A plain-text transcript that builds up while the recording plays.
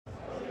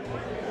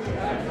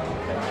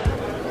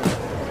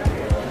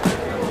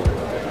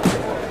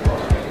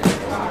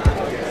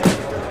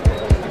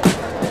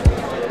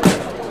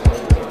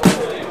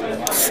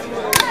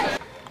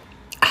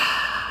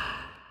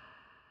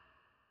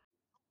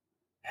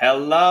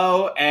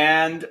Hello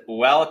and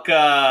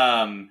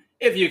welcome.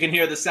 If you can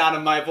hear the sound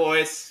of my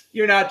voice,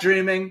 you're not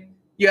dreaming.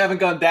 You haven't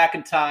gone back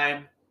in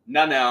time.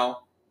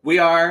 No. We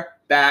are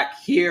back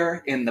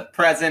here in the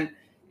present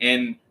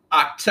in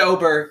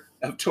October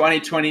of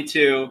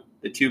 2022.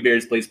 The Two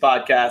Beers Please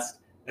podcast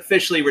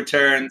officially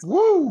returns.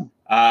 Woo!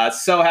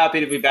 So happy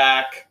to be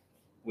back.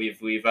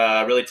 We've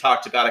really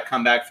talked about a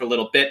comeback for a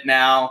little bit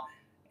now,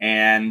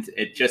 and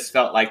it just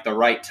felt like the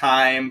right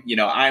time. You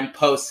know, I'm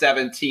post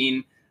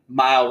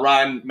 17-mile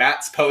run.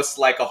 Matt's post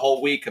like a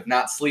whole week of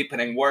not sleeping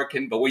and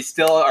working, but we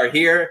still are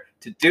here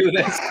to do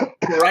this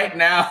right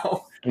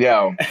now.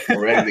 Yo,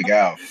 we're ready to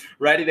go.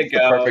 Ready to It's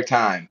go. the perfect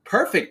time.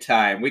 Perfect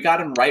time. We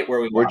got him right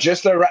where we We're want.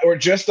 just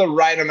the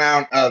right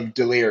amount of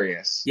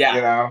delirious. Yeah,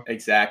 you know,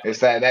 exactly. it's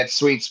that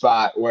sweet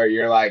spot where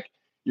you're like,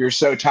 you're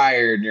so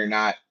tired, you're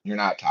not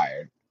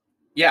tired.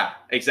 Yeah,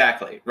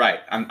 exactly.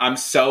 Right. I'm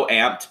so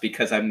amped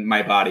because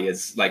my body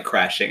is like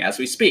crashing as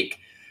we speak,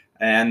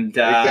 and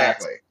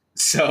Exactly.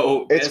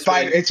 So It's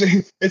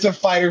it's a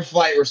fight or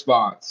flight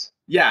response.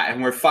 Yeah,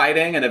 and we're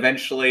fighting, and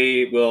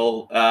eventually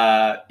we'll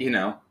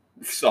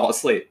fall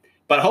asleep.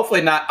 But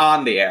hopefully not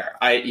on the air.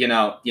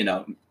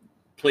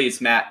 Please,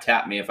 Matt,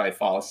 tap me if I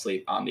fall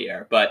asleep on the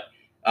air. But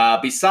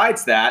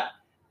besides that,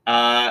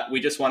 we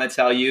just want to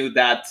tell you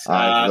that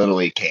I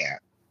literally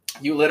can't.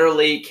 You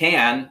literally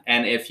can,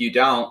 and if you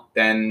don't,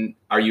 then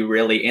are you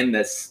really in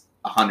this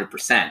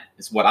 100%?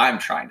 Is what I'm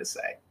trying to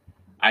say.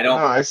 I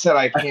don't. No, I said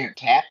I can't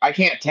tap. I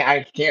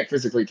can't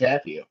physically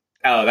tap you.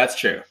 Oh, that's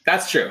true.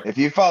 That's true. If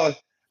you fall,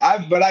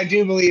 but I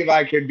do believe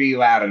I could be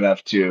loud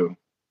enough to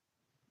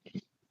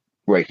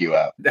wake you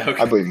up.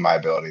 Okay. I believe in my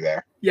ability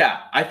there. Yeah,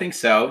 I think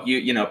so.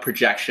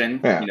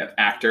 Projection, Yeah.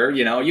 Actor,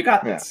 you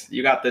got this. Yeah.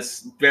 You got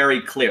this very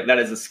clear. That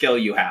is a skill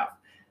you have.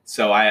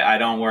 So I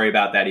don't worry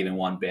about that even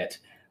one bit.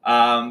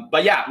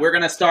 But yeah, we're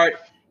going to start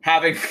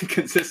having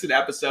consistent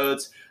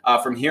episodes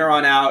from here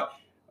on out.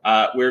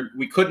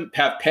 We couldn't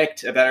have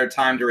picked a better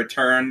time to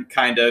return.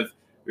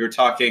 We were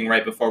talking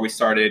right before we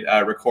started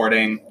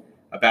recording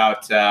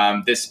about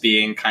this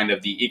being kind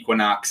of the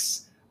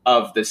equinox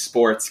of the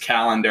sports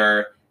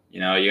calendar.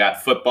 You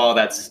got football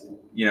that's,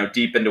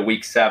 deep into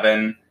week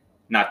 7,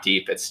 not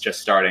deep, it's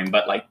just starting,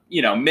 but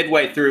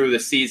midway through the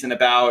season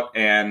about,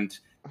 and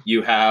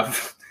you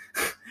have,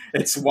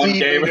 it's one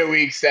deep game. Into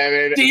week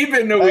 7. Deep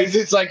into week.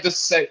 It's like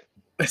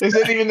is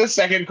it even the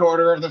second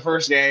quarter of the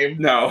first game?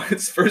 No,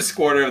 it's first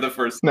quarter of the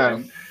first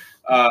game.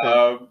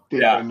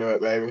 Deep into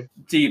it,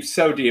 baby.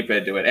 So deep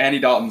into it. Andy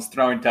Dalton's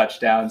throwing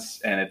touchdowns,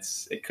 and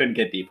it couldn't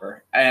get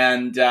deeper.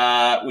 And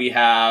we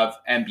have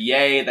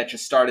NBA that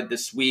just started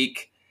this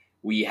week.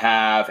 We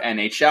have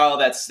NHL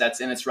that's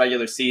in its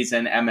regular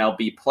season.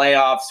 MLB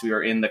playoffs. We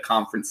are in the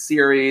conference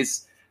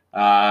series.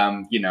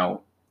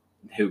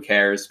 Who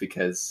cares,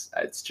 because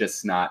it's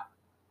just not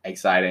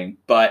exciting.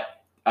 But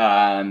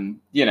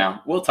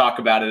we'll talk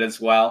about it as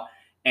well.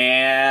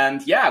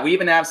 And yeah, we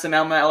even have some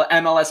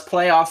MLS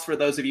playoffs for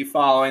those of you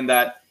following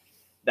that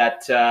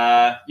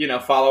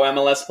follow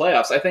MLS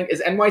playoffs. I think,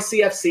 is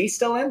NYCFC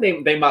still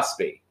in? They must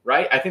be,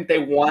 right? I think they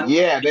won.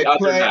 Yeah, they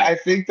play. Night. I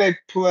think they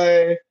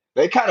play.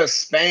 They kind of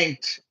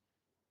spanked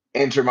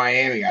Inter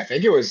Miami. I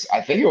think it was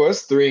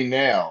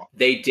 3-0.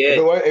 They did.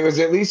 It was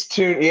at least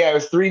 2. Yeah, it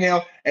was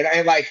 3-0, and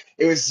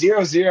it was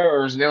 0-0 or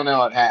it was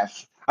 0-0 at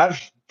half.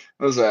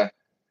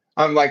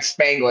 I'm like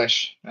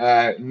Spanglish,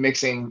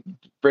 mixing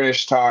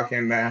British talk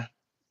and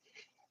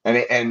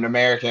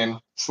American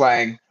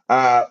slang.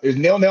 It was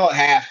 0-0 at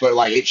half,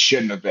 but it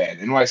shouldn't have been.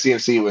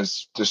 NYCFC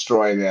was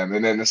destroying them,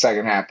 and then the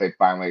second half they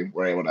finally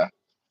were able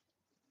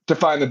to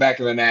find the back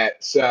of the net.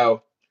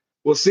 So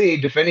we'll see.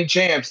 Defending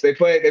champs. They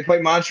play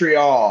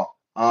Montreal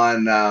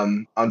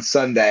on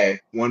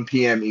Sunday, 1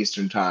 p.m.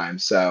 Eastern time.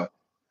 So.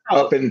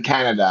 Up in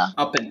Canada.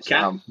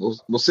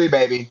 We'll see,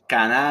 baby.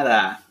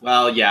 Canada.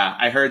 Well, yeah,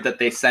 I heard that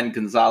they sent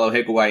Gonzalo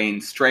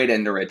Higuain straight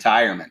into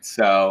retirement.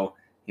 So,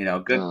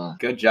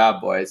 good job,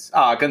 boys.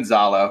 Oh,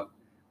 Gonzalo.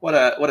 What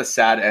a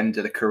sad end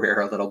to the career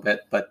a little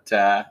bit, but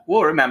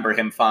we'll remember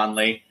him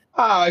fondly.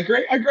 Oh,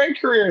 a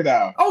great career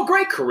though. Oh,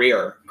 great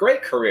career.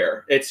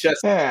 It's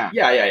just yeah.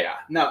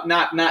 No,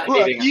 not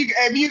Look, if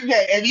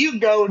you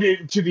go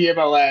to the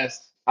MLS,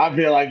 I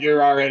feel like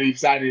you're already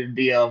signing a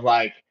deal of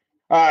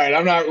all right,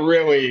 I'm not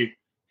really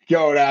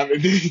going out.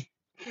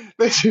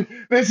 This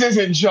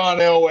isn't John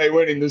Elway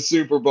winning the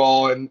Super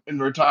Bowl and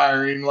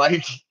retiring.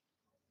 Right.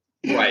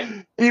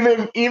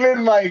 Even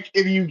if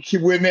you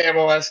win the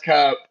MLS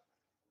Cup,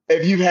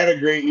 if you've had a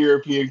great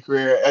European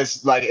career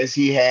as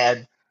he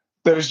had,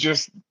 there's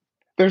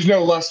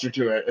no luster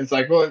to it. It's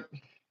well,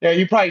 yeah,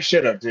 you probably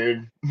should have,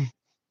 dude.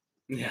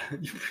 Yeah,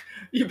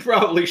 you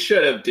probably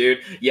should have, dude.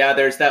 Yeah,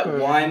 there's that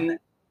one.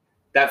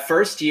 That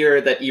first year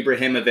that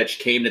Ibrahimovic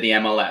came to the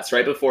MLS,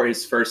 right before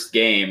his first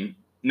game.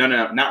 No,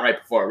 not right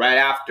before. Right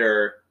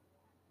after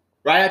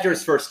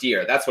his first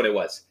year. That's what it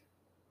was.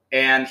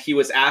 And he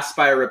was asked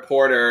by a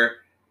reporter,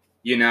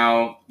 you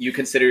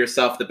consider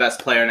yourself the best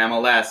player in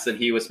MLS? And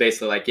he was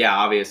basically yeah,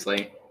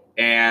 obviously.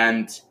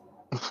 And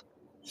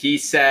he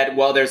said,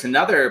 well, there's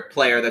another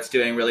player that's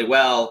doing really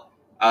well,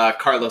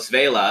 Carlos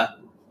Vela.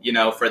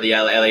 for the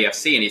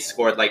LAFC, and he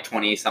scored like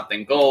 20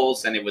 something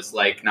goals, and it was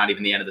like not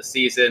even the end of the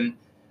season.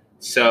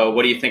 So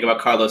what do you think about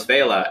Carlos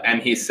Vela?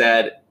 And he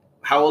said,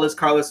 how old is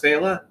Carlos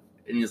Vela?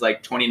 And he's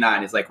like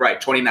 29. He's like,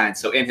 right, 29.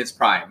 So in his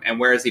prime. And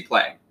where is he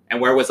playing? And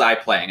where was I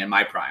playing in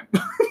my prime?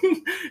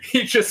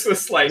 He just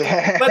was like,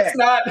 let's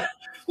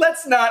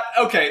not,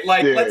 okay,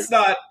 like, Dude, let's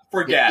not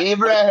forget.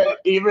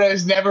 Ibra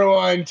is never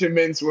one to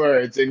mince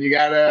words, and you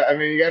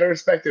gotta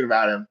respect it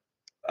about him.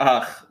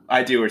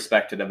 I do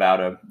respect it about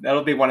him.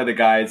 That'll be one of the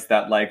guys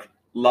that, like,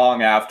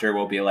 long after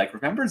will be like,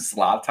 remember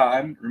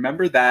Zlatan?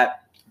 Remember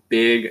that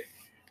the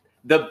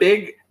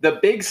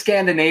big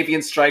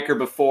Scandinavian striker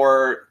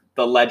before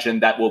the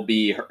legend that will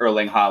be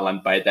Erling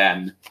Haaland by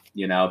then,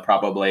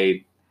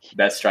 probably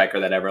best striker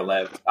that ever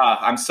lived.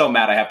 I'm so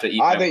mad I have to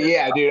eat. I think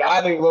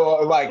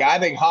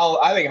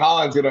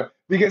Haaland's gonna,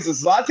 because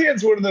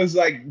Zlatan's one of those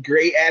like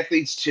great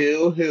athletes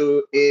too,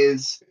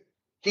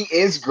 he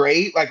is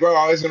great. Like, we're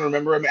always gonna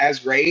remember him as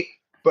great,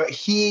 but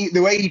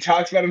the way he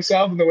talks about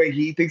himself and the way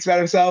he thinks about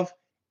himself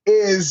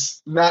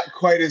is not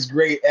quite as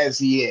great as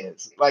he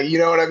is. Like, you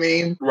know what I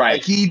mean? Right.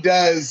 Like, he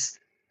does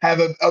have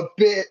a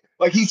bit,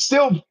 like, he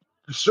still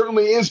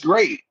certainly is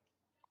great.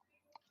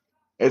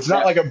 It's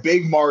not like a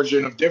big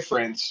margin of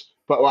difference,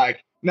 but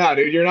like, no,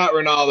 dude, you're not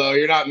Ronaldo,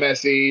 you're not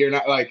Messi, you're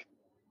not like.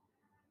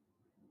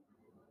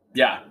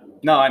 Yeah.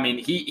 No, I mean,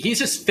 he's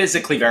just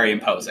physically very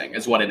imposing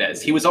is what it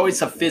is. He was always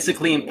a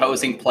physically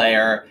imposing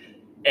player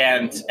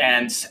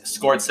and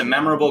scored some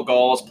memorable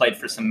goals, played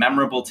for some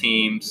memorable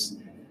teams.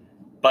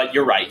 But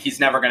you're right. He's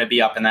never going to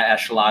be up in that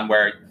echelon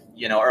where,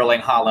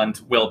 Erling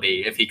Haaland will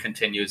be if he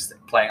continues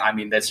playing. I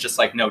mean, there's just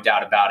like no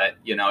doubt about it.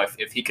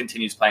 If he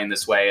continues playing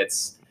this way,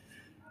 it's,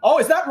 oh,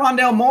 is that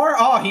Rondell Moore?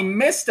 Oh, he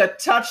missed a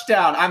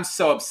touchdown. I'm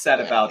so upset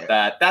about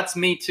that. That's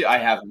me too. I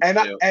have.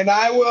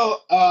 I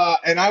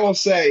will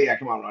say, yeah,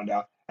 come on,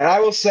 Rondell. And I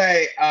will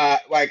say,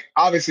 like,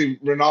 obviously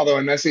Ronaldo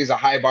and Messi is a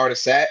high bar to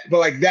set, but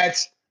like,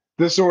 that's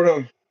the sort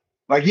of,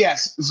 like,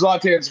 yes,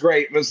 Zlatan's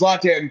great, but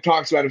Zlatan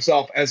talks about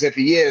himself as if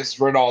he is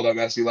Ronaldo,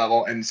 Messi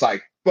level, and it's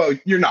like, well,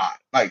 you're not.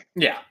 Like,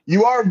 yeah,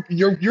 you are.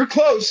 You're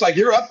close. Like,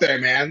 you're up there,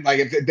 man. Like,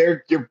 if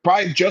you're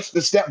probably just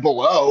a step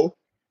below,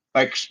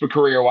 like,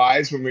 career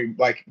wise, when we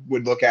like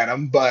would look at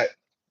him, but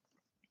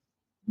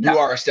you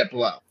are a step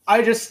below.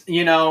 I just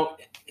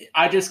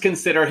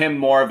consider him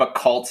more of a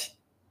cult,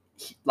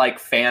 like,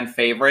 fan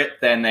favorite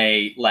than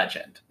a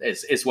legend.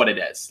 Is what it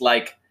is.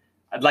 Like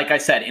I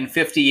said, in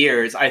 50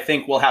 years, I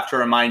think we'll have to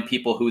remind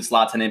people who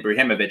Zlatan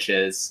Ibrahimovic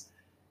is.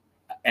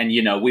 And,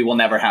 we will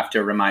never have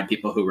to remind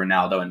people who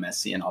Ronaldo and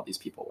Messi and all these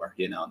people were.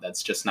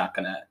 That's just not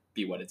going to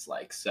be what it's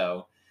like.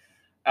 So,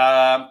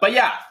 but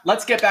yeah,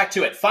 let's get back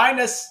to it.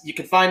 You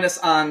can find us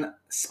on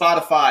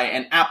Spotify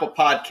and Apple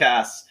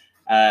Podcasts.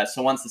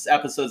 So once this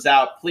episode's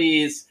out,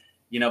 please,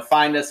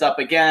 find us up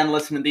again,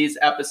 listen to these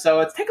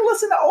episodes. Take a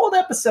listen to old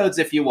episodes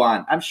if you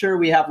want. I'm sure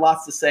we have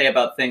lots to say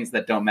about things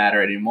that don't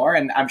matter anymore,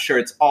 and I'm sure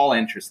it's all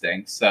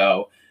interesting.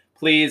 So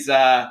please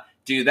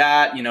do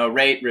that,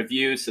 rate,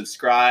 review,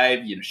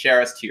 subscribe,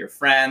 share us to your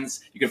friends.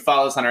 You can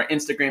follow us on our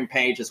Instagram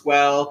page as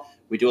well.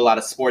 We do a lot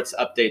of sports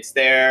updates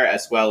there,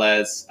 as well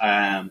as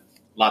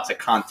lots of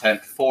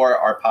content for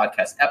our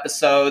podcast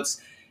episodes.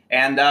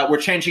 And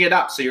we're changing it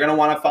up. So you're going to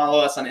want to follow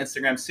us on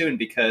Instagram soon,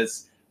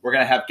 because we're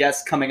going to have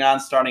guests coming on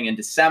starting in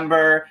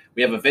December.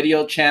 We have a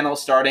video channel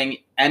starting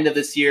end of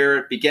this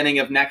year, beginning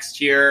of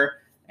next year.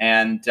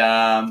 And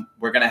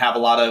we're going to have a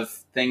lot of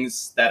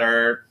things that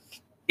are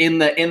in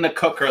the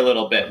cooker a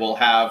little bit. We'll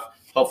have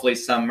hopefully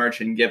some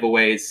merch and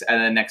giveaways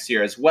next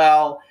year as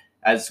well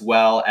as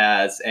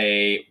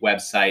a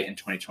website in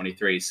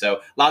 2023.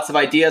 So lots of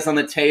ideas on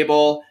the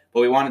table,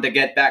 but we wanted to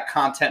get that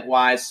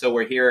content-wise. So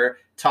we're here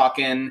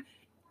talking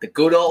the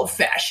good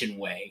old-fashioned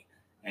way,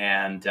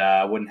 and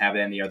wouldn't have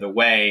it any other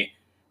way.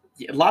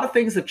 A lot of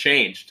things have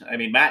changed. I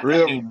mean, Matt,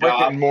 real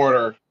brick and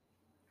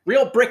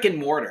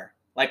mortar.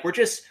 Like, we're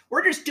just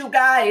two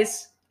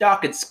guys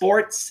talking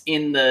sports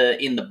in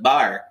the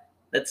bar.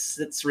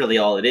 That's really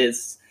all it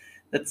is.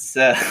 That's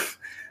is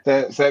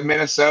that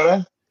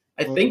Minnesota?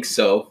 I think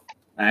so.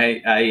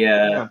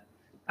 I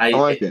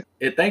like it.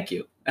 Thank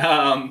you.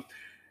 But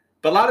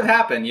a lot have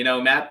happened.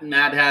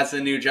 Matt has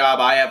a new job.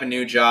 I have a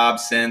new job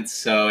since.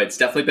 So it's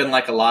definitely been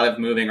like a lot of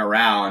moving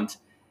around.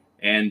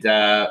 And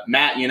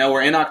Matt,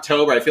 we're in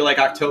October. I feel like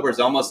October is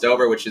almost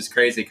over, which is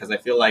crazy because I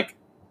feel like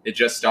it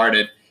just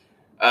started.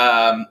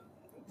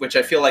 Which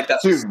I feel like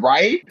that's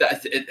right.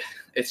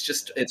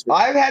 It's.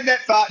 I've had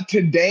that thought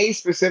today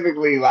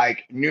specifically,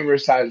 like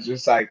numerous times.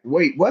 Just like,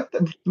 wait, what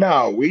the?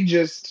 No, we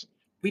just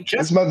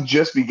this month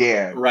just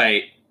began.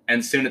 Right,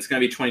 and soon it's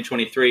going to be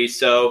 2023.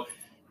 So,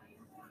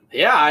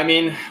 yeah, I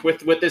mean,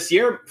 with this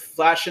year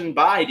flashing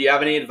by, do you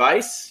have any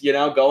advice?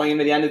 Going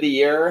into the end of the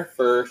year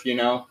for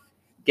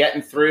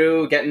getting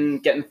through,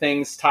 getting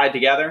things tied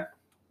together.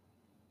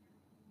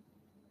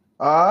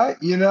 I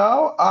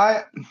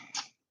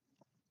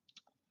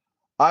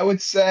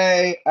would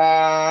say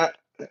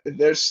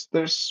there's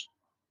been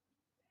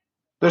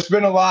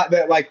a lot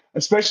that, like,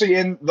 especially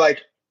in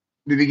like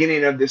the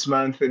beginning of this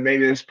month, and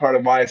maybe this is part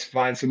of why it's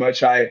fine so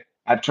much. I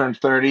I've turned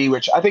 30,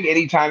 which I think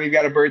anytime you've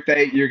got a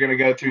birthday, you're going to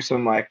go through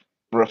some like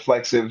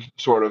reflexive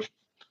sort of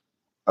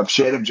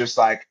shit of just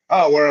like,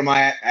 oh, where am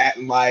I at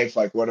in life?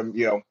 Like, what am,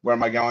 where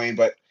am I going?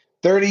 But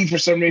 30, for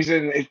some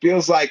reason, it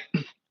feels like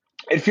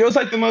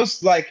the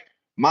most like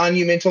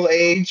monumental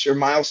age or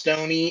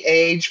milestoney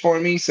age for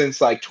me since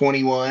like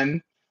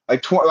 21.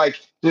 Like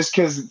just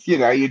because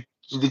you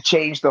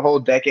change the whole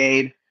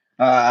decade,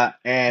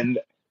 and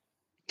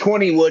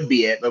 20 would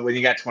be it, but when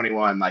you got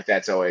 21, like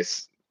that's going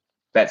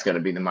to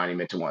be the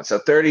monumental one. So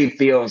 30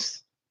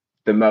 feels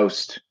the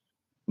most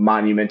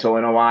monumental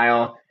in a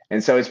while.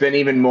 And so it's been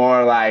even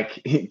more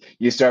like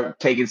you start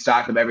taking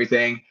stock of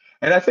everything.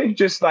 And I think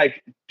just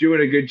like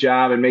doing a good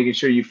job and making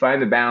sure you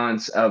find the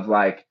balance of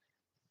like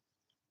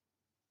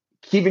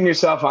keeping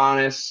yourself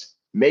honest,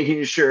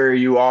 making sure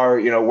you are,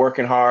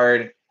 working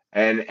hard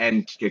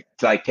and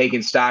like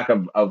taking stock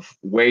of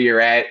where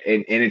you're at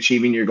in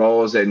achieving your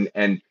goals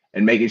and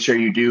making sure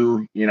you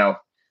do,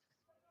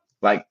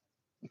 like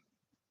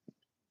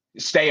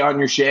stay on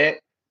your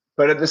shit,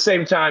 but at the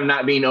same time,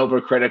 not being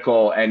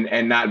overcritical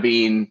and not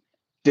being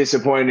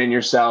disappointed in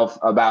yourself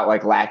about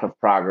like lack of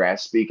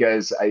progress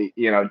because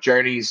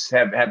journeys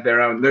have their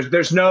own.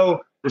 There's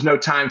no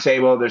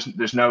timetable.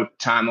 There's no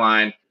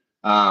timeline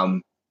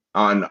on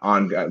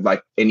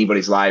like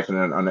anybody's life and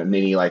on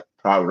any like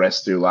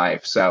progress through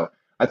life. So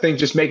I think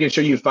just making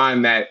sure you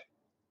find that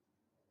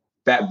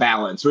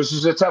balance, which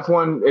is a tough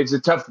one. It's a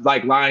tough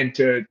like line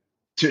to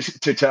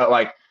tell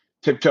like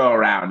tiptoe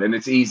around, and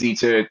it's easy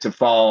to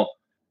fall,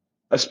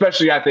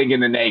 especially I think in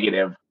the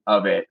negative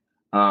of it,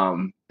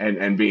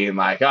 and being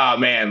like, oh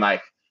man,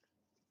 like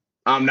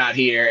I'm not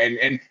here,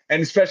 and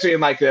especially in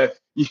like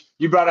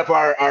you brought up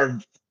our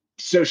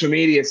social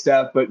media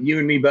stuff, but you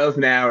and me both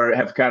now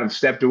have kind of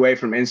stepped away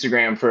from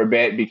Instagram for a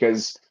bit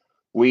because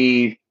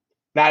we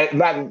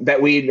not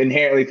that we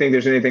inherently think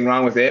there's anything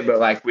wrong with it, but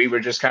like we were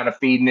just kind of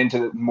feeding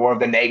into more of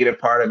the negative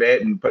part of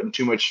it and putting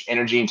too much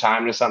energy and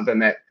time into something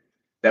that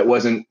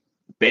wasn't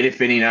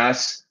benefiting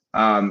us.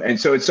 And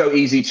so it's so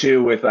easy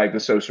too with like the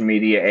social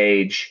media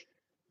age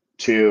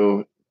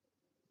to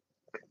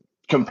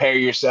compare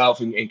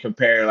yourself and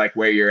compare like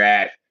where you're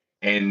at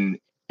in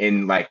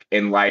like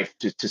in life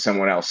to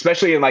someone else,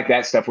 especially in like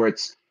that stuff where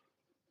it's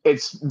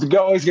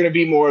always going to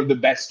be more of the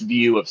best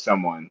view of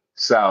someone.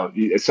 So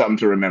it's something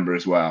to remember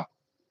as well.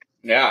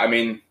 Yeah, I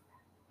mean,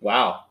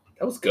 wow,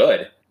 that was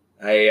good.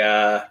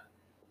 Yeah,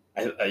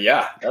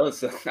 that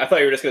was. I thought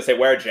you were just gonna say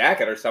wear a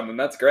jacket or something.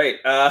 That's great.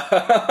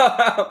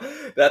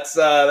 That's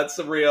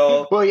a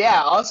real. Well,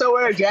 yeah. Also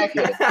wear a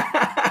jacket.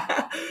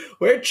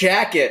 Wear a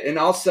jacket and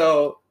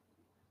also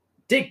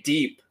dig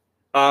deep.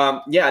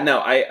 Yeah, no,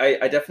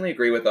 I definitely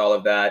agree with all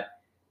of that.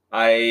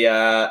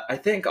 I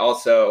think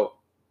also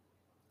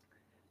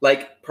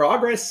like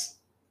progress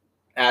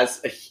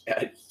as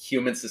a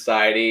human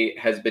society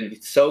has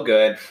been so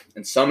good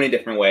in so many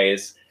different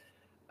ways.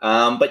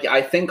 But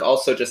I think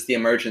also just the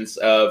emergence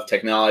of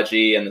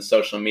technology and the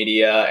social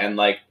media and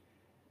like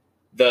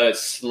the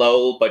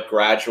slow but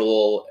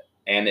gradual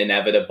and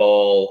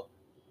inevitable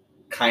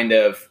kind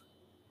of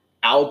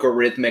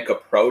algorithmic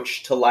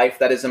approach to life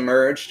that has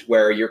emerged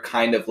where you're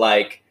kind of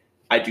like,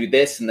 I do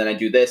this and then I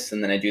do this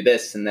and then I do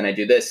this and then I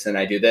do this and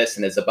I do this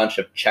and there's a bunch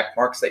of check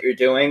marks that you're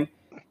doing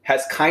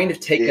has kind of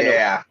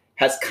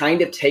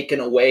taken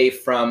away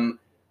from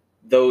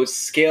those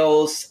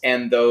skills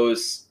and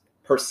those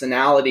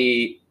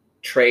personality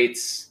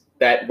traits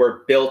that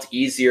were built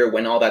easier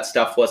when all that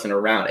stuff wasn't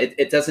around.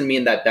 It doesn't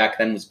mean that back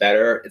then was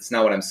better. It's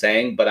not what I'm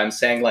saying, but I'm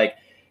saying like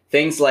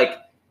things like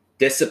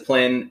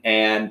discipline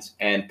and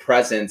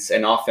presence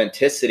and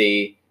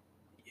authenticity.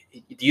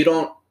 You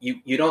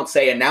don't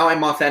say, and now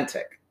I'm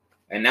authentic,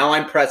 and now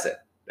I'm present,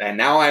 and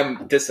now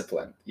I'm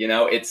disciplined.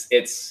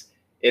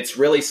 It's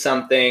really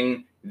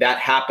something that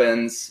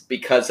happens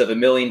because of a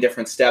million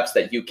different steps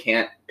that you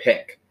can't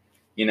pick,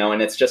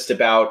 and it's just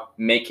about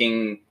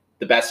making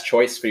the best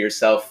choice for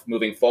yourself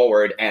moving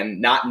forward and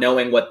not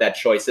knowing what that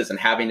choice is and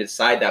having to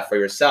decide that for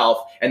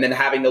yourself and then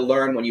having to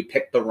learn when you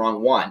pick the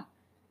wrong one.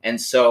 And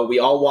so we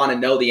all want to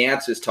know the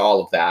answers to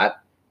all of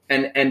that.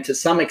 And to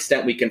some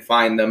extent we can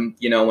find them,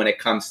 when it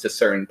comes to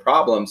certain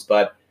problems.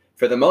 But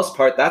for the most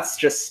part, that's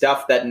just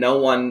stuff that no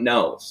one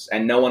knows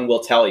and no one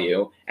will tell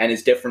you and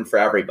is different for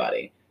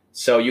everybody.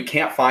 So you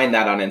can't find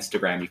that on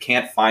Instagram. You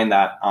can't find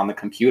that on the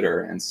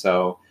computer. And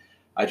so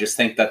I just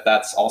think that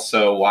that's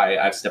also why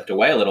I've stepped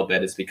away a little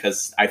bit, is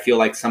because I feel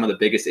like some of the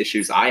biggest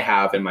issues I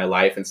have in my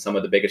life and some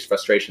of the biggest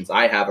frustrations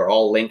I have are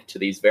all linked to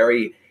these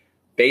very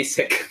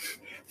basic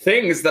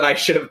things that I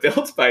should have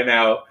built by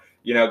now,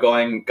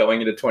 going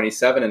into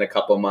 27 in a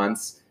couple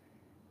months,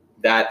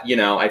 that,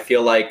 I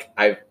feel like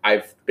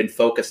I've been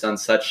focused on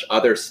such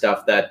other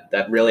stuff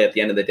that really at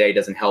the end of the day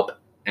doesn't help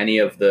any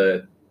of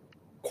the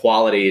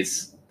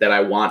qualities that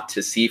I want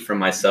to see from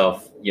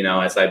myself,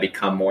 as I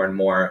become more and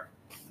more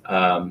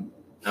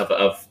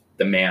of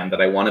the man that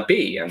I want to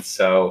be. And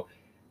so,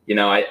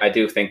 I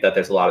do think that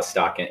there's a lot of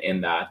stock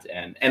in that.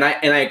 And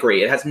I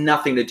agree. It has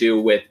nothing to do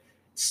with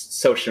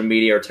social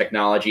media or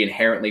technology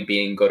inherently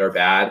being good or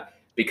bad.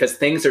 because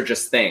things are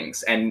just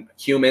things and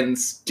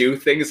humans do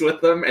things with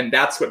them, and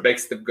that's what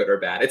makes them good or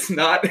bad. It's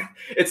not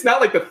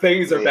like the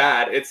things are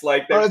bad. It's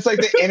like it's like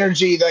the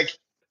energy that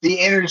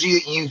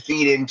you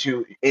feed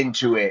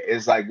into it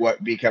is like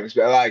what becomes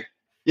like,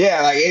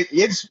 yeah, like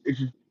it's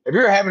if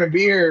you're having a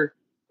beer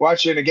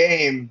watching a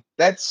game,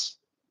 that's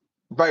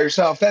by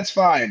yourself, that's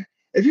fine.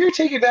 If you're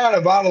taking down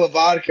a bottle of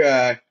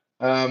vodka,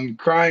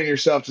 crying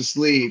yourself to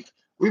sleep,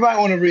 we might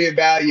want to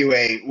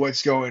reevaluate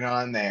what's going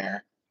on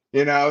there.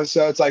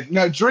 So it's like,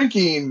 no,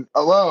 drinking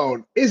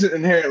alone isn't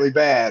inherently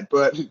bad,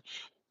 but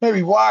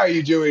maybe why are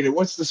you doing it?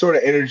 What's the sort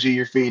of energy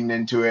you're feeding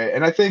into it?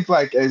 And I think,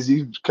 like, as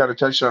you kind of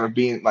touched on,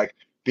 being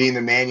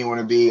the man you want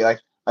to be, like,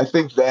 I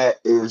think that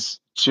is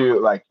true.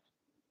 Like,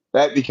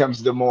 that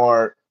becomes the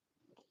more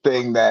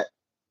thing that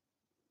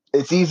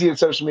it's easy in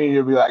social media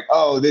to be like,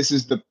 oh, this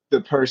is the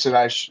person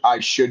I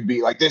should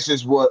be. Like, this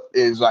is what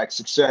is like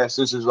success.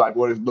 This is like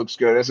what it looks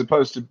good, as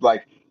opposed to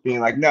like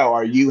being like, no,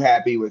 are you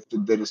happy with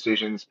the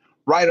decisions,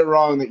 right or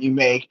wrong, that you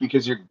make?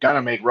 Because you're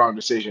gonna make wrong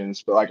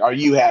decisions, but like, are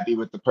you happy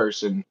with the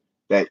person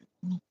that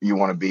you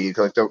want to be?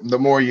 Like, the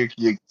more you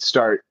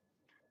start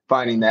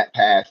finding that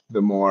path,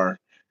 the more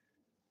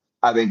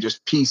I think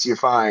just peace you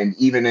find,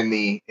 even in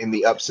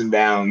the ups and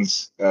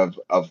downs of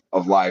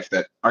life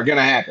that are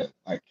gonna happen.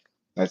 Like,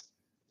 that's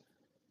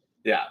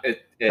yeah,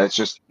 that's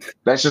just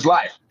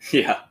life.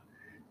 Yeah.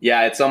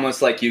 Yeah, it's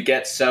almost like you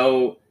get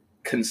so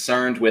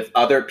concerned with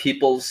other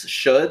people's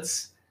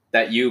shoulds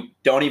that you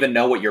don't even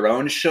know what your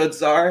own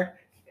shoulds are.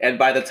 And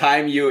by the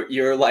time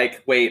you're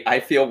like, wait,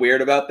 I feel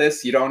weird about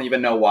this, you don't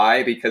even know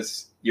why,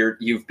 because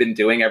you've been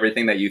doing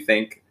everything that you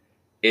think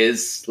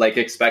is like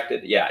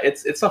expected. Yeah,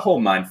 it's a whole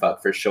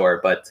mindfuck for sure.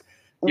 But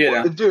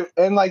dude,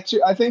 and like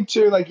I think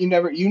too, like you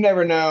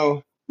never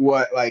know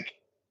what, like,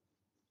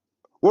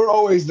 we're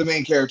always the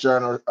main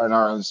character on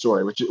our own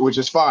story, which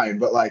is fine,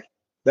 but like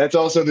that's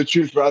also the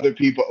truth for other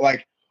people.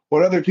 Like,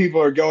 what other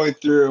people are going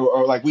through,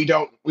 or like we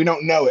don't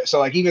know it. So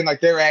like, even like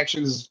their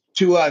actions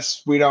to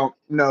us, we don't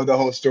know the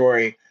whole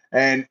story,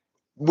 and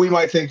we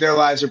might think their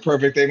lives are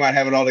perfect. They might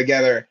have it all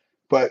together,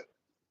 but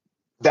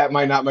that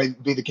might not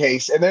be the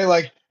case. And they're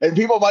like, and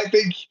people might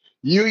think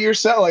you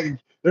yourself, like,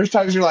 there's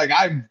times you're like,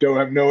 I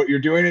don't know what you're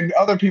doing, and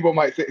other people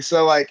might think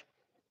so. Like,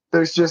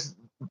 there's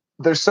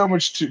so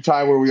much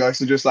time where we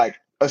also just like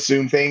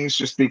assume things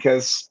just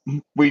because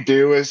we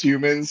do as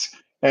humans,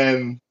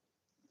 and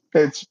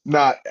it's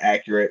not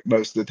accurate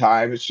most of the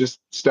time. It's just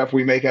stuff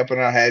we make up in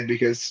our head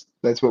because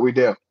that's what we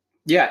do.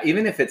 Yeah,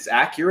 even if it's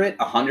accurate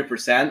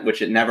 100%,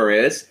 which it never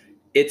is,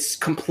 it's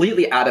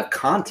completely out of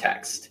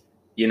context.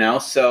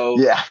 So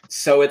yeah.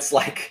 So it's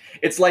like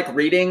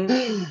reading.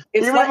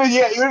 It's even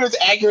if it's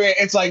accurate,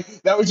 it's like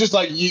that was just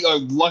like a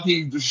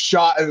lucky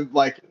shot, and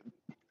like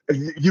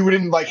you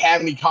wouldn't like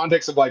have any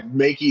context of like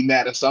making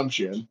that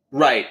assumption.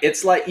 Right.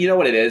 It's like, you know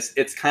what it is?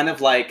 It's kind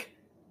of like,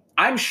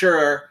 I'm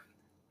sure,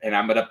 and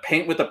I'm going to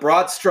paint with a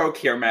broad stroke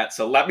here, Matt,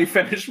 so let me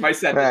finish my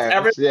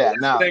sentence.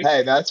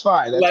 Hey, that's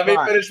fine. Let me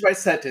finish my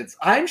sentence.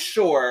 I'm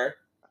sure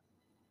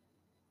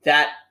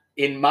that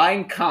in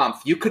Mein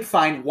Kampf, you could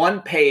find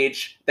one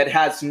page that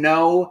has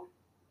no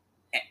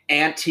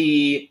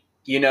anti-Judaist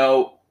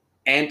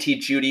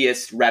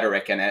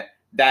rhetoric in it.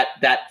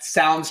 That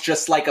sounds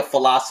just like a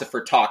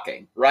philosopher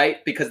talking,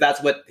 right? Because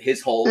that's what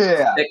his whole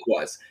stick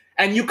was.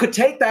 And you could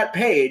take that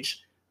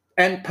page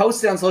and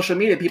post it on social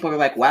media. People are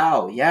like,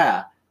 wow,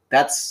 yeah,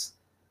 that's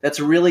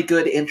a really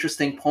good,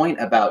 interesting point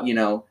about,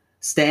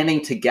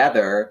 standing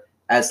together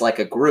as like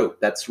a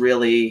group.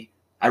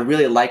 I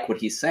really like what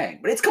he's saying.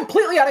 But it's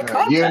completely out of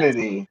context.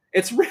 Unity.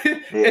 It's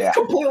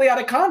completely out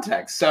of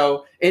context.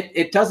 So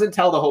it doesn't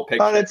tell the whole picture.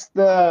 But it's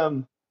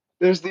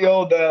there's the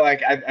old,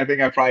 like, I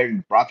think I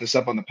probably brought this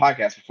up on the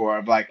podcast before,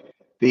 of like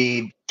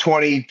the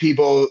 20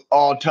 people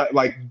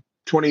like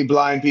 20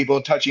 blind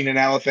people touching an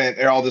elephant.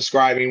 They're all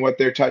describing what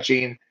they're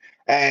touching,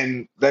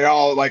 and they're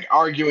all like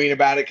arguing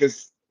about it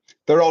because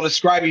they're all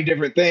describing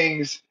different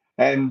things,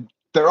 and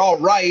they're all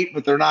right,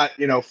 but they're not,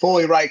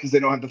 fully right, because they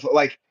don't have to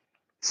like.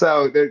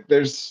 So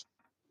there's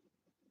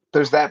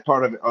that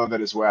part of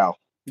it as well.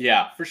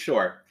 Yeah, for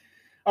sure.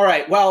 All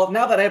right. Well,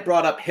 now that I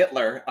brought up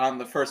Hitler on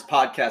the first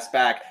podcast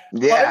back,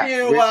 what are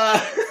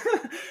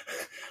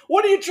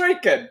you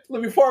drinking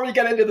before we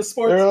get into the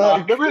sports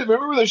talk?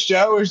 Remember the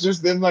show was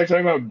just them like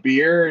talking about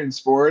beer and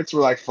sports?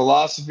 We're like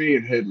philosophy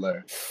and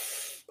Hitler.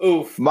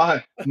 Oof.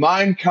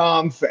 Mein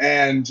Kampf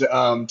and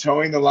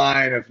towing the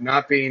line of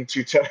not being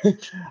too tough.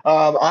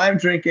 I'm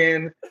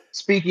drinking,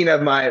 speaking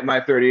of my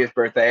 30th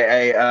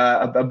birthday,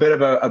 a bit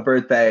of a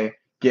birthday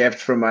gift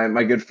from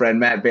my good friend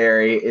Matt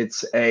Berry.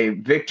 It's a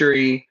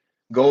Victory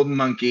Golden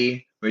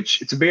Monkey,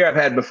 which it's a beer I've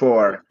had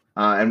before,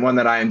 and one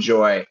that I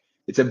enjoy.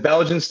 It's a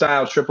Belgian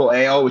style triple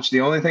ale, which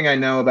the only thing I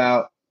know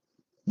about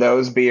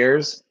those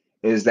beers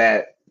is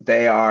that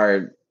they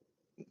are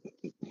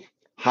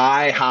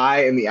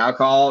high in the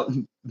alcohol.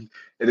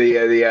 What is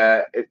it?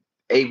 I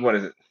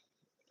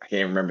can't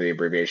even remember the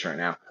abbreviation right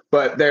now,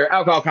 but their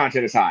alcohol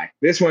content is high.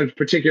 This one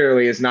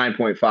particularly is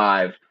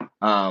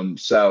 9.5.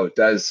 So it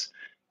does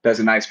does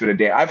a nice bit of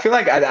damage. I feel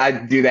like I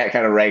do that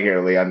kind of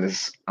regularly on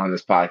this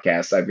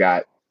podcast. I've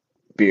got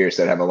beers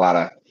that have a lot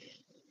of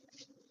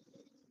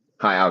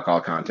high alcohol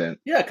content.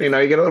 Yeah,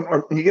 you get a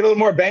little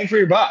more bang for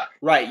your buck.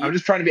 Right. I'm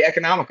just trying to be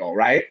economical,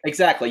 right?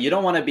 Exactly. You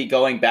don't want to be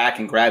going back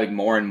and grabbing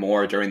more and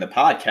more during the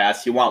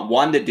podcast. You want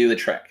one to do the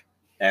trick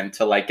and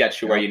to like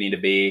get you where you need to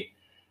be.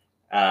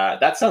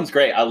 That sounds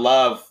great. I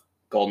love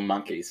Golden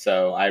Monkey,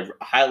 so I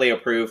highly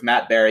approve.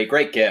 Matt Berry,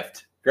 great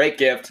gift. Great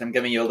gift. I'm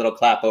giving you a little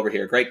clap over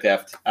here. Great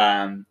gift.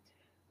 I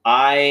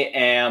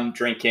am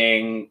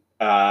drinking.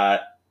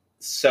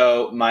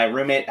 So my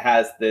roommate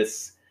has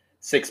this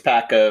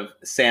 6-pack of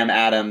Sam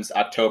Adams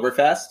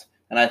Oktoberfest,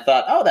 and I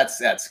thought, oh,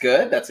 that's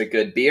good. That's a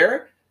good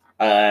beer.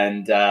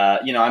 And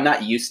I'm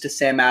not used to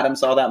Sam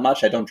Adams all that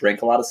much. I don't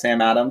drink a lot of Sam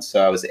Adams,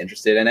 so I was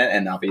interested in it.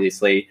 And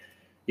obviously,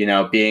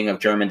 being of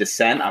German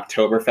descent,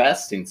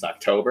 Oktoberfest, it's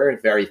October,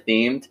 very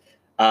themed.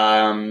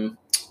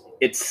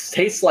 It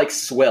tastes like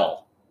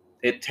swill.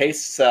 It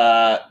tastes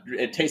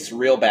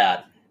real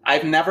bad.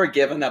 I've never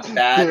given a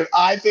bad. Dude,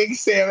 I think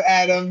Sam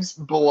Adams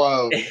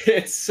blows.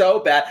 It's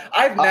so bad.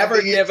 I've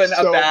never given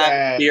a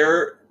bad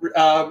beer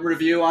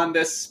review on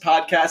this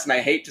podcast, and I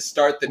hate to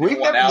start the new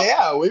one out.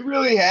 Yeah, we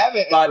really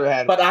haven't ever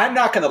had. But I'm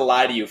not going to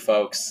lie to you,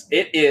 folks.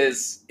 It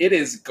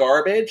is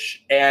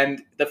garbage,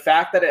 and the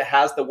fact that it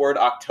has the word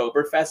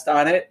Oktoberfest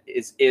on it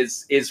is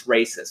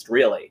racist.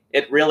 Really,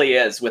 it really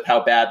is with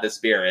how bad this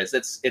beer is.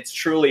 It's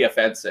truly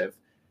offensive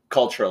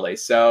culturally.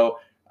 So.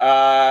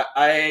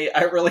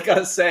 I really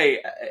gotta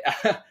say,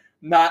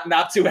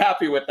 not too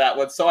happy with that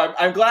one. So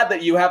I'm glad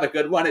that you have a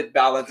good one. It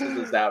balances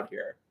us out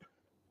here.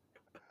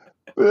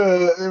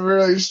 We're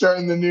really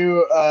starting the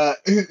new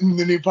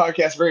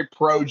podcast very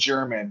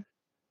pro-German.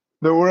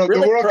 The World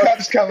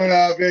Cup's coming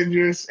up, and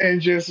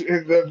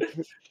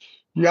the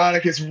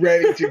Yannick is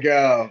ready to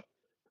go.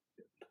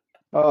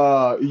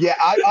 Yeah,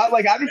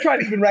 I've been trying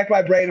to even rack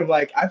my brain of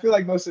like, I feel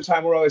like most of the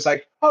time we're always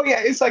like, oh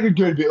yeah, it's like a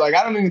good bit. Like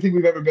I don't even think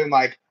we've ever been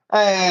like,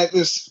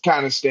 this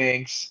kind of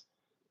stinks.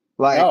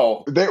 Like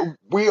no.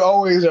 We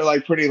always are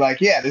like pretty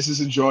like, yeah, this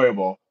is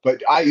enjoyable.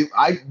 But I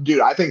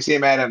think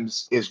Sam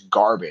Adams is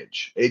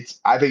garbage.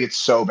 I think it's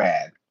so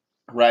bad.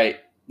 Right.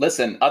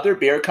 Listen, other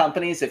beer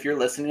companies, if you're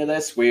listening to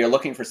this, we are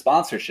looking for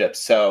sponsorships.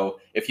 So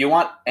if you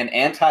want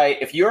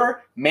if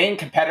your main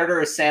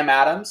competitor is Sam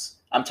Adams,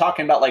 I'm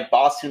talking about like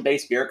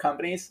Boston-based beer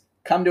companies,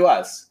 come to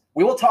us.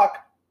 We will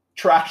talk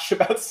trash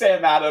about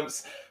Sam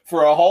Adams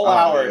for a whole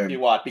hour if you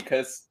want,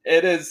 because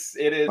it is.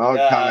 I'll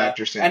come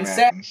after Sam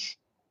Adams.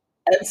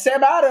 And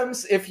Sam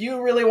Adams, if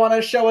you really want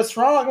to show us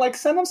wrong, like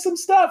send him some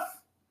stuff.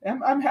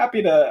 I'm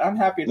happy to.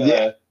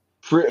 Yeah.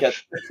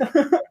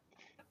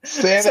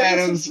 Sam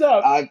Adams,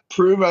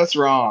 prove us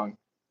wrong.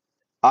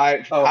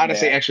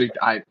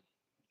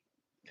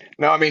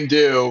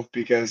 Do,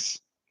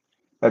 because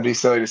that'd be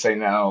silly to say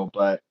no,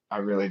 but I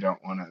really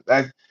don't want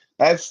to.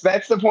 That's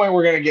the point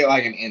we're gonna get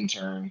like an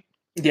intern.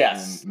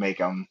 Yes, and make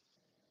them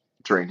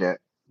drink it.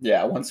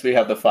 Yeah, once we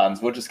have the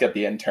funds, we'll just get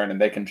the intern and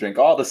they can drink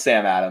all the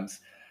Sam Adams.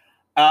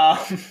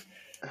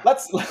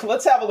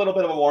 Let's have a little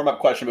bit of a warm-up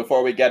question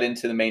before we get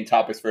into the main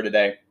topics for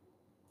today.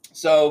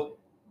 So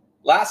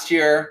last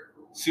year,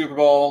 Super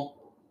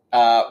Bowl,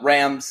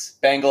 Rams,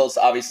 Bengals,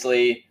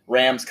 obviously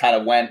Rams kind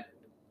of went,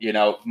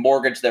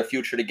 mortgaged their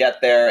future to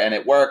get there, and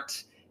it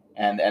worked,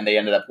 and they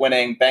ended up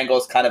winning.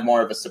 Bengals kind of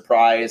more of a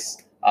surprise,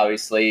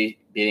 obviously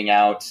beating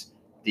out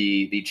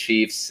the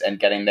Chiefs and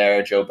getting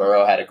there. Joe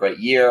Burrow had a great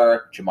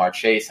year. Jamar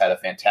Chase had a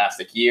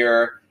fantastic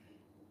year.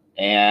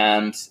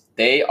 And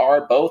they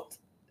are both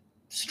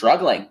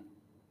struggling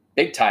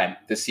big time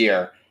this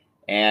year.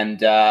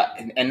 And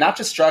not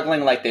just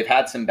struggling like they've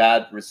had some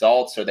bad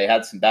results or they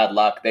had some bad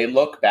luck. They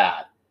look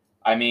bad.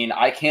 I mean,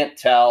 I can't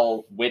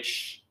tell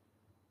which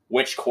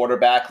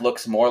quarterback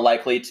looks more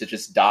likely to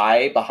just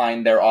die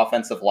behind their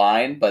offensive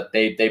line, but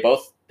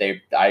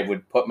I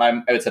would put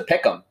it's a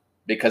pick 'em.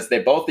 Because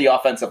the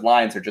offensive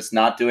lines are just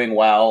not doing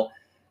well,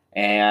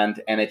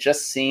 and it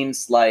just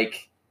seems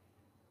like,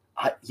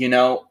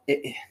 the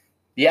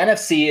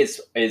NFC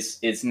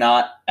is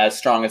not as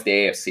strong as the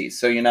AFC.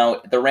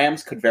 So the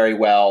Rams could very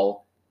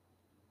well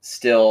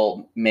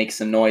still make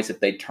some noise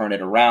if they turn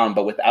it around,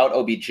 but without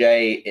OBJ,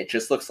 it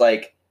just looks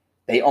like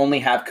they only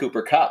have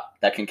Cooper Kupp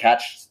that can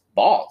catch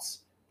balls.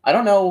 I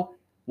don't know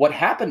what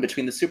happened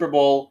between the Super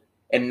Bowl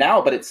and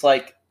now, but it's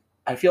like,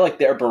 I feel like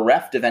they're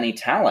bereft of any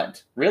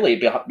talent,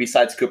 really,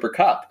 besides Cooper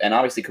Kupp. And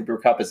obviously, Cooper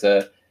Kupp is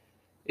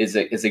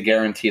a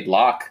guaranteed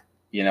lock,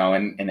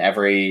 in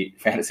every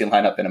fantasy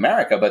lineup in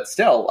America. But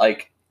still,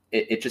 like,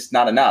 it's just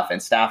not enough.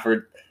 And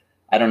Stafford,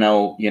 I don't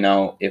know,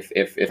 if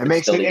it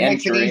makes it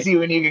easy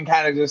when you can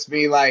kind of just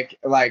be like,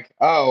 oh,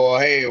 well,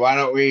 hey, why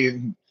don't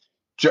we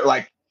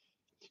like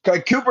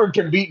Cooper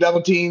can beat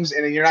double teams,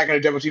 and then you're not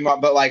going to double team up.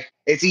 But like,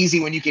 it's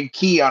easy when you can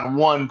key on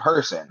one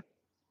person.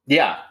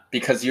 Yeah,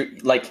 because you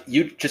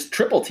just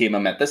triple team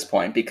them at this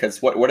point,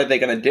 because what are they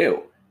going to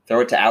do?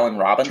 Throw it to Allen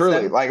Robinson?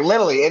 Truly, like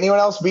literally anyone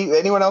else beat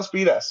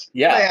us.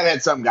 Yeah, they have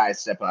had some guys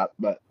step up,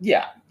 but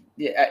yeah.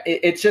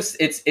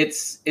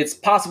 It's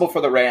possible for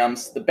the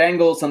Rams. The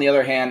Bengals, on the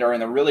other hand, are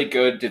in a really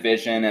good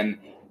division, and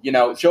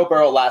Joe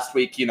Burrow last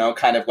week,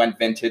 kind of went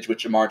vintage with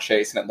Jamar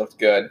Chase, and it looked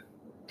good.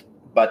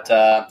 But,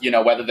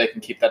 whether they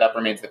can keep that up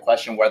remains the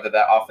question. Whether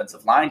that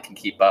offensive line can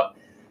keep up,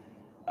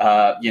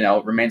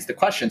 remains the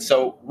question.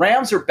 So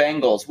Rams or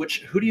Bengals,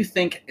 who do you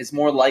think is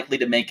more likely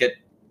to make it,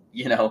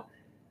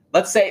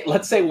 let's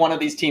say one of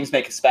these teams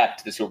make it back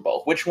to the Super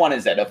Bowl. Which one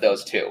is it of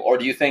those two? Or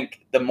do you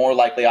think the more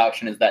likely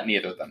option is that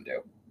neither of them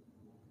do?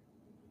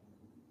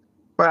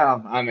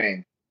 Well, I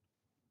mean,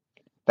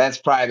 that's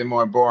probably the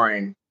more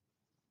boring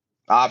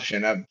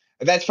option.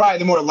 That's probably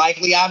the more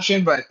likely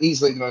option, but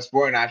easily the most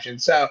boring option.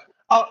 So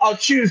I'll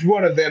choose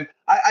one of them.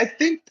 I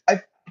think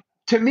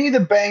to me, the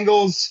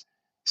Bengals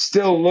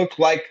still look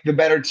like the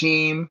better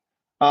team.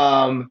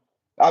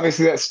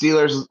 Obviously, that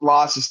Steelers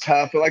loss is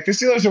tough, but like the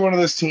Steelers are one of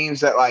those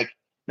teams that like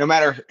no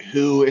matter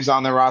who is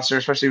on their roster,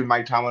 especially with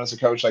Mike Tomlin as a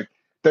coach, like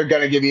they're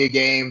gonna give you a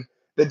game.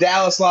 The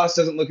Dallas loss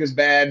doesn't look as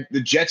bad.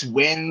 The Jets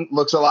win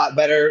looks a lot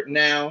better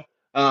now.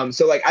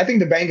 So like I think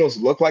the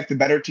Bengals look like the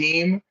better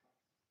team,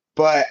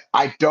 but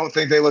I don't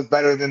think they look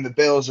better than the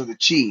Bills or the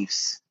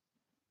Chiefs.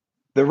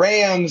 The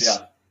Rams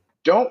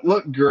don't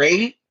look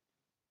great,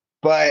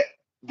 but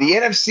the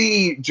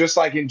NFC, just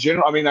like in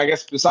general, I mean, I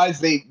guess besides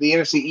the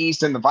NFC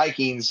East and the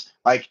Vikings,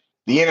 like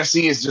the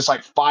NFC is just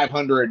like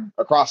 500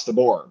 across the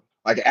board.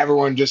 Like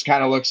everyone just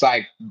kind of looks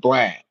like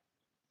bland.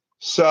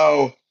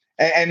 So,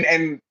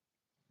 and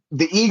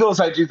the Eagles,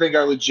 I do think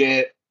are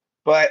legit,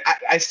 but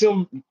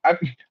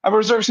I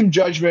reserve some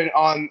judgment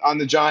on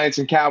the Giants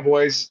and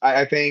Cowboys.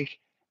 I think,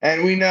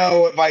 and we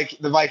know what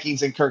the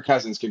Vikings and Kirk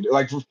Cousins can do.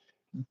 Like,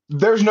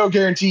 there's no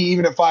guarantee,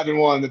 even at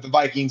 5-1, that the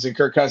Vikings and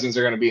Kirk Cousins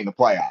are going to be in the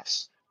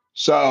playoffs.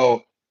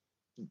 So,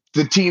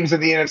 the teams in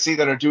the NFC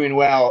that are doing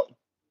well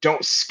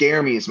don't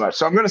scare me as much.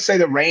 So I'm going to say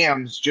the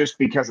Rams just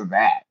because of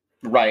that.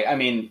 Right. I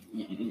mean,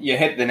 you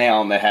hit the nail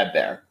on the head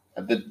there.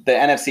 The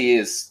NFC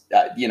is,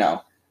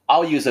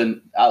 I'll use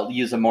a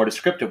more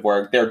descriptive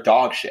word. They're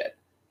dog shit.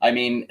 I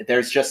mean,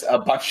 there's just a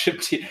bunch of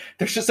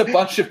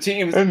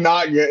teams. They're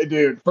not good,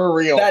 dude, for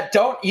real. That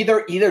don't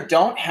either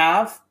don't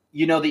have,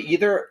 they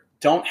either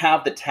don't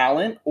have the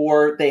talent,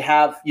 or they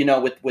have,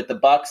 with the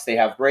Bucks, they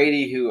have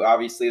Brady, who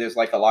obviously there's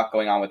like a lot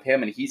going on with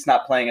him and he's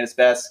not playing at his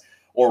best,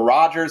 or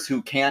Rodgers,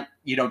 who can't,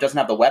 doesn't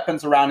have the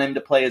weapons around him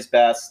to play his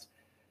best.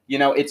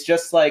 It's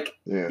just like,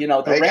 the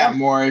Rams got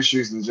more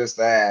issues than just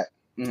that.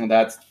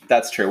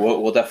 That's true.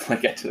 We'll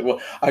definitely get to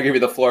it. I'll give you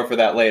the floor for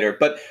that later.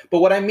 But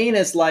what I mean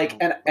is like,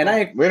 and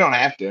we don't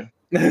have to,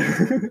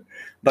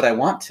 but I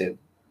want to.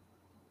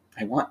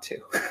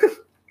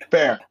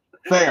 Fair.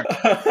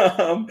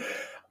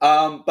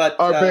 But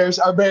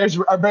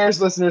our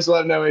Bears listeners will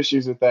have no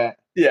issues with that.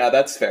 Yeah,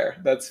 that's fair.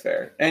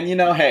 And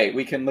hey,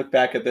 we can look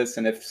back at this,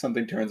 and if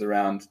something turns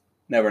around,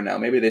 never know.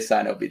 Maybe they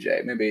sign OBJ.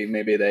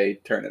 Maybe they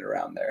turn it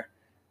around there.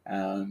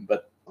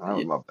 But I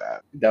would love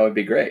that. That would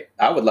be great.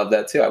 I would love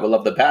that too. I would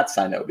love the Pats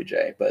sign OBJ,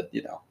 but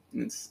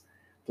it's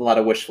a lot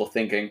of wishful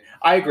thinking.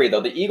 I agree,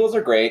 though. The Eagles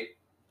are great.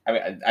 I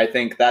mean, I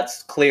think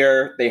that's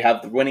clear. They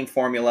have the winning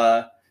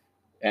formula,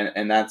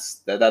 and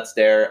that's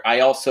there.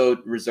 I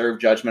also reserve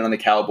judgment on the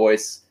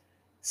Cowboys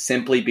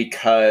simply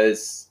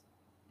because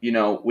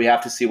we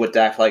have to see what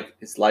Dak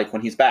is like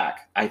when he's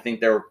back. I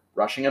think they're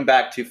rushing him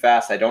back too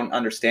fast. I don't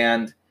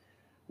understand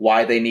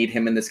why they need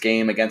him in this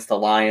game against the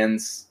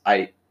Lions.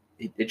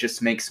 It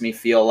just makes me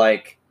feel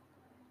like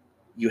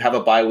you have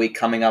a bye week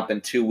coming up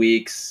in 2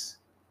 weeks.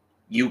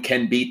 You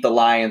can beat the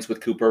Lions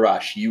with Cooper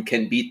Rush. You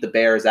can beat the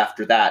Bears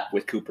after that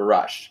with Cooper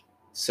Rush.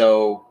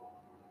 So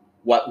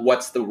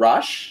what's the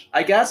rush,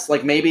 I guess?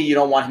 Like maybe you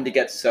don't want him to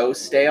get so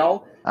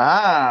stale.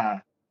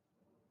 But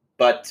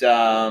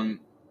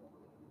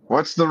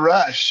what's the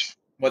rush?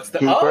 What's the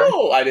Cooper?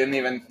 Oh, I didn't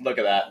even look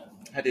at that.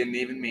 I didn't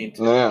even mean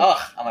to. Yeah.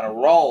 Ugh, I'm gonna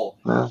roll.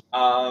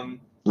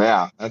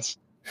 Yeah, that's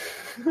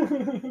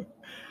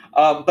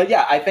but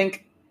yeah, I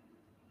think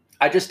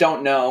I just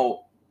don't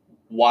know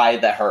why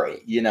the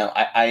hurry.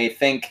 I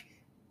think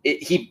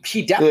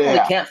he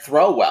definitely can't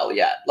throw well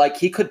yet. Like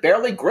he could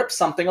barely grip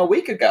something a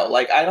week ago.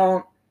 Like I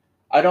don't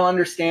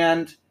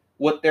understand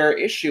what their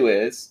issue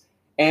is.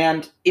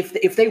 And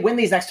if they win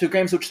these next 2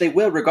 games, which they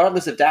will,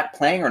 regardless of Dak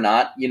playing or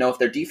not, if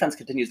their defense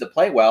continues to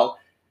play well,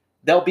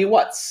 they'll be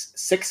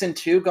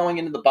 6-2 going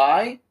into the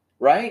bye.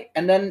 Right.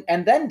 And then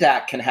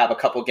Dak can have a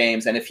couple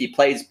games. And if he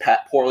plays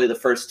poorly the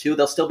first 2,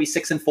 they'll still be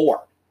 6-4,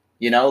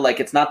 like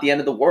it's not the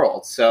end of the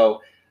world.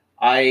 So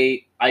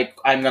I'm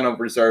going to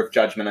reserve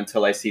judgment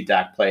until I see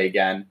Dak play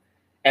again.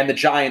 And the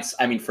Giants,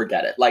 I mean,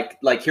 forget it. Like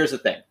here's the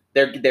thing.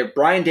 They're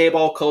Brian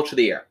Daboll, coach of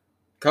the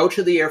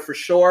year for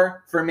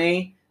sure. For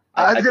me,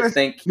 I just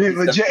think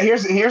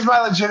here's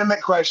my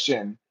legitimate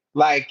question.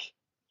 Like,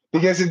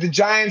 because if the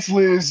Giants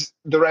lose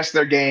the rest of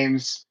their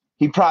games,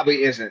 he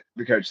probably isn't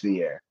the coach of the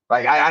year.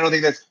 Like, I don't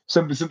think that's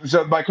so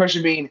my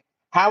question being,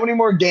 how many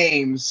more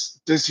games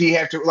does he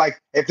have to,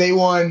 like, if they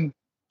won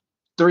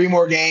 3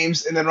 more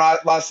games and then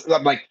lost,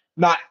 like,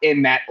 not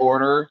in that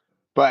order,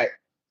 but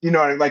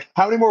like,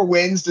 how many more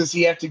wins does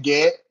he have to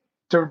get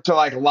to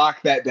like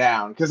lock that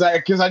down? Because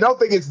I don't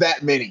think it's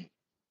that many.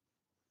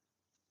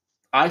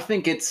 I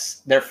think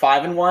they're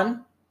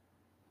 5-1.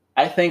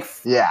 I think,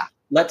 Yeah.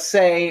 let's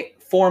say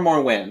 4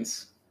 more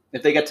wins.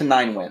 If they get to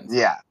 9 wins.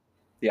 Yeah.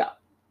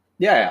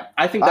 Yeah.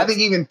 I think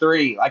even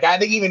 3. Like, I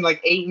think even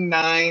like 8 and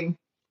 9,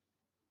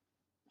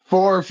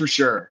 4 for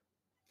sure.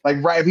 Like,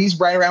 right, if he's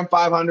right around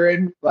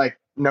 500, like,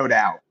 no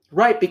doubt.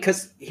 Right,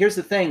 because here's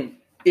the thing.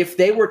 If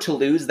they were to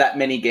lose that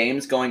many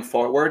games going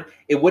forward,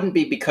 it wouldn't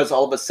be because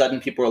all of a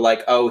sudden people are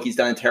like, oh, he's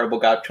done a terrible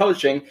job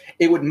coaching.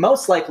 It would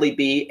most likely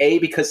be A,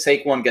 because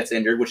Saquon gets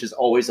injured, which is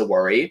always a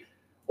worry,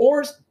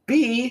 or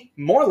B,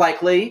 more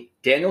likely,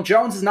 Daniel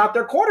Jones is not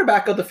their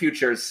quarterback of the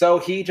future, so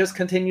he just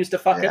continues to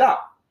fuck it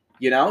up.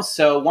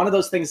 So one of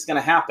those things is going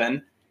to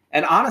happen.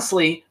 And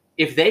honestly,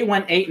 if they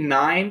went 8 and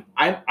 9,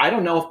 I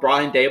don't know if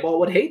Brian Daboll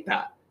would hate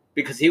that,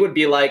 because he would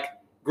be like,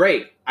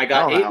 great, I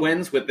got 8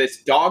 wins with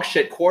this dog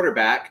shit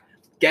quarterback.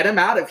 Get him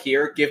out of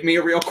here. Give me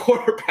a real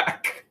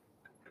quarterback.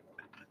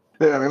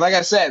 I mean, like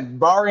I said,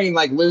 barring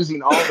like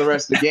losing all the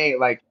rest of the game,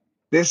 like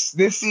this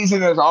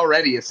season is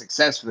already a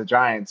success for the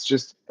Giants.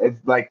 Just it's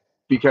like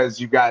because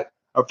you've got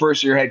a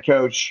first-year head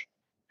coach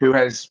who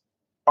has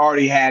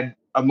already had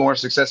a more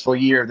successful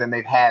year than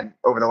they've had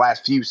over the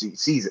last few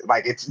seasons.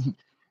 Like it's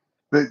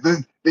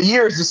the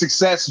year is a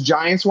success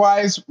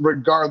Giants-wise,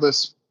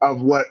 regardless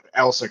of what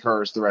else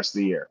occurs the rest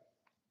of the year.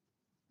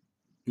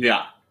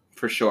 Yeah,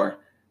 for sure.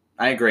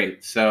 I agree.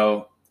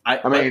 So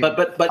I mean,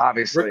 but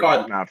obviously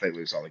regardless, not if they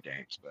lose all the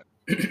games, but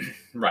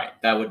right,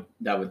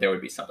 there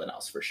would be something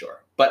else for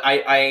sure. But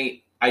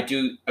I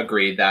do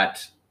agree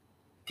that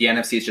the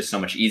NFC is just so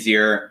much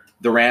easier.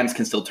 The Rams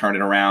can still turn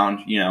it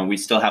around. We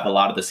still have a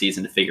lot of the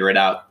season to figure it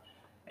out,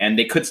 and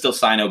they could still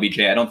sign OBJ.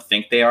 I don't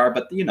think they are,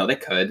 but they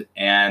could.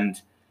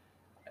 And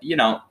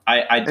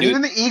I do. And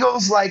even the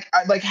Eagles, like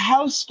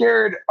how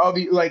scared of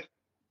you, like.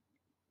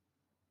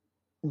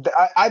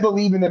 I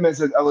believe in them as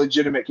a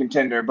legitimate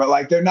contender, but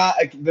like they're not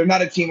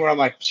a team where I'm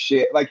like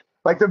shit. Like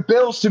the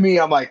Bills to me,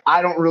 I'm like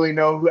I don't really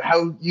know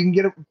how you can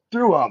get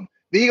through them.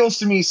 The Eagles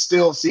to me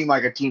still seem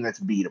like a team that's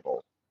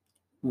beatable.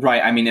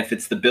 Right. I mean, if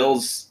it's the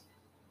Bills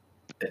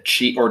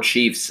or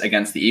Chiefs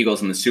against the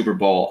Eagles in the Super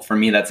Bowl, for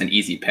me that's an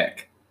easy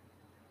pick.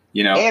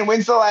 And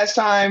when's the last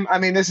time? I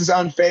mean, this is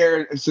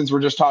unfair since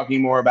we're just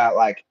talking more about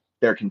like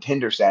their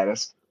contender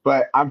status,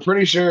 but I'm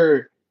pretty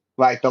sure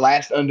like the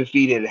last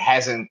undefeated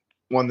hasn't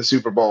won the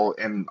Super Bowl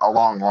in a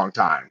long, long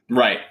time.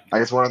 Right.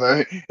 Like it's one of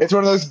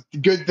those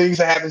good things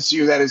that happens to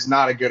you that is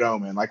not a good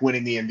omen, like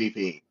winning the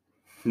MVP.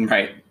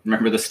 Right.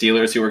 Remember the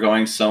Steelers who were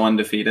going so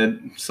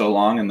undefeated so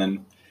long, and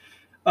then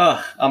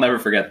I'll never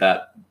forget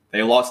that.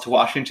 They lost to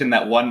Washington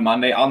that one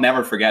Monday. I'll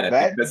never forget it.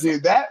 That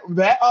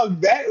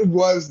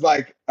was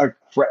like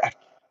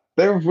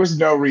there was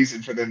no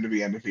reason for them to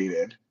be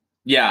undefeated.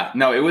 Yeah,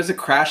 no, it was a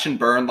crash and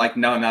burn like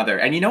none other.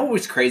 And you know what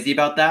was crazy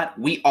about that?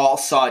 We all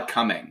saw it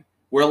coming.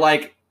 We're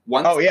like,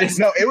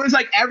 it was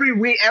like every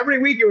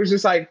week it was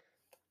just like,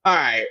 all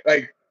right,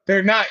 like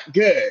they're not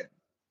good,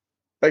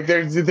 like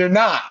they're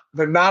not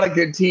a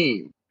good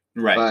team,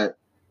 right? But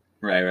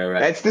right.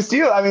 That's the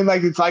Steelers. I mean,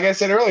 like it's like I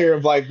said earlier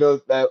of like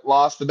that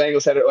loss the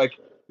Bengals had. Like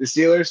the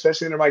Steelers,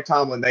 especially under Mike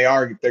Tomlin,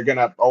 they're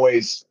gonna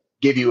always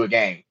give you a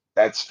game.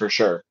 That's for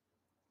sure.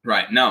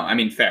 Right. No, I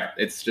mean fair.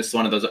 It's just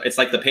one of those. It's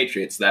like the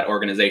Patriots, that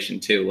organization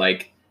too.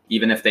 Like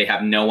even if they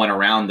have no one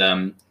around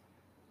them,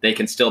 they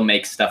can still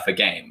make stuff a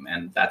game.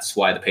 And that's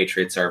why the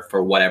Patriots are,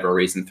 for whatever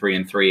reason,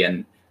 3-3.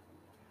 And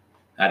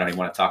I don't even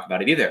want to talk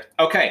about it either.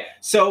 Okay.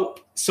 So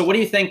what do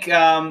you think?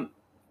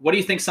 What do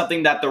you think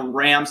something that the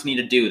Rams need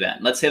to do then?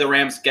 Let's say the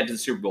Rams get to the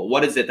Super Bowl.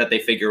 What is it that they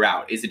figure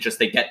out? Is it just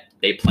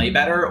they play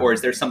better, or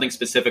is there something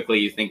specifically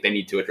you think they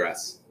need to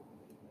address?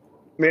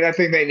 I mean, I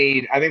think they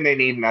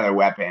need another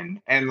weapon.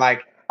 And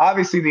like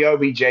obviously the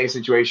OBJ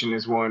situation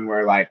is one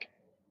where like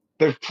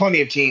there's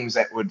plenty of teams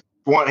that would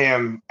want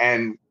him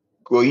and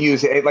will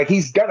use it. Like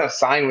he's gonna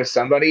sign with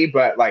somebody,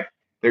 but like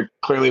they're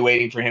clearly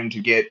waiting for him to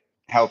get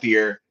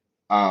healthier.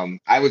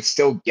 I would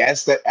still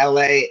guess that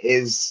LA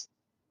is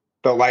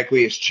the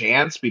likeliest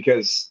chance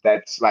because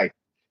that's like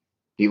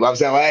he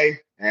loves LA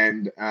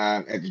and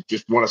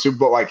just won a Super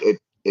Bowl. Like it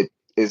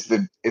is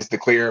the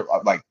clear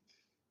like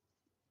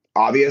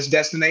obvious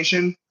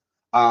destination.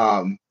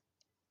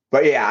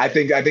 But yeah, I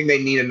think they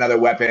need another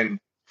weapon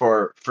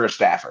for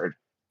Stafford.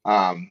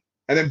 And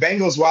then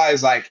Bengals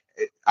wise, like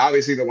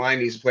obviously the line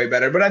needs to play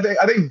better, but I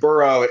think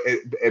Burrow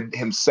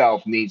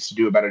himself needs to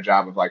do a better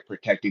job of like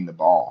protecting the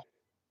ball.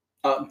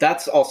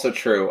 That's also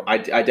true. I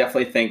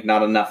definitely think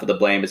not enough of the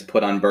blame is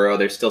put on Burrow.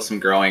 There's still some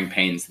growing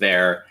pains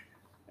there,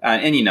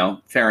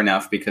 and fair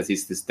enough because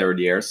he's his third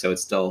year, so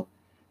it's still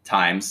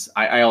times.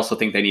 I also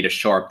think they need to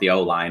shore up the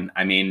O line.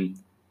 I mean,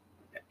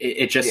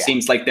 it just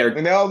seems like they're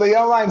the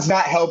O line's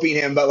not helping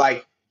him, but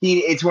like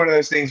it's one of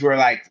those things where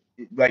like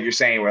you're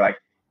saying, where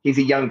like he's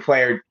a young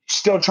player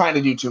still trying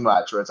to do too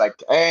much. Where it's like,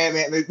 hey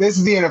man, this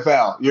is the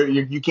NFL.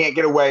 You can't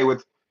get away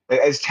with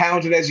as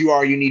talented as you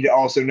are. You need to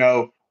also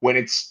know when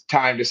it's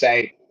time to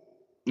say,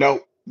 no,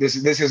 this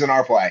isn't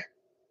our play.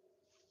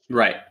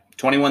 Right.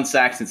 21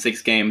 sacks in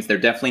 6 games. They're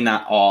definitely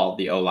not all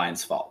the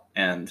O-line's fault.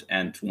 And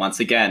once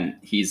again,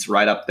 he's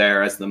right up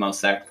there as the most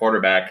sacked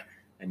quarterback,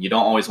 and you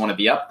don't always want to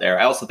be up there.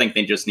 I also think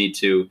they just need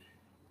to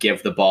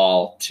give the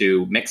ball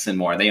to Mixon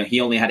more. He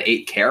only had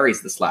 8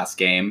 carries this last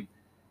game.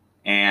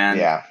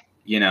 And,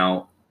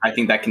 I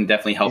think that can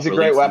definitely help. He's a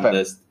great weapon.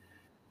 This.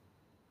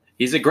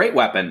 He's a great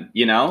weapon.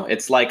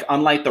 It's like,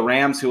 unlike the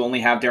Rams who only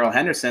have Darrell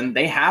Henderson,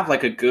 they have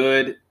like a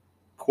good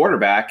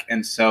quarterback.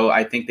 And so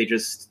I think they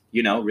just,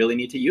 really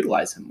need to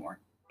utilize him more.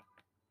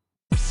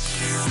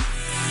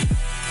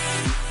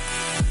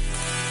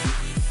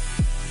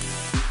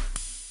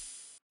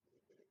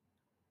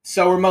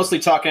 So we're mostly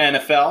talking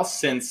NFL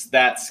since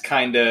that's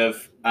kind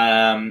of,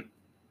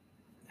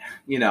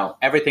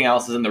 everything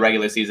else is in the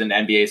regular season.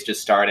 NBA is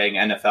just starting.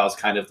 NFL is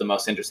kind of the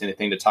most interesting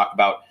thing to talk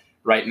about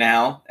right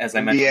now. As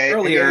I mentioned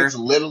earlier, it's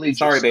literally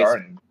just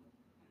starting.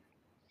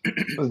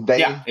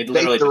 It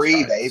literally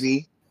day 3,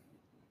 baby.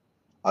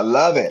 I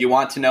love it. You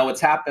want to know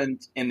what's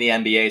happened in the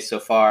NBA so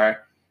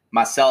far?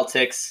 My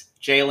Celtics,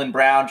 Jaylen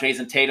Brown,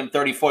 Jason Tatum,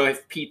 34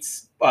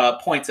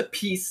 points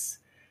apiece.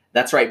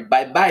 That's right.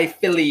 Bye-bye,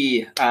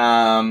 Philly.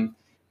 And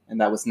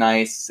that was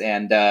nice.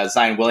 And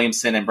Zion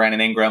Williamson and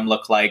Brandon Ingram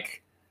look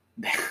like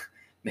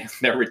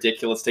they're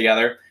ridiculous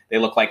together. They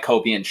look like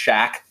Kobe and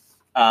Shaq.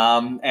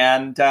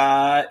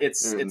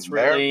 It's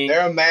really...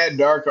 They're a mad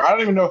dark horse. I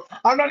don't even know.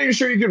 I'm not even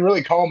sure you can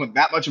really call them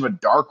that much of a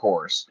dark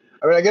horse.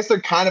 I mean, I guess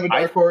they're kind of a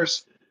dark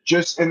horse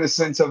just in the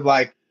sense of,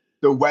 like,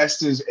 the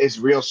West is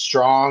real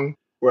strong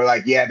where,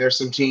 like, yeah, there's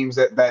some teams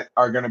that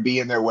are going to be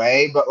in their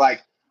way. But,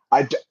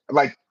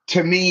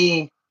 to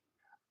me...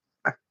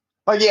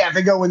 if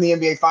they go win the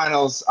NBA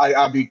Finals,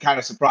 I'll be kind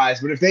of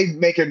surprised. But if they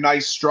make a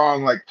nice,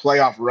 strong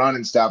playoff run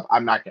and stuff,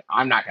 I'm not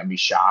gonna be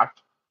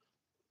shocked.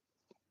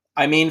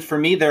 I mean, for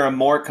me, they're a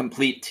more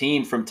complete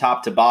team from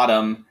top to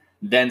bottom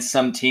than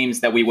some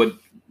teams that we would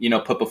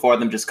put before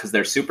them just because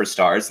they're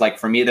superstars. Like,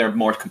 for me, they're a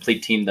more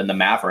complete team than the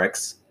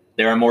Mavericks.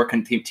 They're a more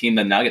complete team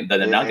than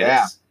the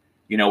Nuggets.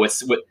 Yeah.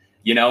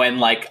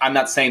 And I'm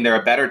not saying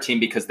they're a better team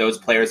because those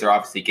players are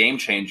obviously game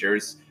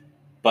changers,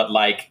 but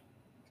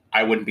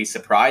I wouldn't be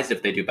surprised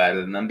if they do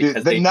better than them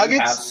because they do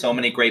have so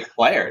many great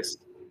players.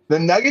 The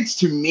Nuggets,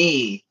 to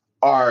me,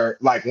 are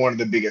one of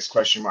the biggest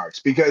question marks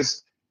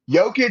because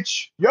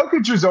Jokic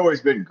has always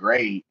been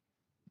great.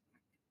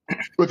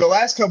 But the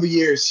last couple of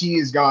years, he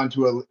has gone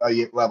to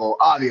a level,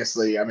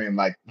 obviously, I mean,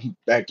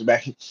 back to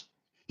back.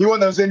 He won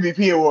those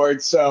MVP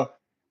awards, so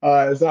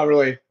it's not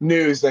really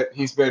news that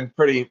he's been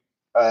pretty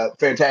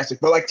fantastic.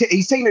 But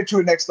he's taken it to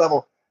a next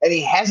level, and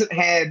he hasn't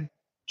had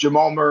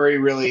Jamal Murray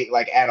really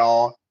at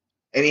all.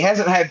 And he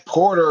hasn't had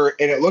Porter,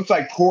 and it looked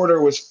like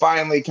Porter was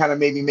finally kind of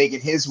maybe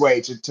making his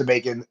way to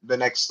making the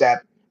next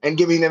step and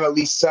giving them at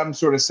least some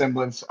sort of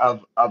semblance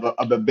of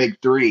a big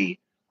three.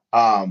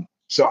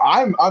 So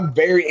I'm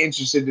very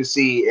interested to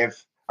see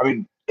if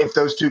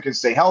those two can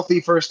stay healthy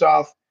first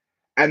off,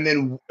 and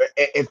then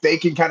if they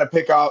can kind of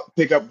pick up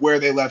where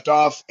they left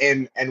off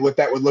and what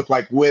that would look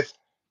like with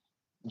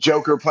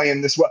Joker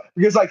playing this well.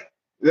 Because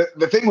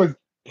the thing with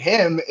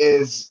him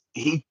is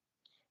he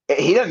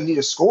doesn't need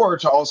a score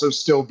to also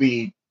still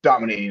be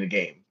dominating the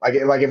game.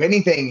 If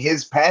anything,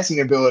 his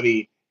passing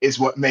ability is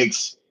what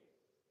makes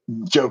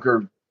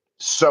Joker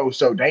so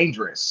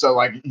dangerous.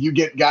 So you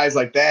get guys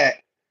like that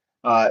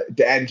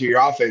to add into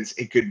your offense,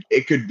 it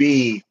could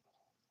be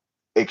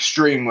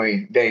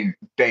extremely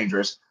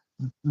dangerous.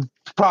 The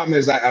problem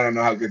is I don't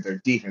know how good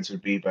their defense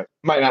would be, but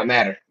might not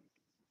matter.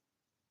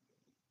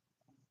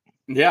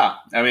 Yeah,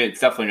 I mean, it's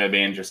definitely going to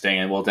be interesting,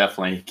 and we'll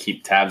definitely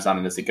keep tabs on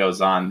it as it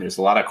goes on. There's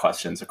a lot of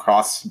questions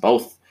across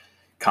both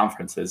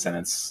conferences, and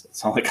it's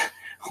only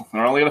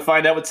we're only going to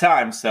find out with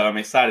time, so I'm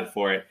excited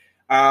for it.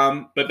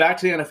 But back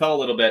to the NFL a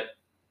little bit.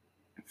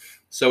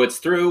 So we're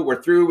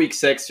through week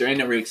 6, you're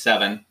into week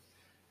 7,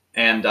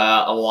 and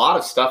a lot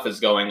of stuff is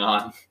going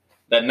on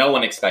that no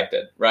one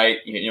expected, right?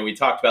 We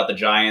talked about the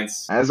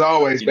Giants, as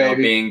always,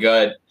 baby, being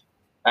good.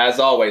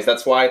 As always,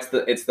 that's why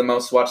it's the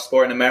most watched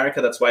sport in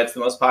America. That's why it's the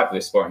most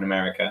popular sport in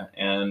America,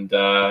 and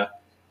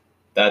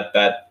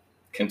they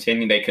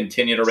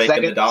continue to rake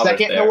in the dollars.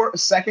 Second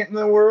in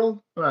the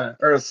world,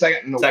 or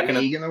second in the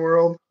league in the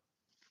world.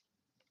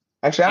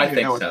 Actually, I don't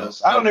even know what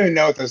those. I don't even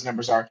know what those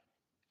numbers are.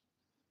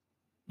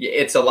 Yeah,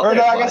 it's a lot. Or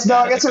no, I guess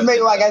it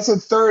made I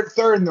said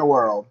third in the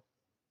world.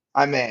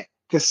 I meant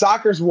because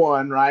soccer's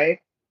 1, right?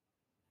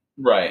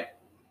 Right.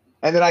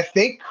 And then I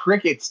think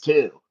cricket's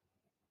 2.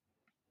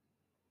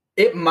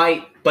 It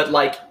might, but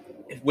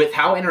with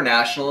how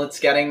international it's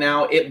getting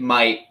now, it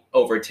might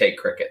overtake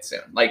cricket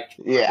soon.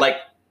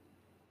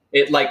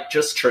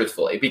 Just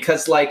truthfully,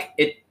 because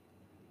it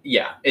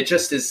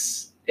just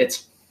is.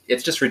 It's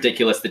just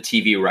ridiculous the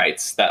TV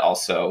rights that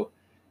also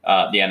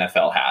the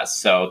NFL has.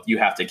 So you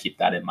have to keep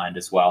that in mind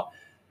as well.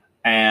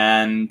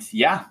 And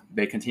yeah,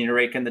 they continue to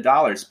rake in the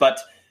dollars. But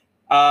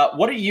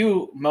what are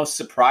you most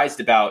surprised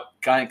about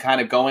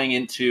kind of going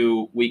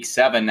into week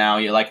 7 now?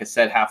 You, like I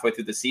said, halfway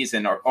through the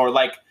season, or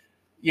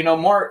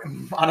more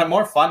on a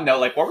more fun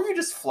note, what were you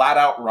just flat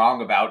out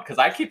wrong about? Because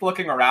I keep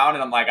looking around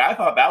and I'm like, I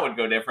thought that would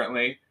go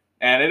differently,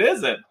 and it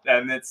isn't.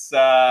 And it's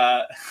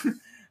I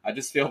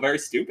just feel very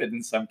stupid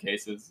in some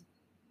cases.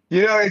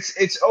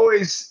 It's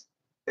always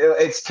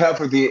it's tough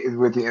with the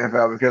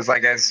NFL because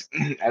like as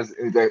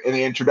in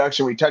the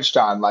introduction we touched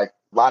on like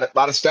a lot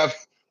of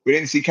stuff we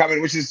didn't see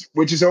coming, which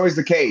is always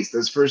the case.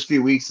 Those first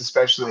few weeks,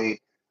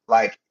 especially,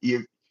 like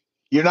you're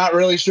not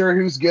really sure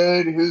who's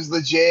good, who's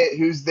legit,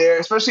 who's there,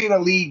 especially in a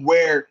league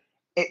where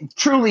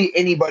truly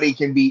anybody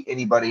can beat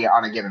anybody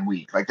on a given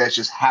week. Like that's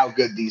just how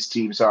good these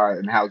teams are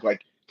and how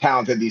like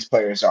talented these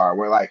players are.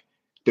 Where like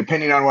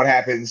depending on what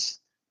happens,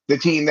 the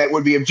team that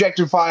would be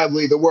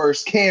objectifiably the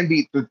worst can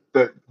beat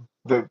the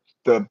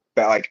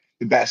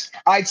best.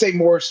 I'd say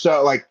more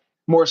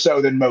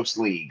so than most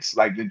leagues.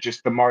 Like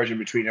just the margin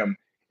between them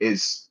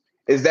is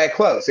that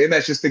close, and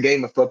that's just the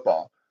game of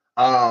football.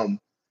 Um,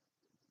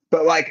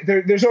 but like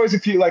there's always a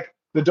few like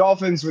the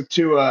Dolphins with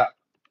Tua,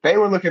 they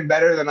were looking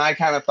better than I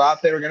kind of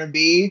thought they were going to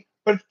be.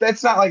 But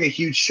that's not like a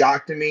huge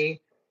shock to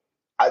me.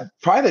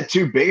 Probably the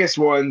two biggest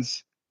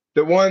ones,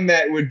 the one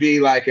that would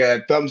be like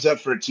a thumbs up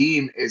for a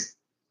team is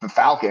the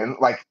Falcon.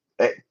 Like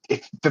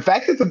the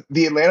fact that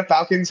the Atlanta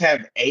Falcons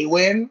have a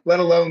win, let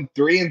alone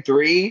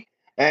 3-3,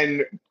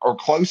 and are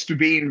close to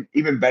being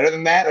even better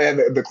than that. They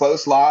have the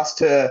close loss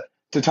to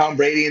Tom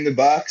Brady and the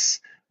Bucks,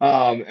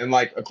 and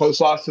like a close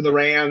loss to the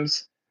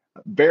Rams,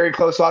 very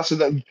close loss to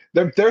them.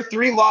 Their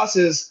three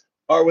losses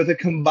are with a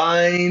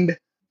combined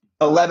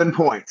 11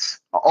 points,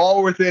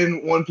 all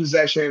within one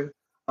possession,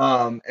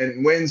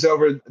 and wins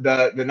over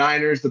the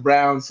Niners, the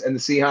Browns, and the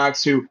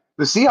Seahawks. Who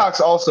the Seahawks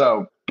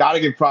also got to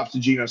give props to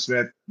Geno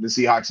Smith, the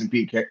Seahawks, and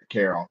Pete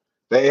Carroll.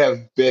 They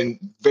have been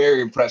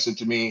very impressive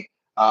to me.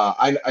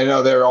 I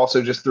know they're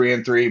also just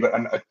 3-3,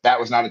 but that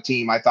was not a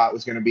team I thought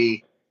was going to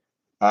be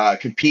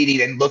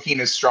competing and looking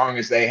as strong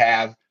as they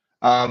have.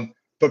 I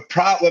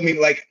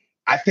mean, like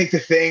I think the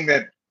thing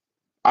that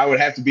I would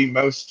have to be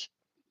most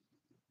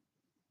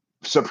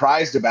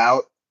surprised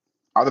about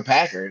are the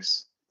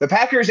Packers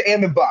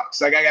and the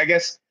Bucks. Like I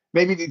guess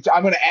maybe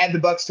I'm going to add the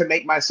Bucks to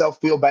make myself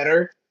feel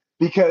better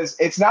because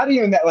it's not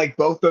even that like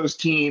both those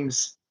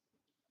teams.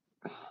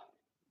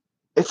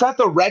 It's not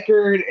the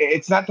record.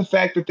 It's not the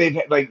fact that they've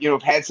like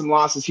had some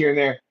losses here and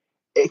there.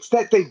 It's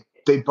that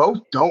they both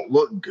don't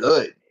look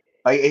good.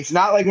 Like it's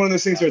not like one of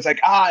those things where it's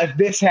like if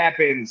this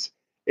happens,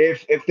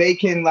 if they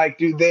can like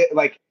do this,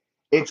 like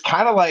it's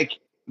kind of like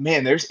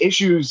man, there's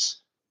issues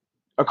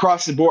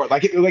across the board.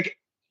 Like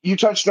you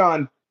touched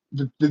on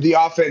the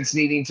offense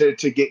needing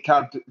to get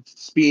caught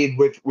speed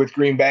with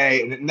Green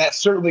Bay, and that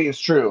certainly is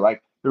true.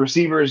 Like the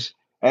receivers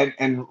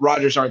and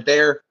Rodgers aren't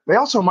there. They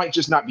also might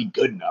just not be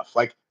good enough.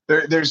 Like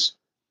there's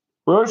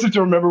we always have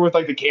to remember with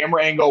like the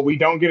camera angle, we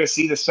don't get to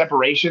see the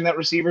separation that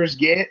receivers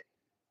get.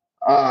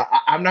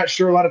 I'm not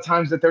sure a lot of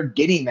times that they're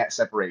getting that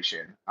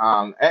separation.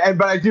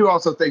 But I do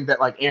also think that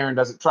like Aaron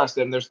doesn't trust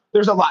them.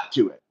 There's a lot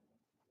to it.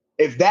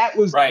 If that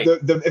was Right.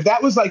 if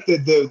that was like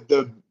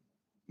the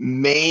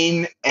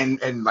main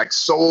and like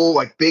sole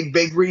like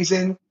big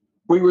reason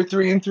we were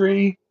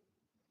 3-3,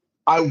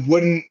 I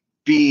wouldn't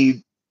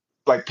be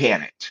like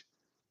panicked.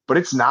 But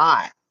it's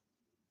not.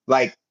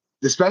 Like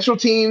the special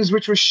teams,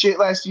 which was shit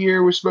last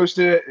year, was supposed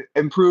to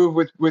improve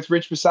with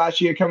Rich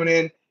Bisaccia coming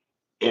in.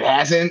 It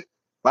hasn't.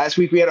 Last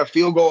week we had a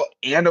field goal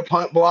and a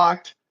punt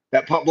blocked.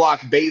 That punt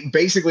block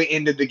basically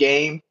ended the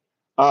game.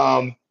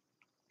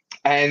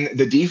 And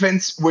the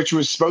defense, which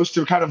was supposed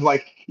to kind of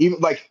like even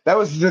like that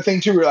was the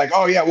thing too. We're like,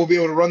 oh yeah, we'll be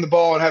able to run the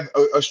ball and have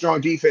a strong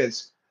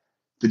defense.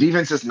 The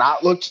defense has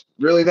not looked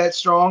really that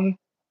strong,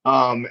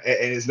 and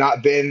has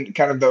not been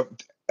kind of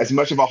as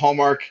much of a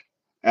hallmark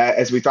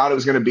as we thought it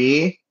was going to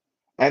be.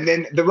 And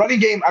then the running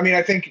game. I mean,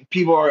 I think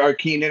people are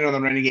keying in on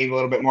the running game a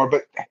little bit more,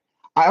 but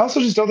I also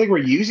just don't think we're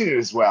using it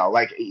as well.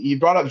 Like you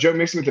brought up Joe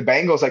Mixon with the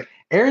Bengals. Like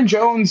Aaron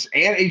Jones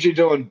and AJ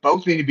Dillon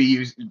both need to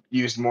be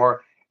used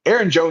more.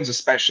 Aaron Jones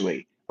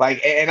especially.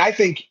 Like, and I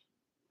think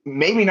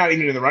maybe not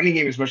even in the running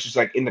game as much as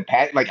like in the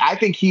pass. Like I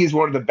think he is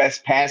one of the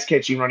best pass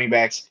catching running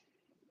backs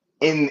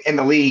in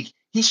the league.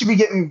 He should be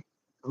getting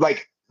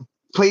like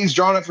plays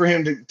drawn up for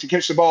him to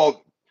catch the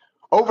ball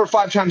over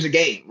 5 times a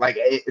game, like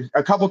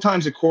a couple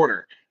times a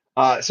quarter.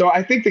 So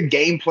I think the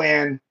game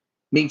plan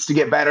needs to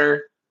get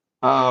better.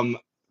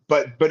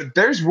 But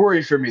there's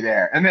worry for me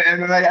there, and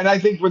I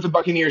think with the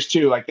Buccaneers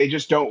too, like they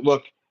just don't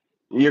look.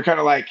 You're kind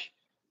of like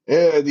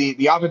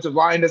the offensive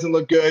line doesn't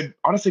look good.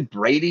 Honestly,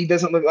 Brady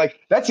doesn't look like.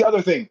 That's the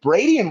other thing.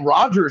 Brady and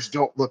Rodgers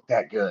don't look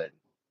that good.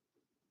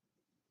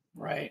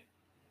 Right.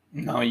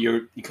 No,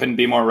 you couldn't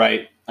be more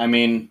right. I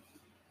mean,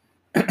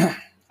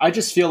 I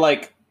just feel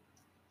like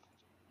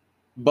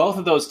both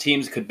of those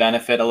teams could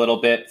benefit a little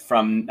bit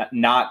from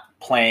not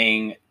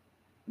playing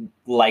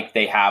like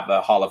they have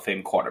a Hall of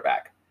Fame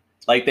quarterback.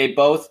 Like they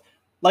both,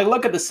 like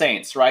look at the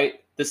Saints,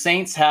 right? The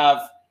Saints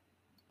have,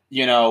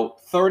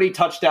 30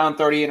 touchdown,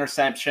 30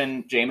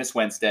 interception, Jameis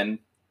Winston,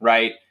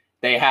 right?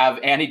 They have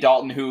Andy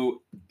Dalton,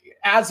 who,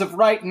 as of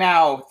right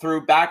now, threw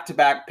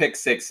back-to-back pick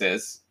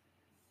sixes.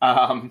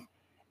 And,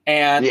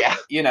 Yeah.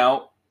 he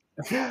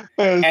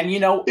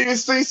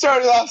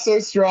started off so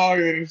strong.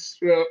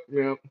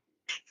 And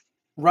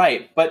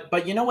right.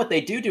 But you know what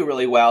they do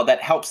really well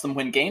that helps them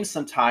win games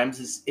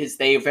sometimes is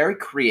they are very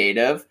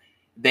creative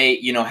they,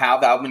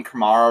 have Alvin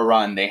Kamara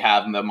run. They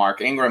have the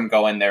Mark Ingram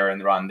go in there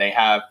and run. They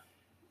have,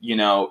 they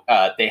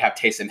have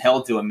Taysom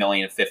Hill do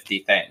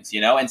 1,050,000 things,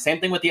 and same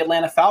thing with the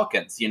Atlanta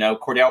Falcons.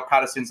 Cordell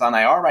Patterson's on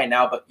IR right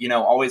now, but,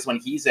 always when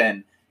he's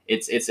in,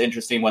 it's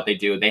interesting what they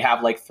do. They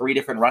have like 3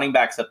 different running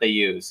backs that they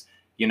use.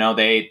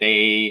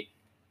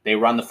 They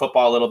run the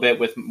football a little bit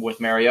with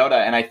Mariota.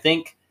 And I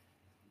think,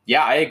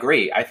 yeah, I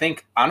agree. I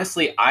think,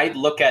 honestly, I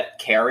look at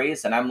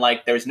carries and I'm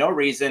like, there's no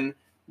reason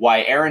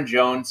why Aaron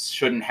Jones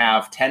shouldn't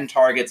have 10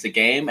 targets a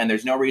game. And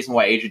there's no reason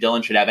why A.J.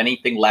 Dillon should have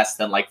anything less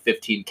than like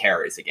 15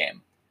 carries a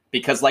game.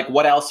 Because like,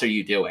 what else are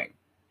you doing?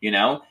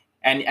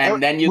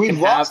 And then we've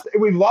lost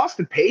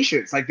the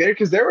patience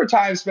because there were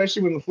times,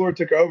 especially when LaFleur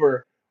took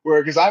over,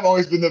 where, because I've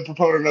always been the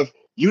proponent of,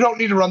 you don't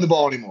need to run the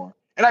ball anymore.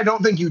 And I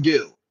don't think you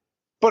do.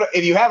 But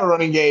if you have a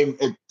running game,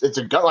 it's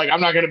a gut. Like,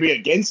 I'm not going to be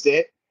against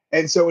it.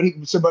 And so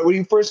but when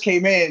he first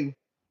came in,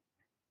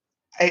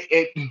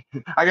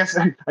 I guess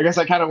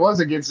I kind of was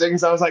against it,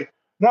 because I was like,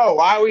 no,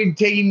 why are we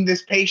taking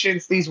this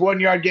patience, these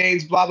 1-yard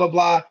gains, blah, blah,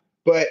 blah.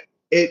 But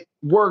it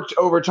worked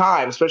over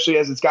time, especially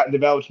as it's gotten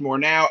developed more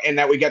now, and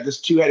that we got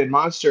this 2-headed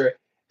monster.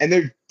 And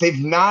they're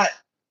not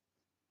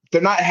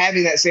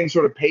having that same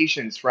sort of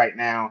patience right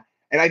now.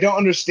 And I don't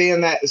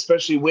understand that,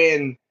 especially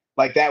when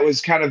like that was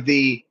kind of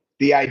the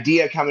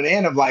idea coming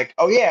in of like,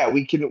 oh yeah,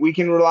 we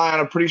can rely on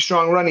a pretty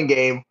strong running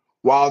game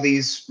while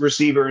these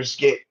receivers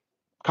get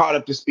caught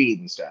up to speed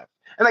and stuff.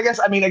 And I guess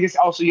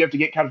also you have to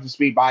get caught up to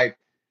speed by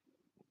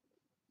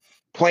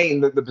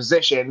playing the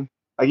position.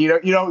 Like you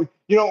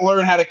don't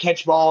learn how to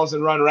catch balls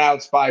and run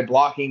routes by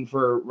blocking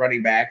for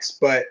running backs,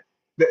 but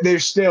they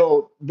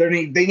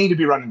need to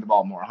be running the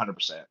ball more,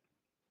 100%.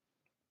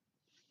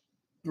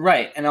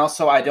 Right. And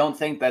also, I don't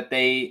think that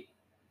they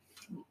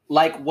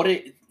like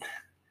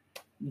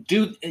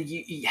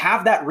you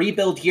have that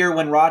rebuild year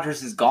when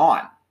Rodgers is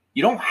gone.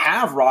 You don't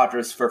have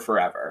Rodgers for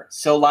forever.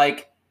 So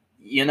like,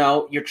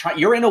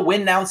 you're in a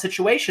win now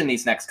situation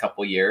these next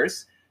couple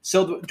years.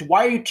 So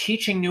why are you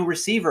teaching new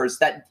receivers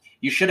that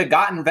you should have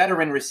gotten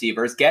veteran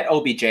receivers, get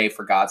OBJ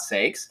for God's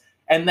sakes,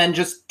 and then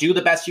just do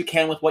the best you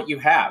can with what you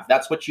have?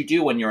 That's what you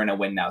do when you're in a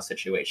win now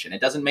situation.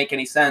 It doesn't make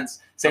any sense.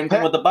 Same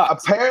thing with the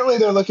Bucs. Apparently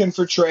they're looking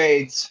for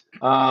trades.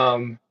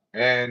 And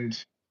man,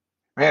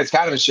 it's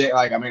kind of a shame.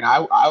 Like, I mean,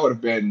 I would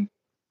have been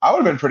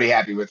pretty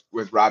happy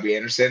with Robbie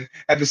Anderson.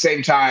 At the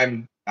same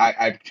time,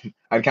 I'd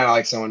kind of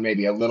like someone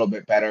maybe a little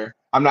bit better.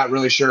 I'm not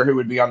really sure who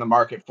would be on the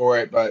market for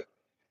it, but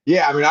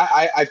yeah, I mean,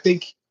 I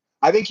think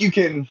you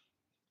can.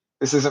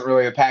 This isn't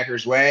really the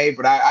Packers' way,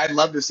 but I'd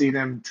love to see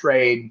them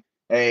trade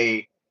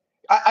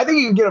I think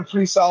you can get a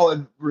pretty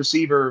solid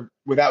receiver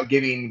without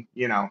giving,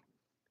 I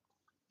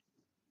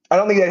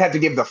don't think they'd have to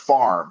give the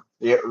farm.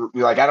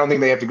 Like, I don't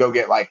think they have to go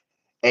get like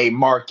a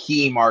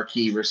marquee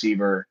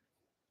receiver.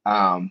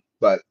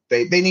 But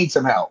they need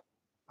some help,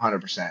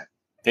 100%.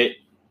 I'd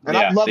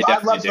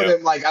love for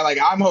them.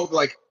 I'm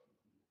hoping,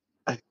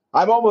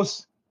 I'm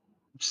almost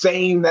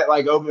saying that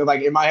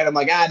in my head, I'm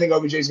like, I think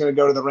OBJ is going to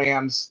go to the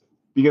Rams,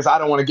 because I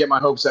don't want to get my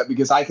hopes up,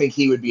 because I think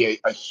he would be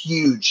a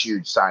huge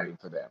signing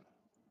for them.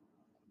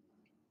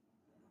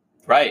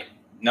 Right.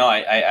 No,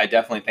 I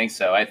definitely think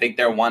so. I think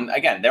they're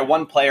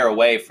one player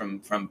away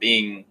from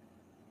being,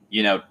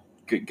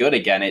 good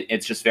again.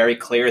 It's just very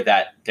clear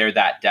that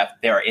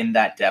they're in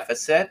that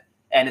deficit,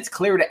 and it's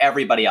clear to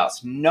everybody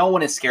else. No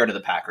one is scared of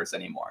the Packers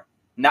anymore.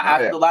 Not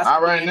after the last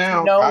not right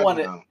now. No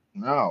one.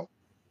 No.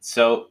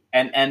 So,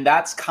 and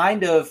that's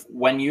kind of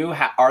when you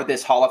are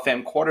this Hall of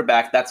Fame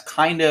quarterback. That's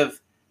kind of,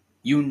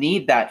 you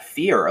need that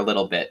fear a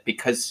little bit,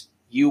 because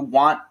you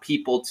want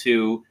people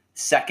to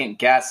second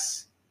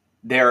guess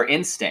their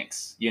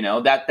instincts.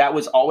 That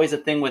was always a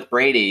thing with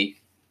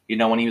Brady,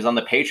 when he was on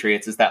the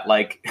Patriots, is that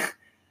like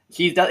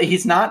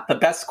he's not the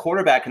best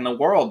quarterback in the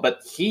world,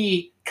 but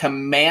he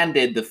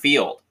commanded the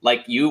field.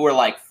 Like, you were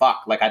like,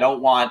 fuck, like, I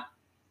don't want,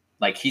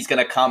 like, he's going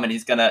to come and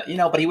he's going to,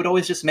 but he would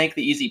always just make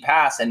the easy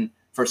pass. And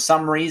for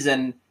some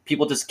reason,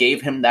 people just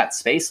gave him that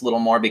space a little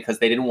more because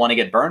they didn't want to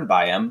get burned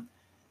by him.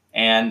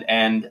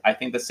 And I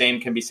think the same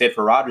can be said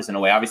for Rodgers in a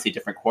way. Obviously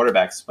different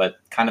quarterbacks, but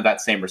kind of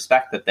that same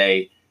respect that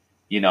they,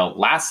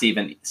 last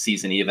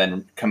season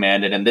even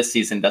commanded, and this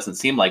season doesn't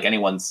seem like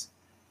anyone's,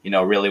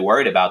 really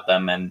worried about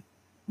them. And,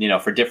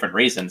 for different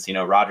reasons.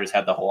 Rodgers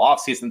had the whole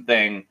offseason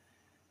thing.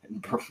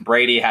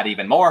 Brady had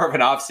even more of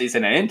an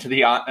offseason and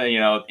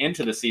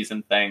into the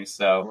season thing.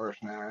 So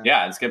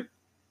yeah, it's good.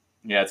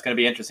 Yeah, it's going to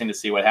be interesting to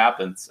see what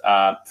happens.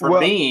 For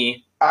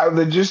me,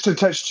 just to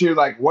touch too,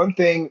 like, one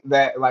thing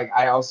that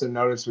I also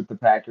noticed with the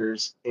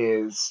Packers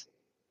is,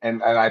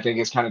 and I think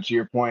it's kind of to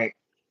your point,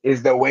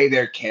 is the way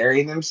they're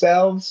carrying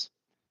themselves.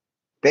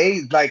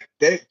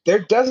 There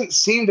doesn't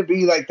seem to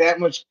be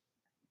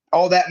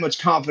all that much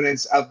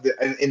confidence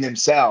in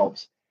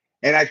themselves.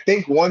 And I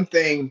think one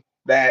thing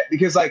that,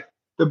 because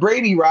the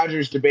Brady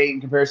Rodgers debate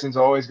and comparisons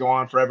always go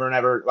on forever and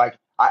ever.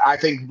 I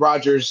think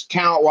Rodgers,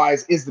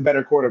 talent-wise, is the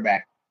better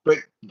quarterback. But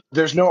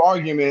there's no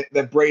argument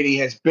that Brady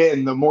has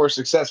been the more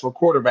successful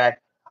quarterback.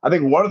 I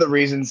think one of the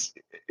reasons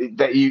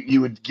that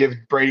you would give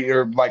Brady,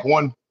 or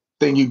one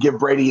thing you give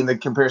Brady in the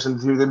comparison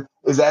to them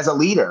is as a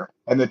leader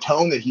and the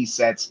tone that he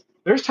sets.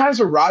 There's times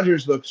where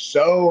Rodgers looks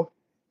so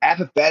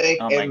apathetic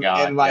Oh my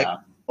God. and like, Yeah.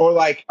 or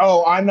like,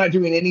 oh, I'm not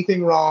doing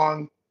anything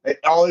wrong.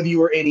 All of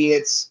you are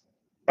idiots.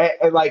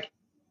 And like,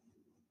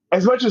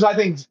 as much as I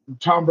think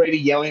Tom Brady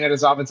yelling at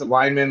his offensive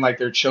linemen like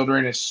they're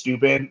children is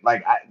stupid,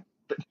 like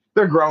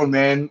they're grown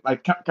men.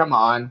 Like, come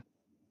on.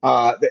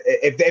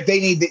 If they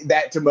need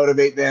that to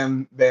motivate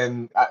them,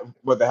 then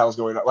what the hell's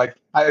going on? Like,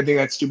 I think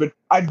that's stupid.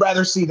 I'd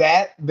rather see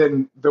that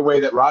than the way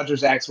that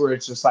Rodgers acts, where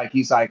it's just like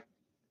he's like,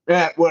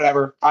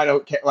 whatever. I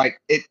don't care.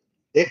 Like it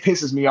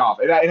pisses me off,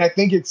 and I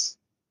think it's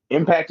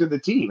impacted the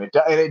team. And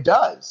it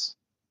does.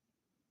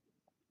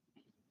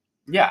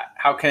 Yeah,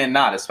 how can it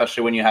not?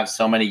 Especially when you have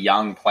so many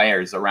young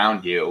players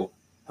around you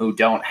who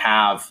don't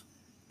have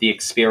the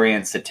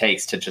experience it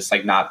takes to just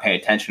like not pay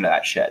attention to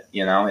that shit.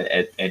 You know,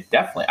 it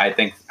definitely. I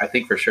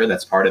think for sure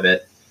that's part of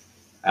it,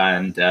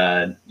 and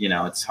you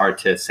know, it's hard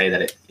to say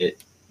that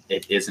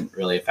it isn't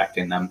really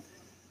affecting them.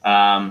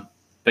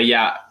 But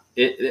yeah,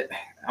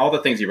 all the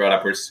things you brought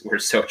up were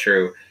so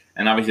true.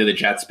 And obviously, the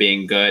Jets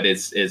being good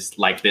is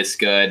like this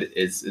good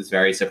is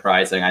very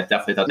surprising. I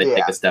definitely thought they'd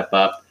take a step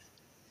up.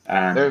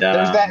 And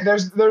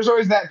there's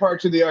always that part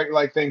to the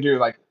like thing too.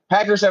 Like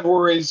Packers have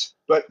worries,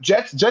 but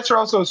Jets are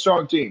also a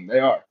strong team. They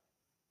are.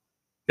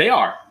 They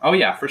are. Oh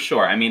yeah, for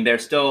sure. I mean, they're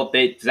still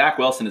Zach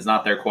Wilson is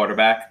not their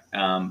quarterback.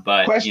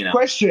 But question: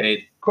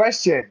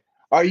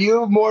 are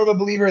you more of a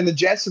believer in the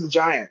Jets or the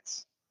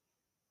Giants?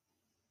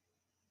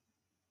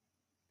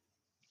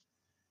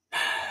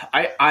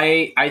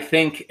 I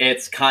think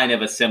it's kind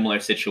of a similar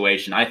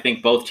situation. I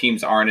think both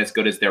teams aren't as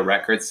good as their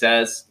record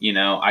says. You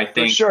know, I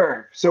think for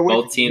sure. So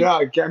both teams.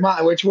 No, come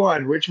on. Which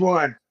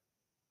one?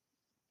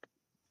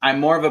 I'm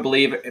more of a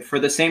believer for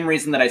the same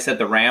reason that I said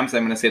the Rams.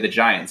 I'm going to say the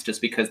Giants,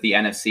 just because the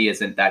NFC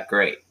isn't that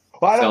great.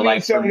 Well, I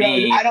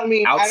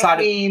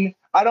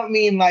don't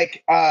mean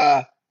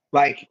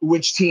like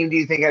which team do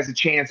you think has a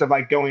chance of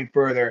like going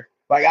further?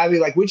 Like I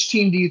mean, like which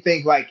team do you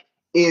think like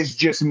is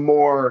just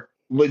more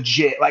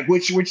legit? Like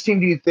which team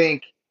do you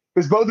think?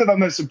 Because both of them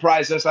have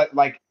surprised us.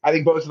 Like I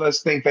think both of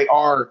us think they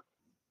are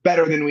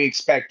better than we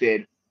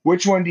expected.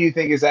 Which one do you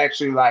think is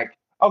actually like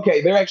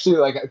okay? They're actually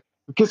like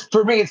because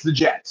for me it's the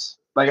Jets.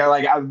 Like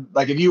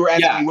if you were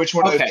asking me which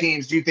one of those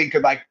teams do you think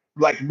could like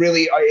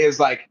really is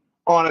like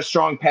on a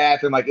strong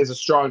path and like is a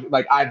strong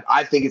like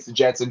I think it's the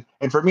Jets and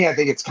for me I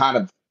think it's kind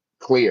of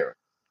clear.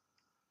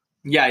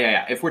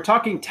 Yeah. If we're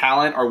talking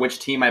talent or which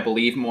team I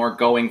believe more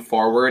going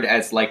forward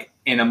as like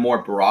in a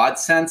more broad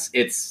sense,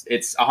 it's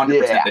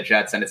 100% the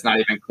Jets and it's not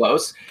even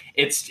close.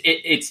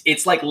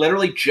 It's like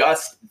literally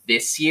just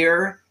this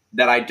year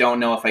that I don't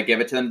know if I give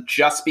it to them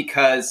just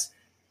because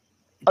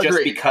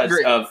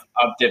of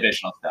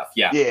divisional stuff.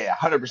 Yeah. Yeah,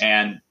 100%.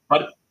 And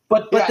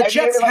but the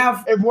Jets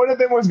have if one of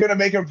them was going to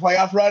make a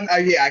playoff run,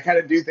 I kind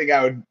of do think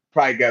I would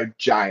probably go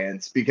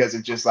Giants because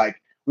of just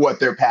like what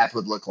their path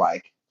would look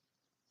like.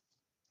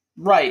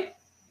 Right.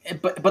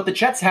 But the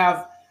Jets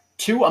have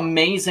two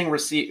amazing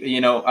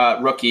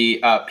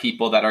rookie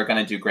people that are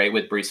going to do great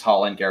with Breece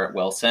Hall and Garrett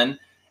Wilson.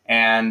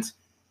 And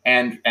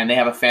they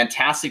have a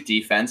fantastic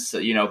defense.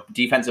 You know,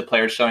 defensive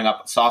players showing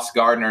up. Sauce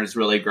Gardner is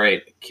really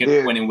great.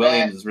 Quentin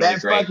Williams is really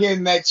great.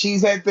 That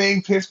cheesehead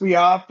thing pissed me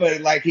off,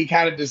 but like he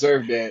kind of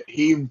deserved it.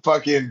 He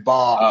fucking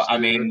bombed. I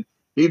mean,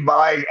 he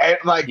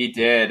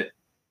did.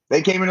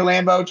 They came into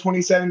Lambeau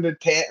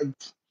 27-10.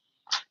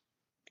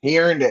 He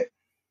earned it.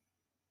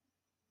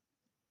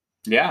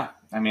 Yeah,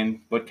 I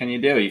mean, what can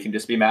you do? You can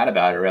just be mad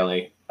about it,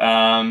 really.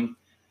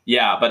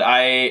 Yeah, but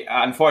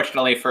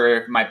unfortunately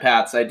for my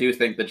Pats, I do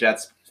think the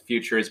Jets'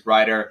 future is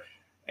brighter,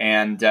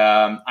 and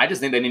I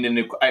just think they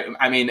need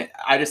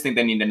I just think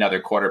they need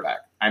another quarterback.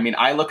 I mean,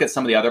 I look at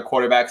some of the other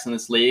quarterbacks in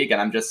this league, and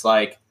I'm just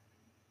like,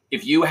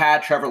 if you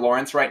had Trevor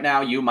Lawrence right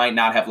now, you might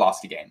not have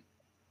lost a game.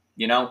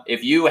 You know,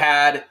 if you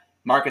had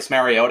Marcus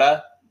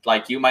Mariota,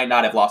 like you might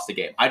not have lost a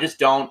game. I just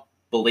don't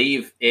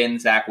believe in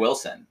Zach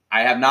Wilson.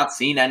 I have not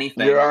seen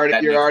anything. You're already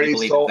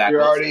sold.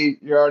 You're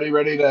already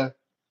ready to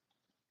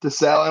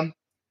sell him.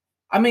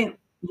 I mean,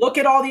 look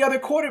at all the other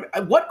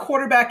quarterback. What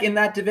quarterback in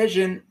that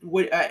division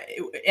would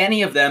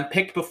any of them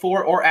picked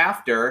before or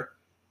after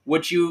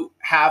would you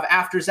have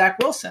after Zach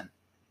Wilson?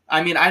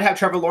 I mean, I'd have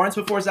Trevor Lawrence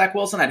before Zach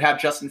Wilson. I'd have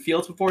Justin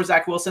Fields before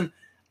Zach Wilson.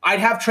 I'd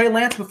have Trey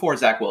Lance before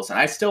Zach Wilson.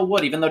 I still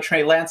would, even though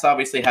Trey Lance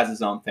obviously has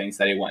his own things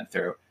that he went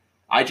through.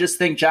 I just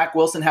think Zach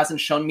Wilson hasn't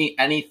shown me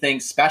anything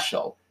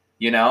special.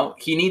 You know,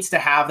 he needs to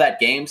have that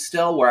game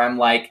still where I'm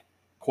like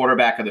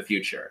quarterback of the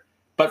future.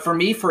 But for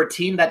me, for a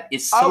team that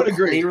is so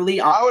clearly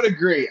on, I would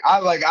agree.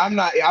 I'm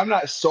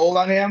not sold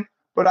on him,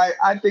 but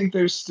I think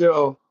there's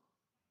still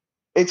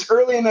it's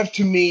early enough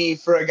to me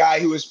for a guy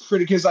who was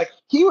pretty because like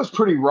he was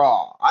pretty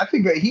raw. I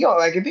think that he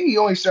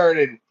only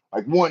started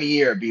like 1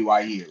 year at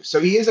BYU. So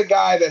he is a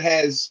guy that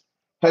has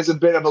a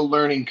bit of a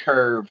learning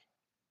curve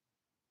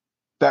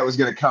that was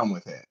going to come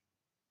with it.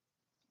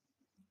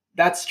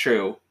 That's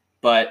true.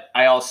 But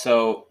I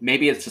also,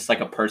 maybe it's just like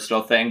a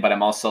personal thing, but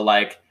I'm also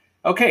like,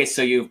 okay,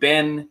 so you've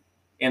been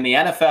in the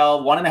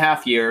NFL,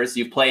 1.5 years,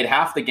 you've played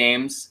half the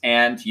games,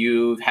 and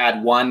you've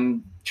had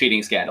one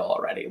cheating scandal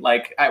already.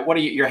 Like, what are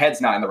you? Your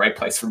head's not in the right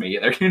place for me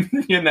either.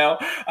 You know,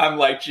 I'm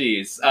like,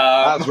 geez.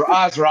 I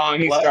was wrong.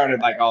 He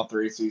started like all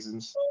 3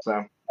 seasons.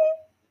 So,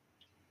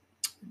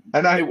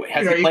 and are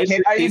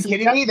you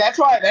kidding me? That's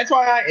why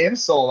I am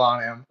sold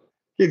on him.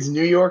 Kid's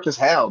New York as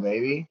hell,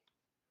 baby.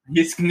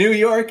 He's New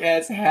York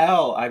as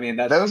hell. I mean,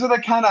 those are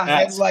the kind of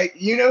headlines.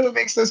 You know who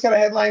makes those kind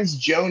of headlines?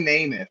 Joe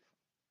Namath.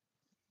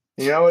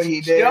 You know what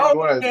he did?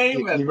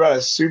 He brought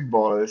a Super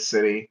Bowl to this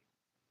city.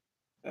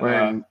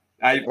 I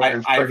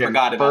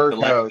forgot about the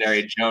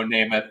legendary Joe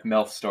Namath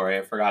MILF story.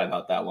 I forgot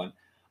about that one.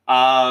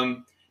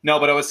 No,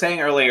 but I was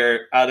saying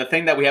earlier, the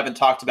thing that we haven't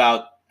talked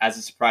about as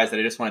a surprise that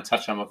I just want to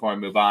touch on before I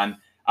move on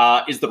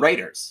is the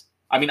Raiders.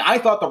 I mean, I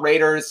thought the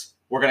Raiders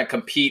were going to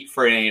compete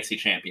for an AFC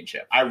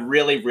championship. I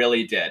really,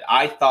 really did.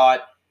 I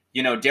thought,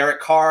 Derek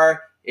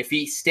Carr, if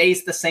he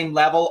stays the same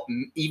level,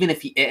 even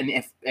if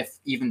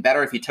even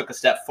better, if he took a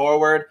step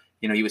forward,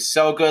 he was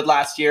so good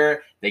last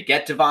year. They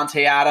get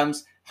Devontae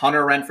Adams.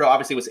 Hunter Renfrow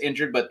obviously was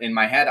injured, but in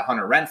my head,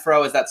 Hunter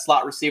Renfrow is that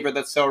slot receiver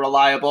that's so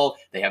reliable.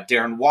 They have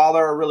Darren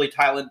Waller, a really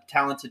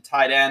talented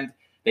tight end.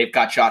 They've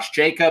got Josh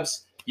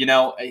Jacobs,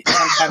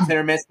 sometimes hit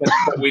or miss,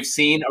 but we've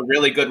seen a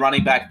really good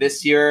running back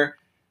this year.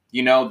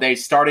 They're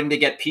starting to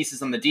get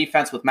pieces on the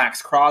defense with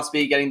Max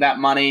Crosby getting that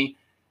money.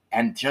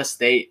 And Josh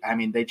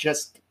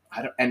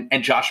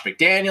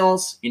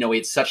McDaniels, we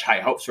had such high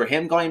hopes for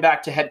him going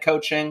back to head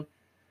coaching.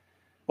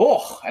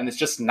 Oh, and it's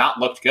just not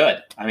looked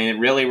good. I mean, it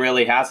really,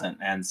 really hasn't.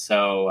 And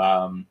so,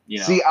 I'm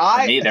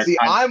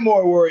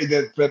more worried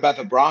about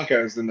the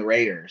Broncos than the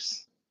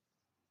Raiders.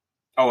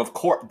 Oh, of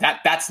course.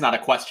 That's not a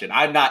question.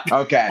 I'm not.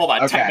 Okay. Hold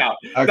on. Time out.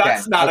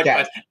 That's not a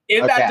question.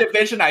 In that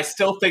division, I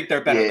still think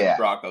they're better than the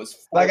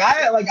Broncos. I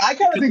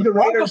kind of think the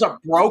Broncos are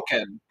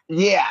broken.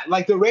 Yeah,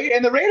 like the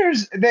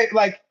Raiders, they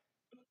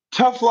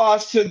tough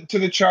loss to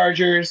the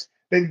Chargers.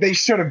 They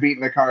should have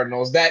beaten the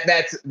Cardinals.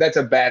 That's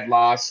a bad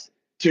loss.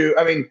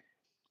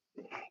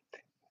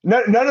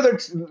 None of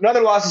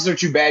their losses are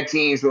too bad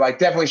teams, but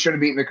definitely should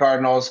have beaten the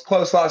Cardinals.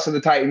 Close loss to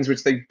the Titans,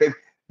 which they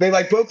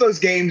both those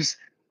games.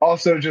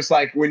 Also, just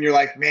when you're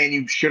man,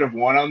 you should have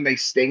won them. They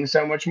sting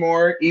so much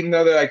more, even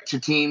though they're to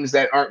teams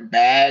that aren't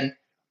bad.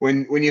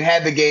 When you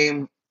had the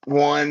game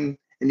won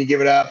and you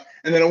give it up,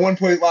 and then a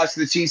 1-point loss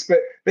to the Chiefs, but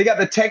they got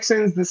the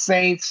Texans, the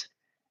Saints.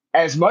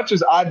 As much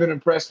as I've been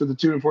impressed with the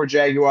 2-4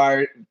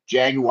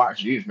 Jaguars,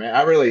 geez, man,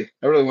 I really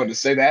wanted to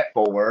say that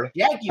full word.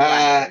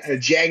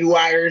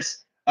 Jaguars.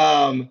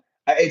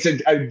 It's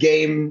a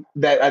game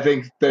that I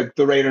think that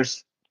the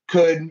Raiders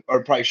could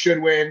or probably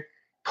should win.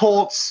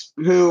 Colts,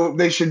 who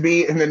they should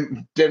beat, and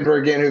then Denver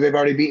again, who they've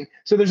already beaten.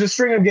 So there's a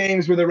string of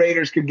games where the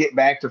Raiders could get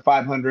back to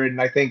 500,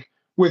 and I think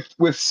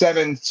with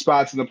 7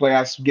 spots in the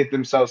playoffs, get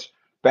themselves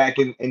back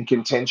in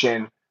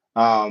contention.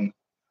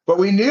 But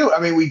we knew,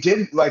 we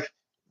did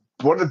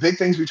one of the big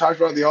things we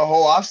talked about the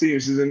whole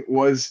offseason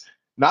was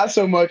not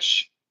so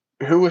much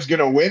who was going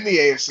to win the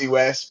AFC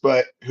West,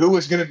 but who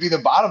was going to be the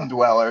bottom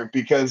dweller,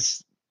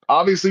 because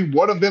obviously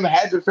one of them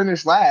had to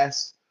finish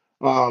last.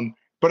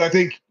 But I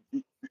think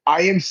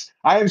I am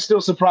still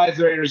surprised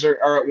the Raiders are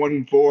at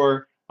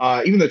 1-4.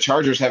 Even the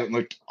Chargers haven't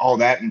looked all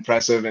that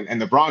impressive,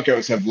 and the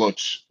Broncos have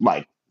looked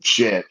like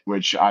shit,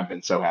 which I've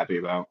been so happy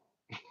about.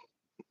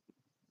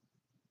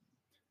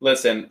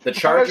 Listen, the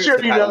Chargers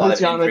have had a lot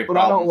of injury problems, but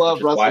I don't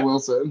love Russell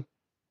Wilson.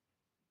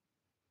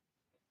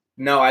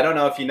 No, I don't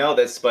know if you know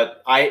this,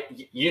 but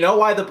you know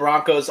why the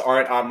Broncos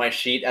aren't on my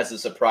sheet as a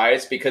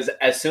surprise? Because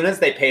as soon as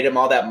they paid him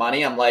all that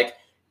money, I'm like,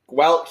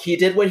 well, he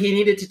did what he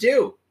needed to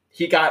do.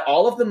 He got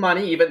all of the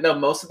money, even though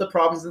most of the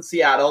problems in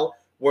Seattle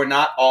were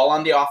not all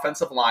on the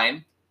offensive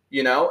line,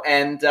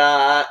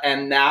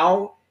 and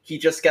now he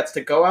just gets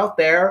to go out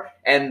there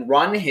and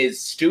run his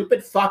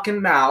stupid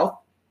fucking mouth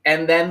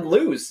and then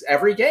lose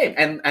every game.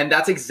 And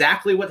that's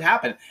exactly what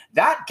happened.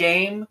 That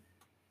game,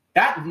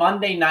 that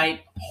Monday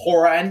night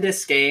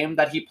horrendous game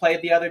that he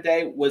played the other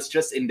day was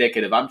just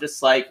indicative. I'm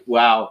just like,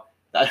 wow.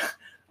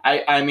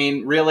 I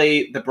mean,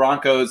 really, the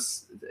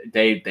Broncos,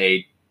 they're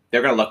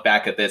going to look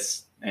back at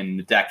this in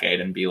a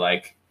decade and be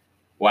like,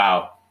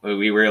 wow,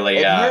 we really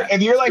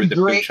if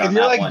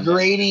you're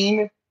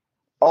grading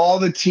all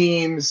the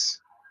teams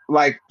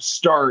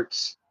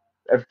starts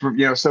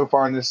so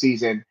far in the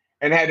season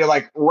and had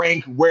to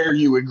rank where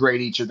you would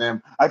grade each of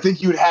them, I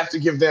think you would have to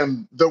give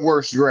them the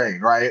worst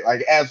grade, right?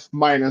 F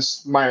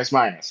minus.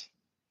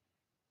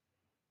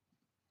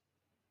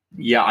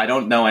 Yeah, I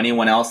don't know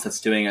anyone else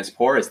that's doing as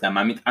poor as them.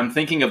 I mean, I'm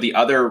thinking of the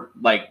other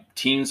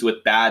teams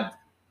with bad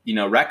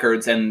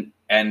records, and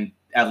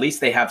at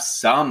least they have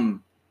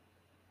some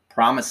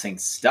promising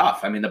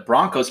stuff. I mean, the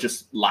Broncos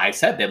just, like I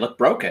said, they look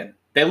broken.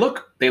 They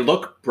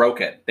look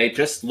broken. They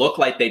just look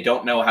like they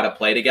don't know how to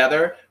play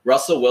together.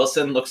 Russell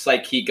Wilson looks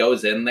like he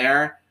goes in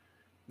there.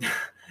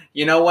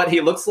 You know what?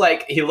 He looks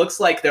like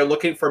they're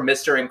looking for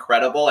Mr.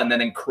 Incredible, and then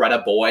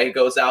Incrediboy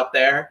goes out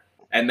there,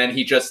 and then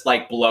he just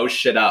blows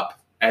shit up,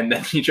 and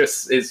then he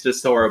just is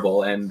just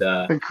horrible. And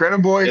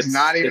Incrediboy is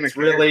not even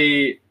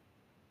really.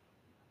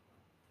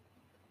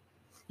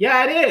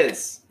 Yeah, it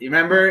is. You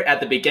remember at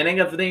the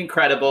beginning of The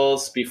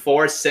Incredibles,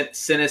 before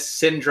Sinus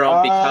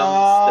Syndrome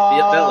becomes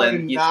the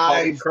villain, he's called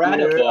Nice, dude.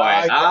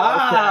 Incrediboy.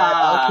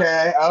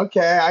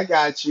 Okay. I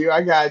got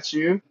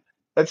you.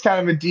 That's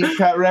kind of a deep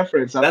cut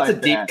reference. I That's a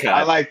like deep that. I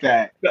cut. like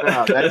that.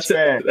 No, that's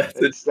fair.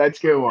 That's a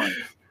good one.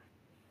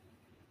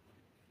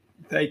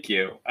 Thank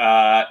you.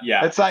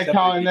 Yeah, It's like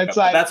calling. that's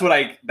what I. That's what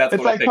I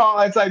think.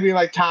 It's like being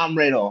like Tom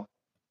Riddle.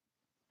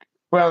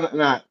 Well,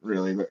 not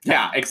really, but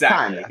yeah,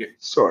 exactly. Kinda,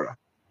 sort of.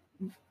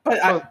 But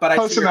I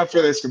close enough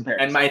for this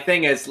comparison. And my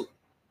thing is,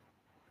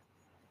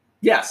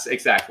 yes,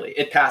 exactly.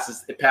 It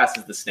passes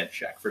the sniff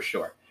check for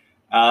sure.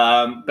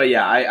 But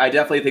yeah, I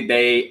definitely think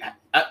they,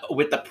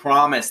 with the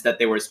promise that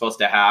they were supposed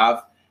to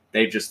have,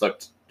 they just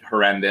looked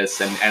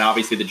horrendous, and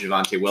obviously the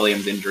Javonte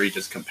Williams injury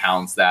just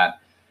compounds that.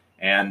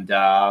 And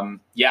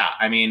yeah,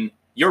 I mean,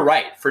 you're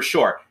right for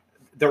sure.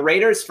 The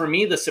Raiders, for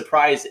me, the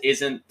surprise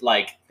isn't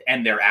like,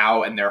 and they're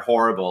out and they're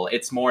horrible.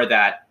 It's more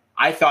that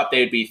I thought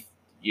they'd be,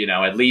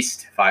 at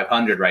least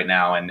 500 right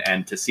now,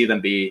 and to see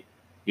them be,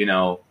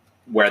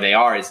 where they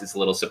are is a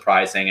little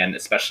surprising, and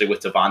especially with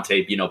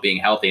Davante, being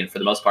healthy, and for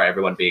the most part,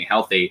 everyone being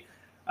healthy.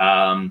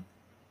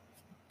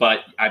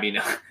 But I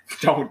mean,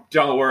 don't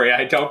worry,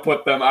 I don't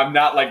put them. I'm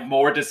not like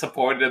more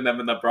disappointed in them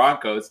than the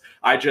Broncos.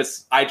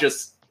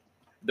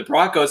 The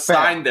Broncos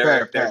signed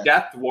their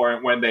death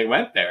warrant when they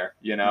went there.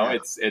 Yeah.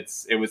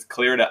 It was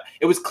clear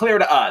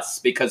to us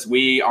because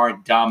we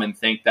aren't dumb and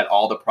think that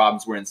all the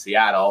problems were in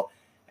Seattle.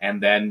 And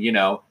then,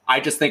 I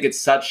just think it's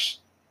such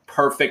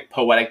perfect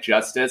poetic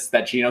justice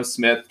that Geno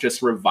Smith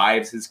just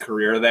revives his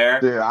career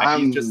there. Dude,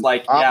 he's just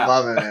like, I'm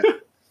loving it.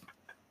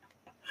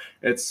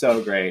 It's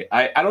so great.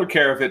 I don't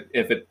care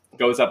if it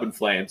goes up in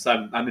flames.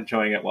 I'm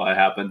enjoying it while it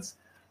happens.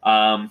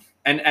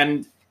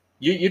 And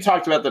you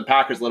talked about the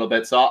Packers a little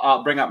bit, so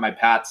I'll bring up my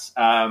Pats.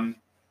 I'm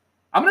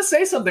going to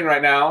say something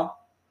right now.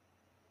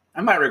 I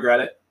might regret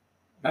it.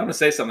 I'm going to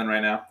say something right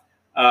now.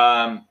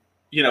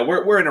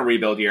 We're in a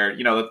rebuild year.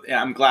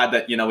 I'm glad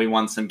that, we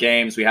won some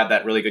games. We had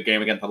that really good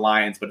game against the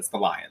Lions, but it's the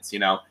Lions,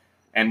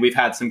 and we've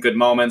had some good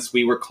moments.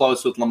 We were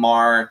close with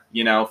Lamar,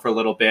 for a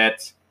little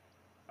bit.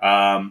 But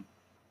I'm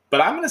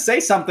going to say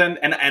something,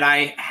 and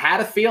I had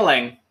a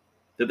feeling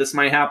that this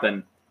might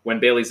happen when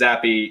Bailey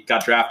Zappi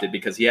got drafted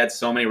because he had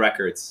so many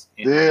records.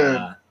 In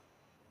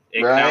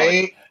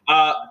right?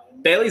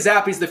 Bailey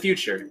Zappi's the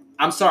future.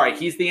 I'm sorry,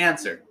 he's the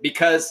answer.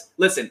 Because,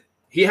 listen,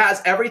 he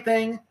has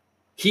everything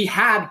he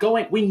had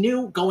going. We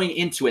knew going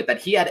into it that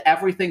he had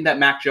everything that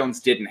Mac Jones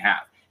didn't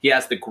have. He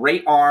has the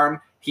great arm.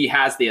 He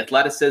has the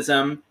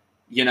athleticism.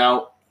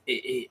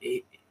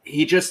 He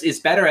just is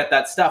better at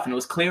that stuff. And it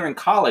was clear in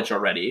college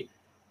already,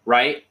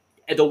 right?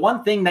 And the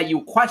one thing that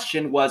you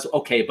questioned was,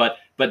 okay, but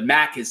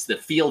Mac is the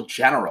field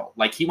general.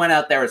 Like, he went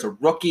out there as a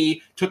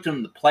rookie, took them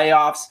to the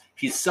playoffs.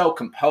 He's so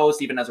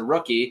composed even as a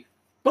rookie.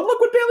 But look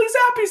what Bailey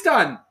Zappi's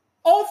done.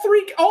 All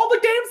the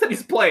games that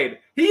he's played,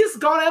 he's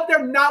gone out there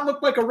and not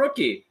looked like a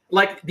rookie.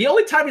 Like, the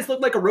only time he's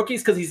looked like a rookie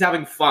is because he's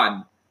having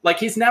fun. Like,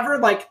 he's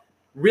never,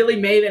 really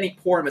made any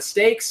poor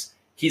mistakes.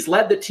 He's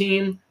led the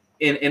team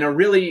in a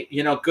really,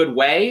 good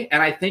way.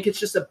 And I think it's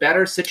just a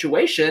better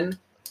situation.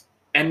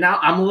 And now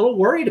I'm a little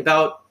worried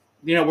about,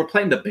 we're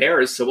playing the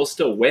Bears, so we'll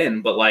still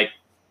win. But,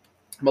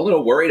 I'm a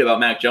little worried about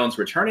Mac Jones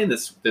returning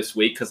this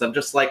week because I'm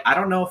just like, I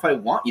don't know if I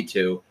want you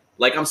to.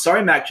 Like, I'm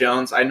sorry, Mac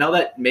Jones. I know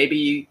that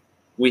maybe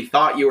we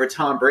thought you were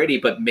Tom Brady,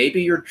 but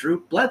maybe you're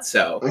Drew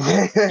Bledsoe.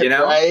 Right? Dude,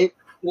 I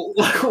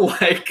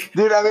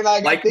mean, I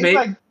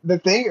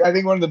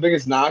think one of the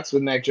biggest knocks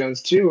with Mac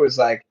Jones too was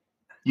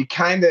you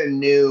kind of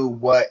knew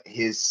what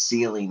his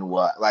ceiling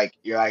was.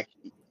 You know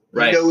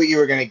what you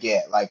were gonna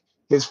get. Like,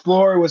 his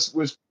floor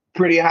was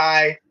pretty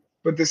high,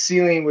 but the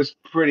ceiling was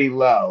pretty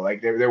low.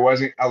 Like, there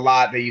wasn't a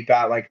lot that you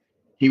thought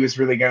he was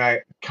really gonna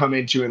come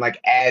into and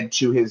add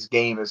to his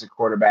game as a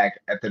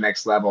quarterback at the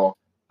next level,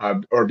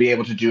 or be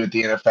able to do at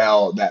the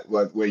NFL that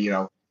would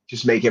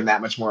just make him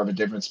that much more of a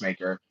difference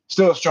maker.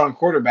 Still a strong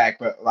quarterback,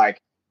 but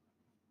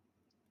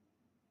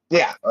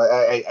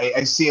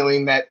a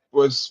ceiling that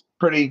was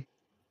pretty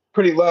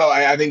low.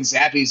 I think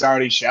Zappi's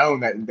already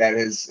shown that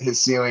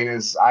his ceiling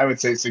is, I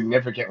would say,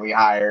 significantly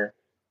higher.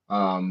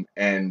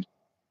 And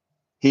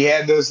he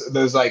had those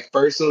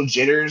first little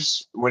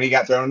jitters when he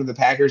got thrown into the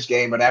Packers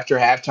game, but after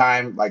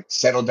halftime,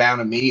 settled down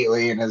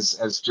immediately and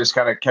has just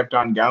kind of kept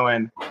on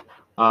going.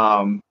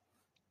 I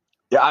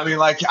mean,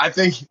 I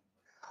think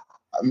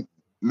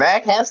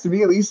Mac has to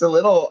be at least a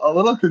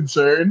little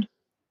concerned,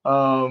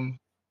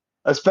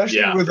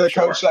 especially with a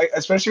coach like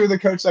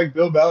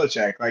Bill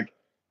Belichick.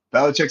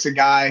 Belichick's a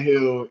guy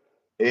who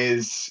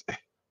is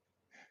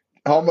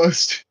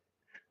almost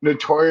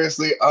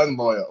notoriously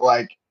unloyal.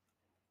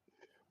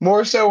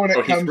 More so when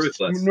it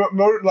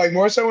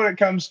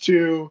comes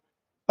to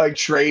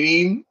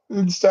trading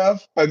and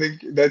stuff. I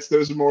think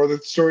those are more the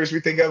stories we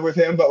think of with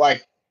him.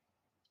 But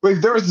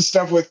there was the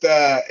stuff with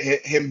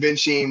him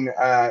benching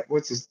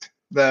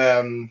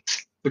the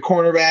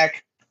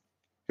cornerback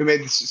who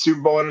made the Super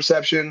Bowl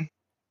interception,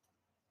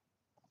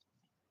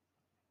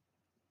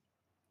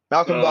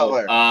 Malcolm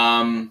Butler.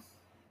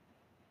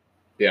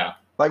 Yeah.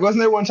 Like,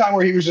 wasn't there one time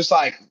where he was just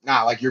like,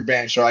 nah, like you're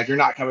benched or like you're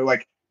not coming?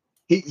 Like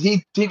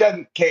he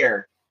doesn't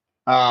care.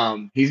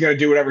 He's gonna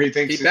do whatever he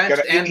thinks He is gonna.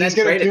 benched and then He's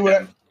gonna do traded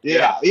whatever. him.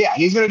 Yeah.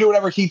 He's gonna do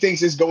whatever he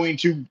thinks is going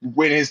to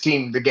win his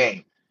team the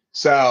game.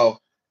 So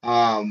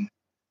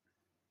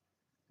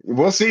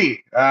we'll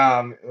see.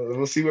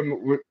 We'll see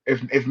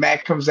if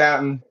Mac comes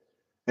out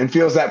and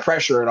feels that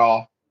pressure at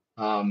all.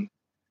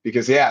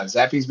 Because yeah,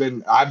 I've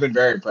been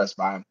very impressed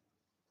by him.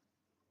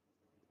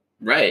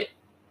 Right.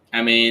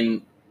 I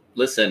mean,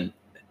 listen,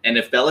 and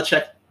if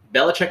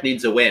Belichick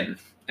needs a win,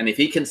 and if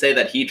he can say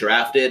that he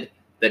drafted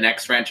the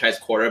next franchise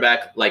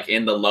quarterback like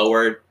in the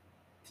lower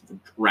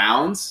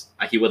rounds,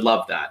 he would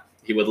love that.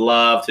 He would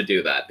love to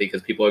do that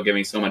because people are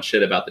giving so much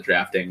shit about the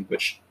drafting,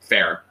 which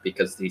fair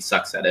because he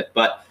sucks at it.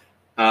 But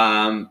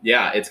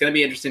yeah, it's going to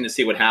be interesting to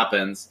see what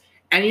happens.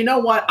 And you know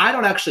what? I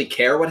don't actually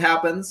care what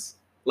happens.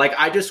 Like,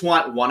 I just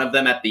want one of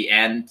them at the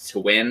end to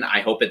win.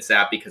 I hope it's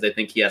Zap because I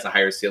think he has a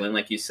higher ceiling,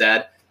 like you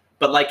said.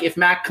 But like, if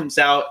Mac comes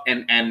out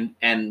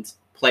and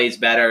plays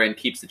better and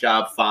keeps the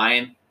job,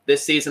 fine.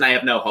 This season, I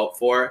have no hope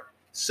for.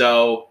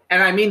 So,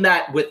 and I mean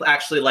that with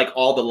actually like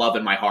all the love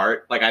in my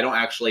heart. Like, I don't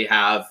actually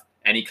have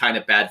any kind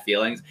of bad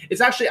feelings.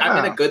 It's actually,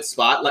 I'm in a good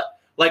spot.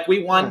 Like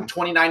we won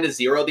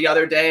 29-0 the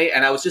other day,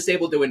 and I was just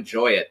able to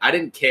enjoy it. I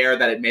didn't care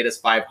that it made us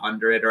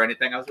 500 or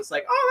anything. I was just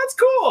like, oh, that's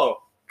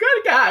cool.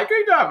 Good guy.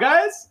 Great job,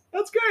 guys.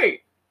 That's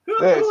great.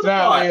 It's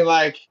not I mean,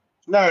 like,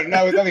 no,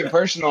 nothing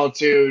personal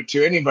to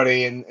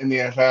anybody in the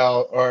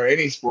NFL or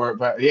any sport,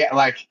 but yeah,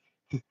 like,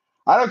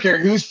 I don't care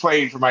who's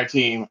playing for my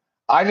team.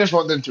 I just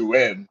want them to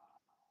win.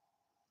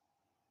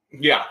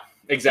 Yeah,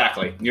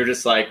 exactly. You're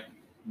just like,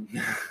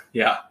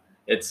 yeah,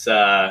 it's,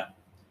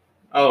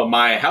 oh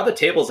my, how the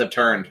tables have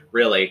turned,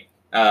 really,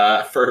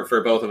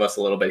 for both of us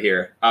a little bit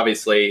here.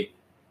 Obviously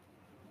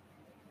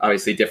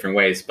different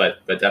ways,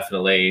 but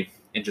definitely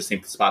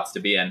interesting spots to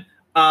be in.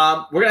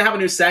 We're going to have a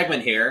new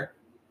segment here.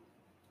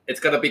 It's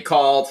going to be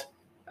called,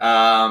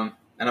 and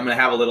I'm going to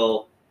have a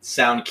little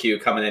sound cue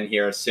coming in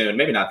here soon.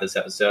 Maybe not this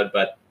episode,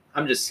 but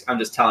I'm just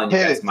telling you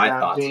guys my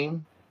thoughts.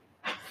 Team.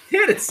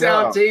 Hit it,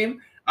 sound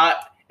team.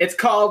 It's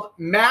called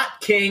Matt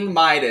King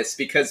Midas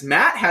because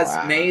Matt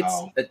has made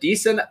a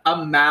decent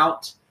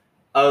amount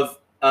of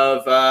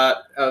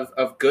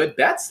good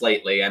bets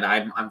lately, and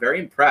I'm very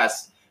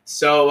impressed.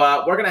 So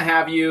we're gonna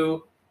have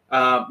you,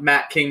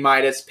 Matt King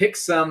Midas, pick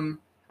some.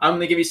 I'm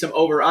gonna give you some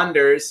over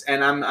unders,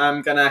 and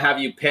I'm gonna have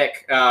you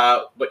pick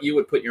what you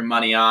would put your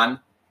money on,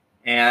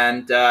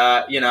 and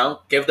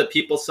give the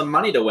people some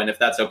money to win if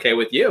that's okay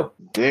with you.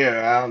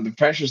 Yeah, the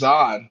pressure's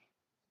on.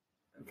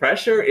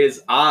 Pressure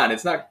is on.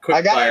 It's not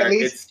quick fire.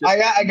 It's just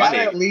I got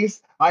at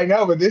least. I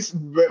know, but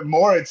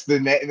more. It's the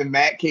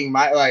Matt King.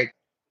 Like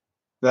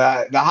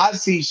the hot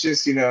seat's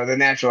just the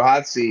natural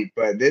hot seat,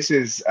 but this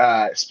is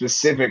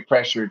specific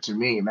pressure to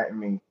me. I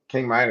mean,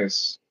 King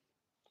Midas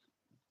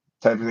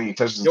type of thing. He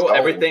touches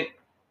everything.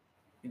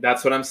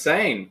 That's what I'm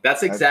saying.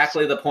 That's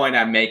exactly the point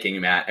I'm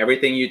making, Matt.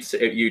 Everything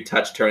you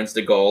touch turns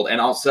to gold. And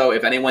also,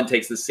 if anyone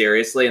takes this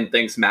seriously and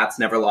thinks Matt's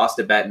never lost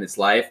a bet in his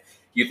life.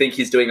 You think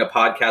he's doing a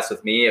podcast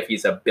with me if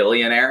he's a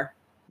billionaire?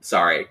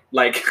 Sorry.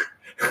 Like,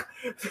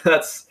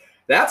 that's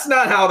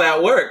not how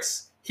that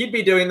works. He'd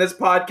be doing this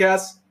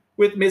podcast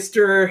with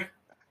Mr.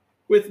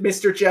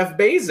 Jeff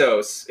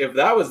Bezos if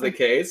that was the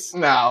case.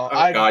 No,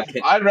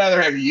 I'd rather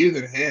have you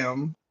than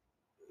him.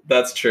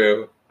 That's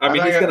true. I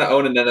mean, he's going to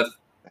own an NFL.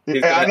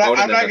 I'm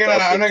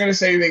not gonna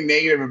say anything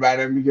negative about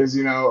him because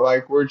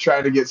like we're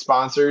trying to get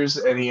sponsors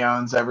and he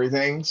owns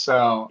everything.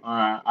 So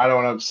I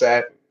don't want to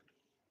upset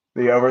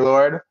the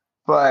overlord.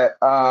 But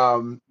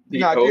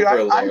dude,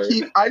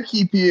 I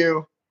keep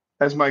you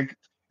as my.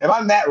 If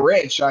I'm that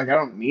rich, like I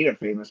don't need a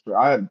famous,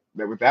 but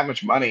with that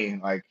much money,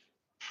 like.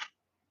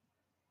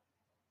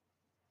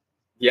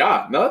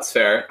 Yeah, no, that's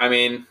fair. I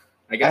mean,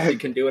 I guess you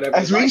can do whatever.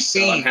 As we've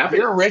seen, if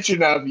you're rich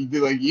enough,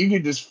 you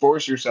can just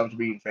force yourself to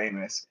be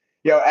famous.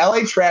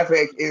 LA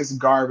traffic is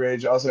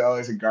garbage. Also, LA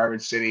is a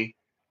garbage city.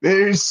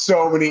 There's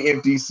so many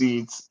empty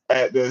seats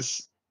at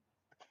this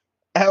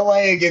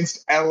LA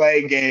against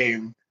LA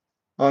game.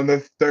 On the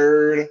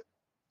third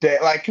day,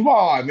 like, come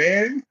on,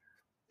 man!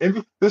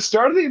 The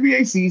start of the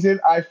NBA season,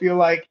 I feel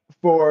like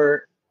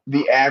for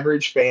the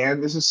average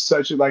fan, this is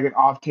such an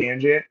off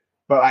tangent,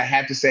 but I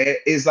have to say it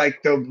is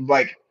like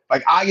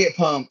I get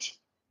pumped,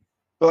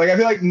 but I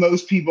feel like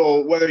most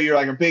people, whether you're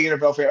a big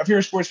NFL fan, if you're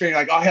a sports fan, you're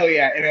like, oh hell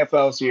yeah,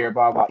 NFL's here,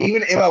 blah blah.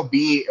 Even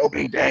MLB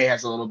opening day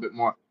has a little bit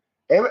more.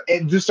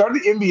 At the start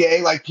of the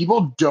NBA,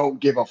 people don't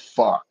give a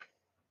fuck.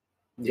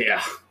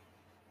 Yeah,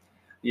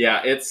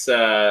 it's.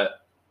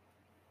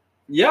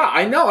 Yeah,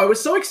 I know. I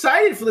was so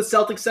excited for the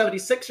Celtics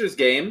 76ers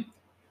game.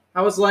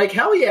 I was like,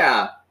 hell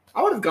yeah.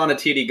 I would have gone to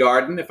TD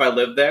Garden if I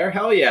lived there.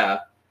 Hell yeah.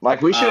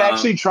 We should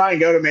actually try and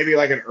go to maybe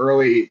an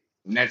early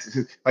next.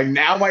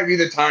 Now might be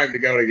the time to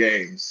go to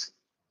games.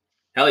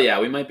 Hell yeah.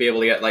 We might be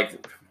able to get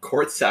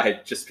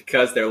courtside just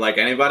because they're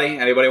anybody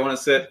want to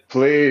sit?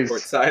 Please.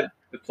 Courtside?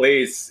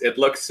 Please. It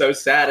looks so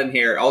sad in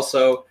here.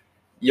 Also,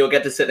 you'll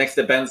get to sit next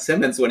to Ben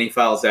Simmons when he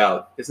fouls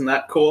out. Isn't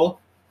that cool?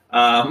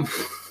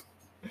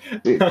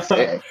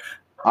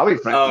 I'll be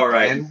friends All with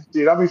right. Ben.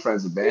 Dude, I'll be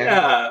friends with Ben.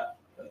 Yeah.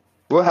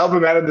 We'll help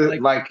him out of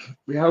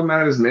we help him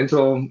out of his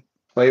mental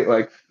plate.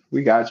 Like,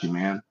 we got you,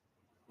 man.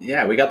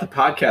 Yeah, we got the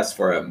podcast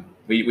for him.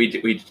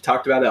 We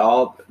talked about it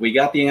all. We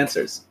got the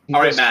answers. He's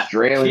all right, Matt.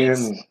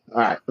 Australian. All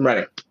right, I'm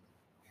ready.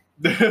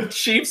 The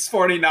Chiefs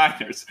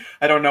 49ers.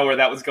 I don't know where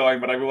that was going,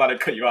 but I want to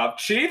cut you off.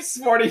 Chiefs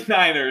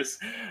 49ers.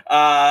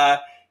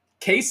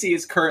 Casey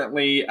is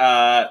currently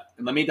I'm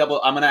going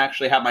to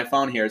actually have my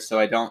phone here so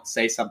I don't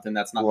say something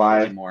that's not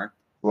Live. true anymore.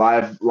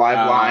 Live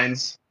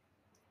lines.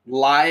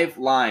 Live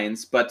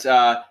lines, but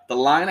the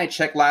line I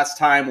checked last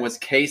time was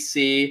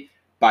KC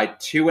by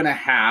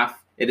 2.5.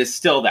 It is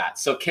still that.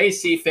 So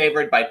KC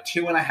favored by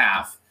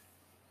 2.5.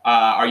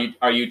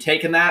 Are you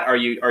taking that? Or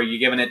are you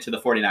giving it to the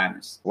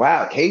 49ers?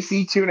 Wow,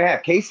 KC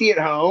 2.5. KC at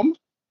home.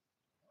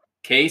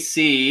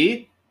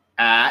 KC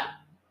at.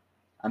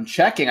 I'm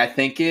checking. I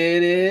think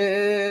it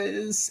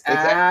is.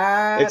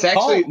 It's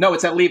actually no.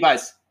 It's at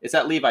Levi's. It's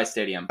at Levi's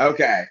Stadium.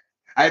 Okay.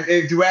 I was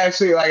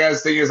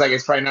thinking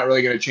it's probably not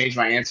really going to change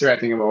my answer. I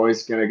think I'm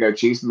always going to go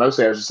Chiefs.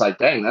 Mostly, I was just like,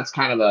 dang, that's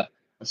kind of a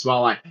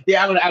small line.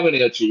 Yeah, I'm gonna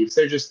go Chiefs.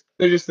 They're just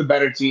the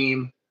better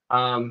team.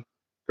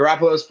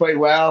 Garoppolo's played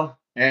well,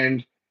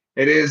 and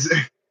it is.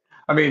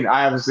 I mean,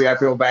 I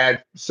feel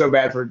so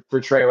bad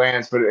for Trey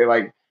Lance, but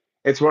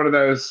it's one of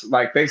those,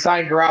 like, they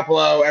signed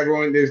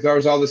Garoppolo. There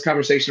was all this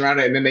conversation around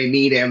it, and then they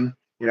need him.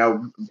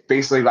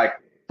 Basically like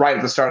right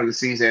at the start of the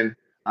season.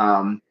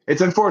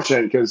 It's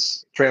unfortunate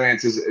because Trey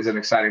Lance is an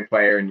exciting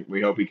player, and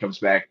we hope he comes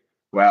back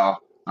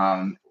well.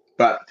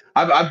 But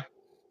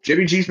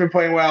Jimmy G's been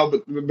playing well,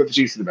 but the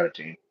Chiefs are the better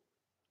team.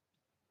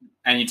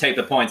 And you take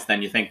the points,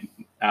 then you think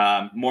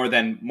more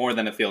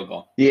than a field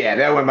goal. Yeah,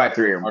 that went by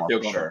 3 or more.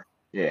 Field goal. Sure.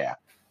 Yeah.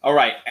 All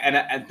right,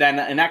 and then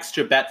an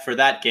extra bet for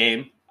that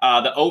game.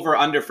 The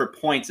over/under for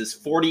points is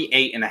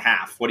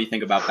 48.5. What do you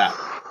think about that?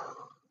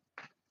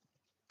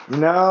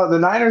 The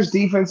Niners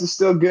defense is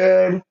still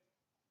good.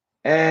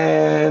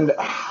 And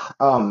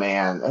oh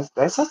man,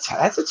 that's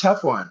a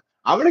tough one.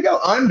 I'm gonna go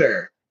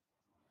under.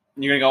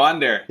 You're gonna go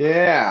under.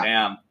 Yeah.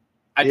 Damn.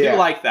 I do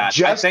like that.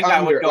 Just I think under,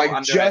 I would go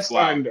under just as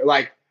well. under.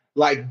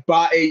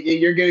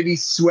 You're gonna be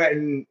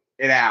sweating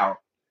it out.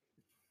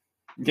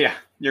 Yeah,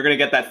 you're gonna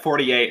get that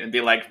 48 and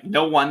be like,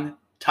 no one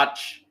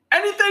touch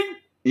anything.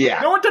 Yeah.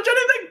 No one touch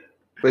anything.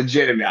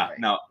 Legitimately. Yeah.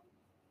 No.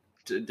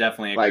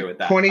 Definitely agree with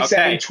that.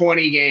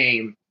 27-20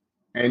 game,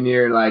 and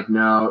you're like,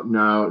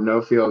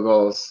 no field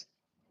goals.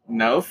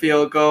 No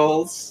field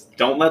goals.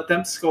 Don't let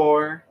them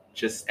score.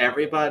 Just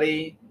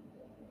everybody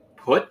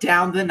put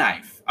down the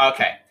knife.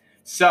 Okay.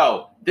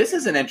 So this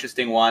is an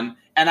interesting one.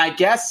 And I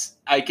guess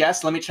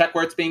let me check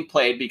where it's being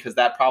played, because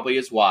that probably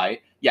is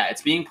why. Yeah,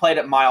 it's being played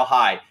at Mile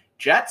High.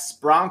 Jets,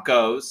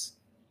 Broncos,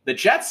 the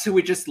Jets who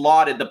we just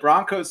lauded, the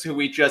Broncos who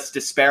we just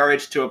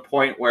disparaged to a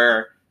point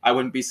where I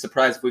wouldn't be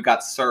surprised if we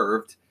got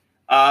served.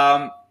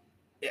 The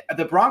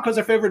Broncos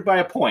are favored by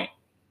a point.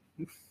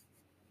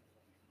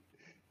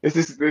 This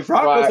is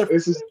why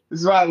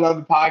I love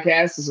the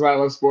podcast. This is why I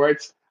love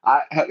sports.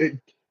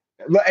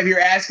 If you're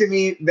asking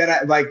me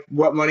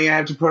what money I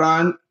have to put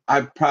on,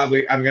 I'm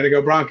gonna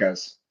go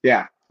Broncos.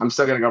 Yeah, I'm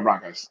still gonna go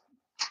Broncos.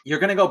 You're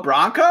gonna go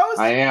Broncos?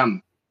 I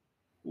am.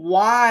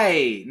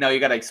 Why? No, you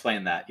got to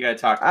explain that. You got to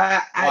talk.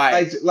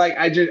 Why?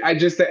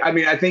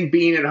 I think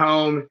being at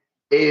home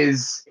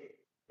is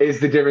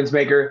the difference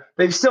maker.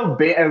 They've still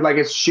been, as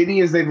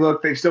shitty as they've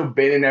looked, they've still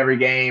been in every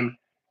game.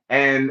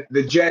 And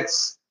the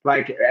Jets,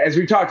 as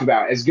we talked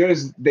about, as good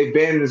as they've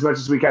been, as much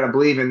as we kind of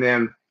believe in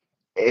them,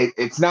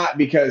 it's not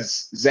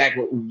because Zach,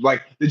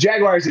 the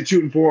Jaguars at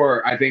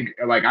 2-4. I think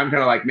I'm kind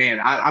of like, man,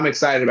 I'm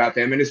excited about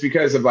them, and it's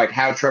because of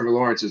how Trevor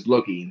Lawrence is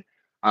looking.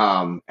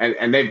 And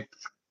they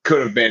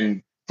could have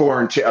been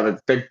 4-2.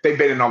 They've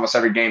been in almost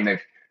every game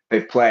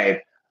they've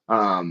played.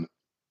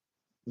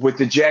 With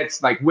the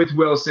Jets, with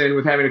Wilson,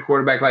 with having a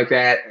quarterback like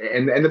that,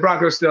 and the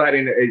Broncos still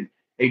having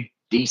a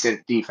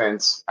decent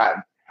defense,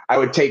 I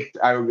would take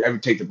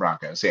the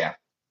Broncos. Yeah.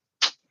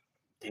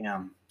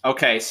 Damn.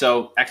 Okay,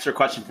 so extra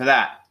question for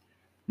that.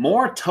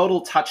 More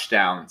total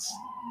touchdowns,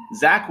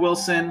 Zach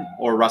Wilson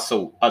or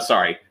Russell?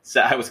 Sorry,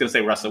 I was going to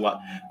say Russell. What?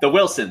 The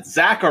Wilson,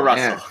 Zach or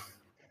Russell?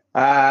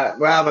 Yeah.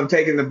 Well, if I'm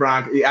taking the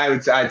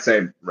Broncos, I'd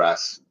say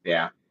Russ.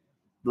 Yeah.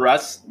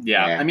 Russ?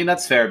 Yeah. I mean,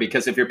 that's fair,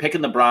 because if you're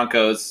picking the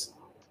Broncos,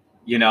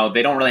 they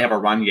don't really have a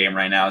run game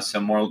right now. So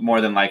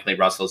more than likely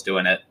Russell's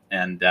doing it.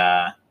 And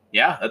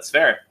yeah, that's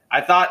fair. I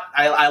thought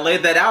I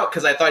laid that out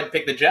because I thought you'd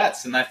pick the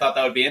Jets, and I thought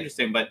that would be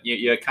interesting, but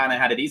you kind of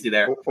had it easy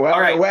there. Well,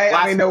 all right.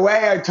 The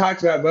way I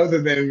talked about both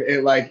of them,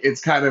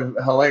 it's kind of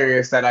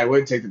hilarious that I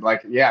would take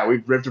the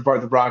we've ripped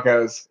apart the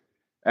Broncos,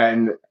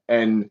 and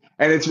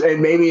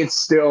maybe it's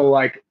still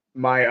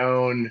my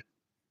own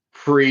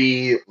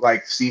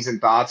season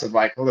thoughts of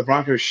the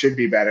Broncos should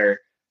be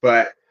better,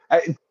 but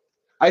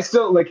I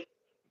still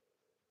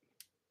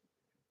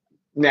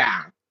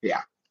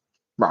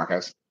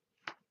Broncos.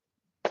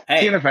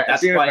 Hey,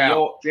 that's the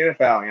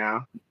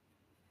NFL,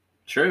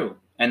 True.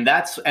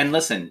 And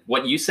listen,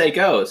 what you say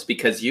goes,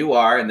 because you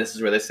are, and this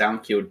is where the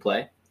sound cue would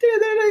play,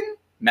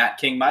 Matt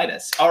King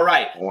Midas. All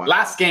right,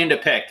 last game to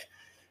pick.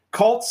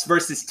 Colts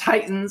versus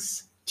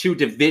Titans, two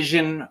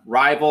division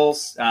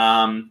rivals.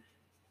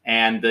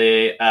 And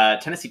the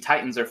Tennessee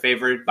Titans are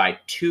favored by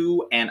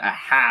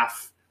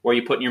 2.5. Where are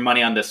you putting your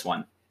money on this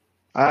one?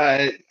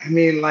 I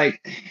mean,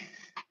 like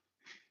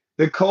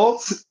the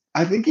Colts,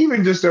 I think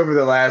even just over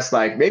the last,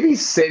 like maybe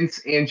since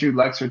Andrew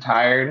Luck's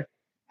retired,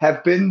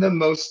 have been the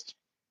most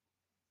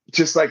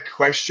just like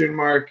question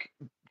mark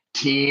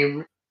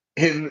team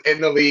in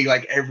the league.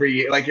 Like every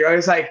year, like you're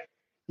always like,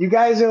 you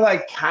guys are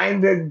like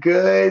kind of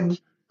good,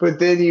 but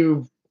then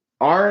you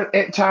aren't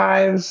at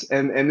times.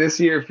 And this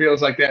year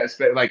feels like that.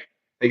 Like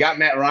they got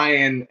Matt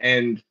Ryan,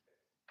 and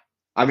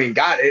I mean,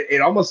 God,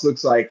 it almost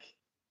looks like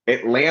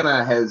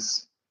Atlanta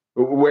has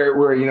where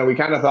we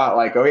kind of thought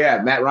like, oh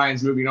yeah, Matt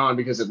Ryan's moving on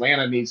because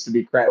Atlanta needs to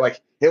be cracked. Like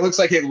it looks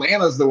like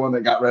Atlanta's the one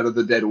that got rid of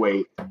the dead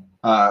weight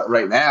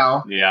right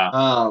now.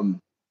 Yeah.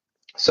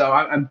 So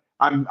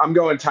I'm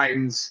going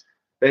Titans.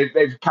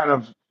 They've kind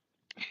of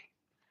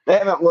they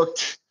haven't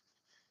looked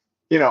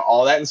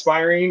all that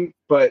inspiring,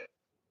 but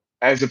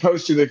as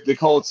opposed to the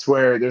Colts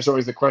where there's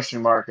always the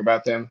question mark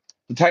about them.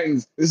 The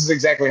Titans, this is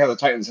exactly how the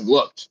Titans have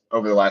looked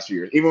over the last few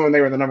years. Even when they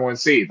were the number one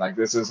seed, like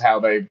this is how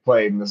they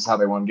played and this is how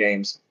they won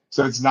games.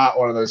 So it's not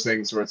one of those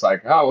things where it's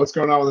like, oh, what's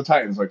going on with the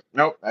Titans? Like,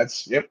 nope,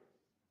 that's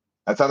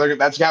how they're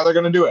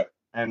going to do it.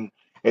 And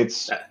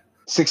it's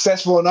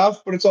successful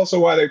enough, but it's also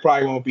why they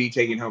probably won't be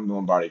taking home the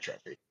Lombardi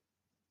Trophy.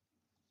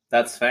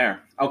 That's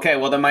fair. Okay,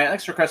 well, then my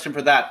extra question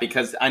for that,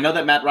 because I know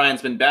that Matt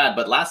Ryan's been bad,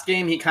 but last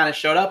game he kind of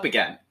showed up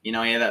again. He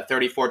had that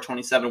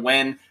 34-27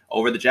 win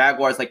over the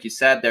Jaguars. Like you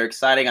said, they're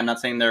exciting. I'm not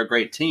saying they're a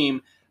great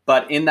team,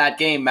 but in that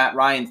game, Matt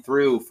Ryan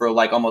threw for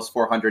like almost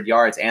 400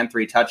 yards and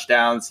 3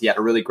 touchdowns. He had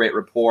a really great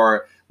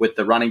rapport with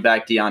the running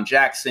back, Deion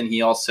Jackson.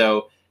 He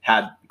also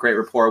had great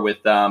rapport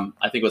with, I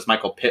think it was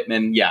Michael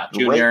Pittman. Yeah,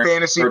 Junior. Great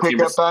fantasy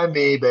pickup by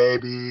me,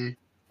 baby.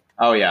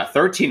 Oh, yeah.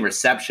 13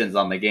 receptions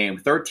on the game.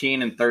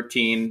 13 and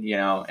 13,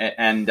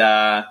 and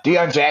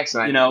Deion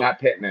Jackson, not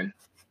Pittman.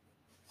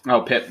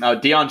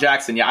 Deion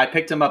Jackson. Yeah, I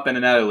picked him up in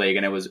another league,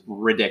 and it was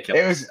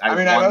ridiculous. It was,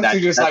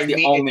 that's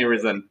the only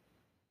reason.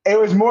 It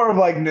was more of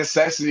like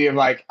necessity of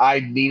like, I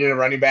needed a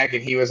running back,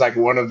 and he was like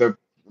one of the,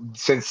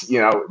 since,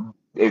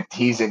 if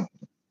he's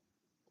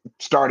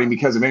starting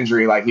because of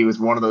injury, like he was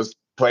one of those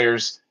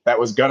players that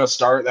was going to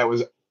start, that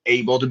was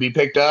able to be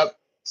picked up.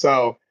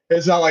 So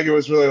it's not like it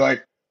was really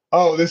like,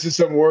 oh, this is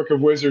some work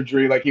of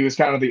wizardry. Like he was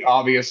kind of the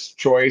obvious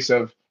choice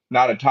of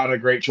not a ton of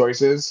great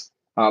choices,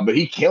 but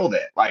he killed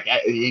it. Like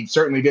he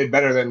certainly did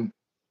better than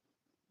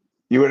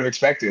you would have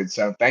expected.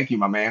 So thank you,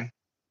 my man.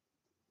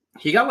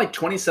 He got like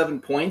 27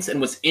 points and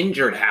was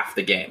injured half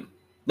the game.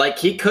 Like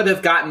he could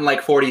have gotten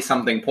like 40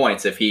 something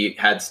points if he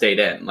had stayed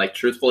in. Like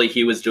truthfully,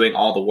 he was doing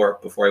all the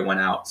work before he went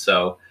out.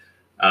 So,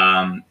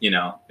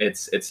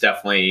 it's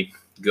definitely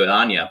good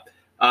on you.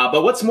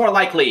 But what's more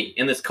likely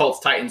in this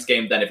Colts-Titans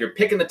game then? If you're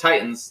picking the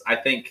Titans, I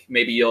think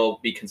maybe you'll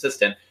be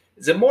consistent.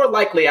 Is it more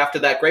likely after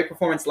that great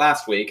performance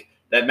last week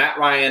that Matt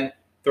Ryan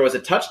throws a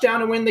touchdown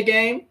to win the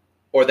game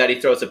or that he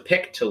throws a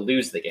pick to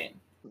lose the game?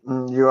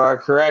 You are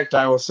correct.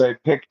 I will say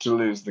pick to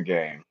lose the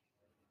game.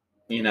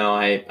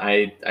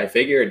 I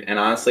figured, and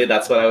honestly,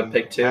 that's what I would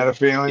pick too. Had a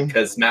feeling?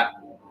 Because Matt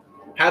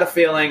had a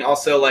feeling.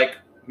 Also, like,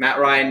 Matt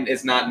Ryan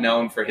is not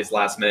known for his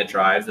last-minute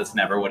drives. That's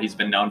never what he's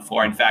been known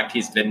for. In fact,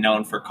 he's been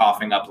known for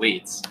coughing up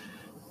leads.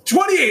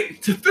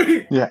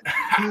 28-3. Yeah.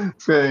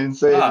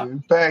 Insane.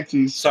 In fact,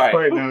 he's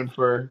quite known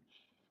for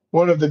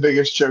one of the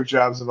biggest choke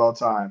jobs of all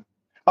time.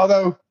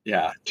 Although,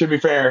 to be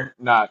fair,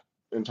 not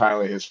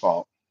entirely his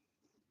fault.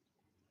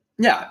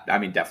 Yeah, I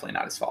mean, definitely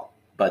not his fault,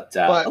 but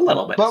a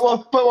little bit. But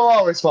we'll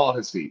always fall at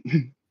his feet.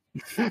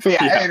 At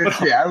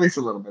least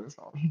a little bit his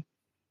fault.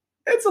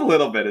 It's a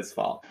little bit his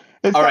fault.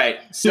 All right,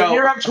 so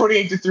you're up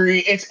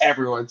 28-3. It's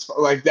everyone's fault.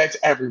 Like that's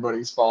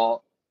everybody's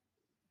fault.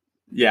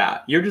 Yeah,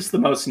 you're just the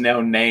most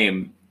known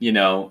name,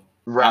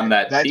 right. On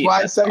that. That's team.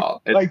 why it's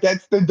like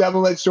that's the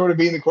double-edged sword of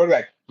being the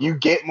quarterback. You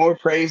get more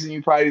praise than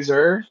you probably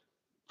deserve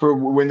for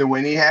when the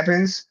winning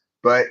happens,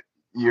 but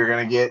you're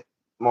gonna get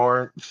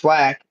more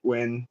flack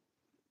when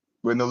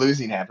the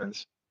losing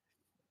happens.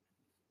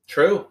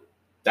 True.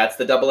 That's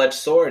the double-edged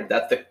sword.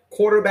 That's the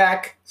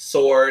quarterback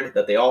sword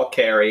that they all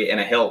carry in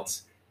a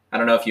hilt. I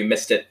don't know if you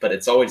missed it, but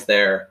it's always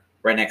there,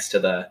 right next to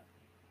the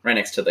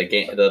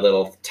game, the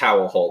little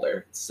towel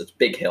holder. It's a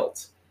big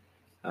hilt.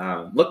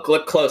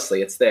 Look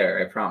closely. It's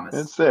there. I promise.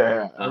 It's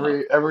there.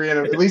 Every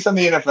at least on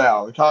the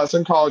NFL.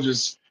 Some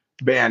colleges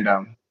banned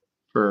them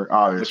for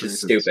obvious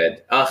reasons. Which is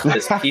stupid.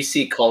 This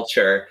PC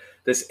culture.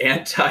 This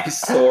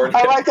anti-sword.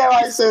 I like how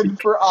I said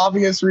for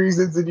obvious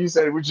reasons, and you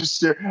said which is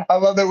true. I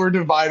love that we're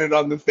divided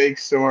on the fake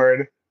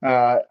sword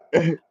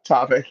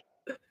topic.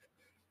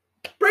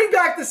 Bring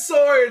back the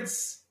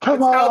swords.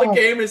 That's how the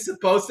game is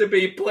supposed to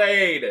be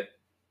played.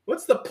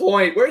 What's the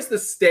point? Where's the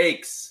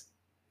stakes?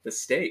 The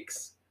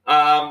stakes.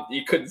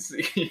 You couldn't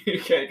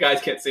see.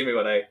 Guys can't see me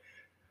when I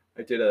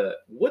did a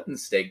wooden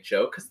stake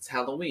joke because it's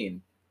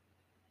Halloween.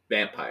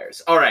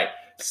 Vampires. All right,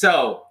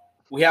 so.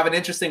 We have an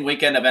interesting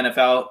weekend of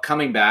NFL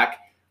coming back.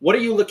 what are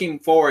you looking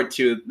forward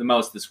to the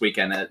most this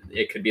weekend?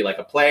 It could be like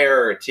a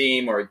player or a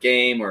team or a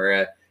game or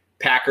a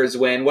Packers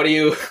win. What are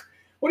you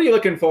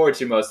looking forward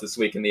to most this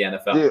week in the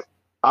NFL? Dude,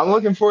 I'm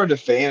looking forward to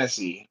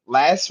fantasy.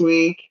 Last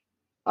week,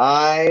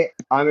 I'm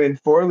in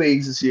 4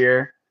 leagues this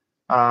year.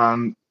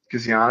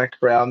 Because Yannick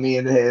corralled me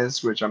into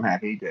his, which I'm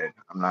happy he did.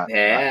 I'm not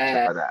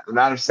upset by that. I'm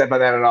not upset by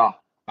that at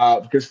all.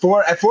 Because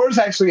 4 is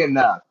actually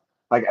enough.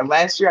 Like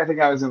last year, I think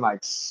I was in like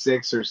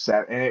 6 or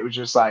 7, and it was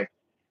just like,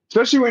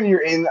 especially when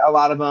you're in a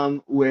lot of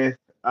them with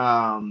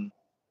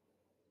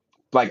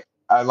like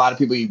a lot of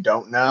people you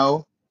don't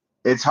know,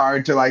 it's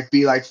hard to like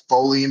be like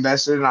fully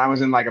invested. And I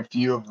was in like a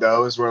few of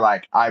those where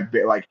like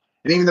and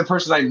even the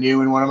person I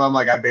knew in one of them,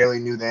 like I barely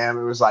knew them.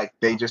 It was like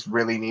they just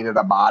really needed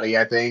a body,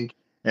 I think,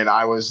 and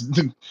I was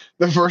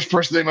the first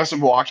person they must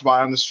have walked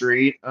by on the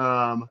street.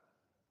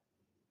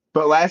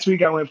 But last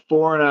week I went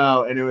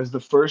 4-0, and it was the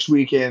first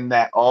weekend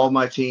that all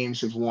my teams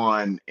have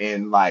won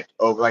in like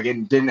over. Like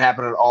it didn't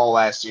happen at all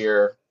last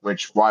year,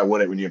 which why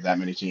would it when you have that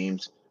many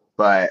teams?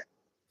 But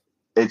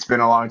it's been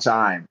a long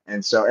time,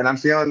 and I'm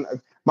feeling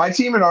my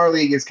team in our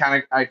league is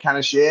kind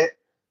of shit,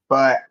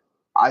 but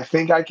I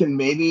think I can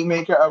maybe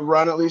make a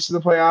run at least to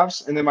the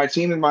playoffs, and then my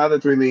team in my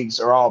other 3 leagues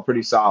are all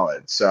pretty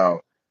solid.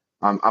 So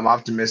I'm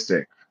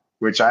optimistic,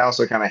 which I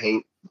also kind of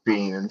hate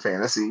being in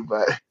fantasy,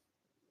 but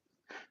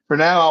for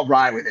now I'll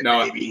ride with it,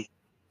 baby.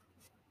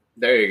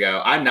 There you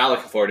go. I'm not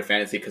looking forward to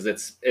fantasy because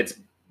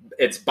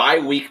it's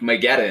bye-week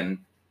Mageddon,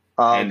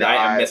 and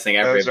I'm missing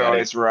everybody. Those are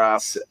always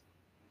rough.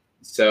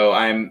 So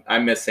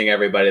I'm missing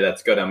everybody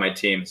that's good on my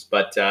teams,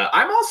 but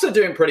I'm also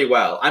doing pretty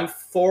well. I'm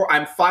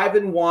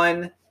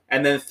 5-1,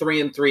 and then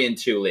 3-3 in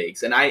 2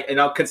 leagues,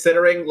 and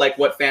considering like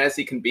what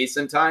fantasy can be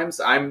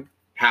sometimes, I'm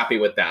happy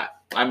with that.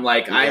 I'm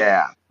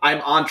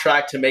on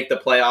track to make the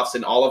playoffs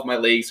in all of my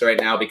leagues right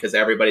now because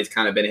everybody's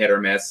kind of been hit or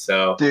miss.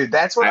 So, dude,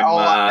 that's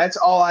that's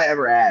all I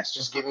ever ask.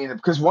 Just give me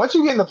because once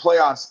you get in the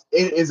playoffs,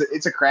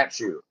 it's a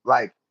crapshoot.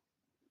 Like,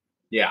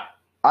 yeah.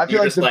 I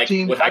feel like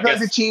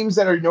the teams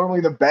that are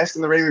normally the best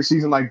in the regular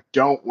season like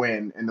don't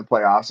win in the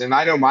playoffs. And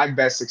I know my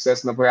best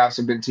success in the playoffs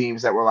have been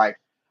teams that were like,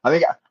 I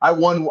think I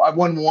won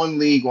 1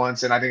 league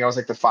once, and I think I was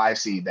like the 5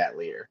 seed that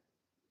year.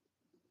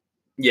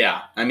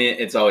 Yeah, I mean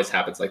it's always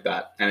happens like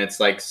that, and it's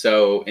like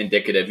so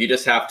indicative. You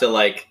just have to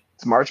like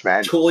it's March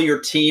Madness. Tool your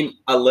team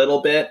a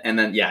little bit, and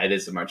then it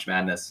is the March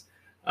Madness.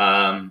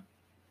 And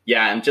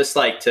just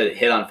like to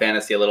hit on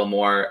fantasy a little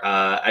more,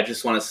 I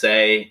just want to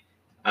say.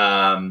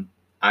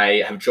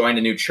 I have joined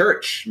a new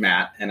church,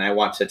 Matt, and I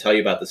want to tell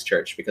you about this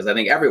church because I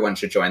think everyone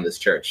should join this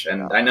church.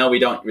 And I know we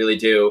don't really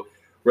do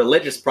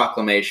religious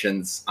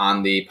proclamations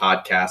on the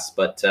podcast,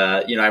 but,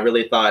 I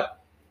really thought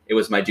it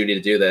was my duty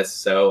to do this.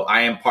 So I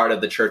am part of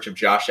the Church of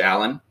Josh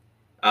Allen.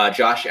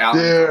 Josh Allen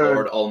is the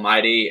Lord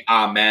Almighty.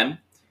 Amen.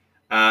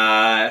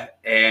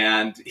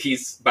 And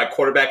he's my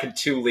quarterback in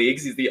 2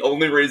 leagues. He's the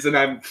only reason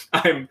I'm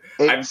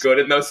good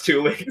in those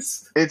 2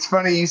 leagues. It's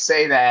funny you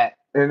say that.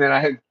 And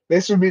then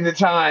this would be the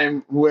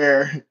time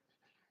where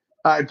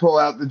I'd pull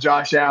out the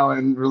Josh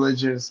Allen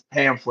religious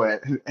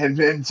pamphlet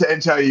and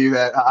tell you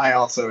that I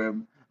also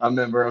am a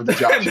member of the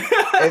Josh.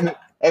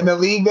 and the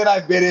league that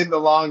I've been in the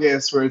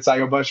longest, where it's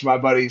like a bunch of my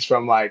buddies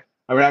from I've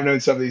known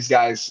some of these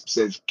guys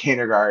since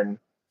kindergarten.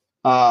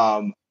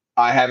 I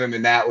have him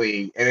in that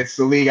league, and it's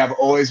the league I've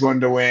always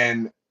wanted to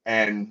win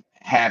and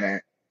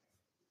haven't.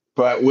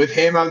 But with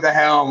him on the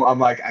helm, I'm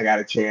like, I got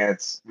a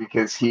chance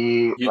because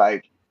you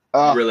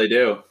really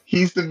do.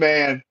 He's the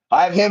man.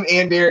 I have him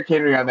and Derrick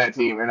Henry on that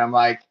team, and I'm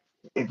like,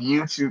 if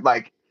you should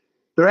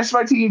the rest of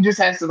my team just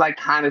has to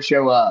kind of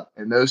show up,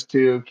 and those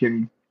 2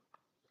 can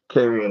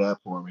carry it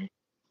up for me.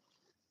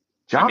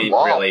 John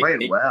Wall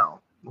played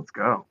well. Let's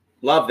go.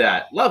 Love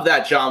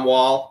that, John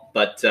Wall.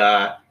 But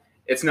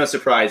it's no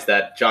surprise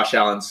that Josh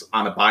Allen's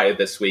on a bye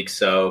this week,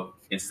 so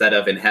instead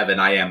of in heaven,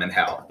 I am in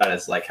hell. That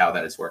is how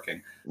that is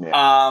working.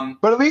 Yeah.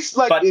 But at least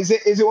is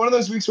it one of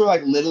those weeks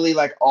where literally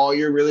all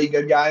your really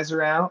good guys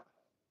are out?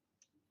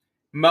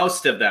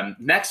 Most of them.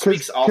 Next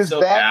week's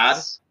also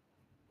bad.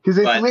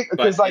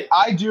 Because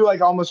I do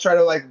almost try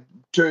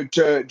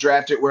to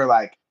draft it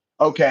where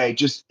okay,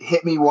 just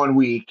hit me 1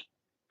 week.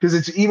 Because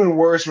it's even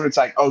worse when it's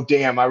oh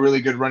damn, my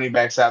really good running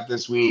back's out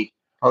this week.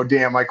 Oh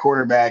damn, my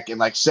quarterback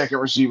and second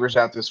receiver's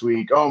out this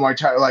week. Oh my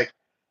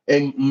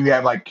and you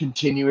have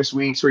continuous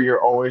weeks where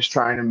you're always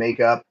trying to make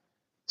up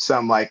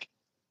some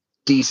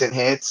decent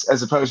hits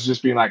as opposed to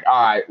just being all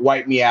right,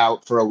 wipe me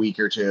out for a week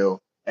or 2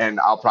 and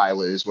I'll probably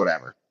lose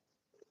whatever.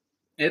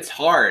 It's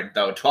hard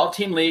though.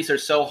 12-team leagues are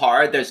so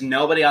hard. There's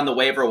nobody on the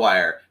waiver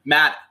wire.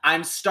 Matt,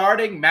 I'm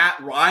starting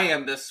Matt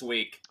Ryan this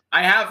week.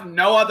 I have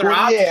no other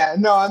option. Yeah,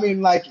 no, I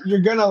mean you're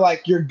gonna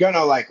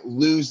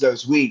lose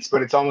those weeks,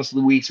 but it's almost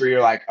the weeks where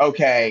you're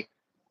okay,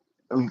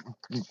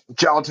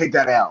 I'll take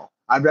that L.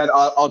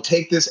 I'll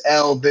take this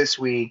L this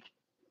week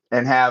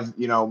and have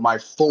my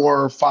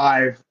 4 or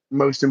 5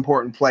 most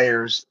important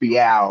players be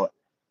out,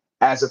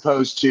 as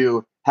opposed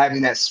to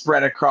having that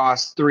spread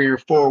across 3 or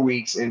 4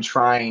 weeks and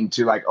trying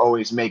to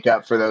always make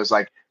up for those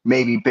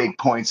maybe big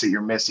points that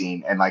you're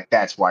missing, and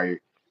that's why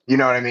you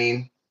know what I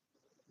mean.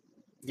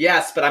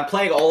 Yes, but I'm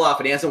playing Olaf,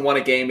 and he hasn't won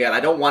a game yet.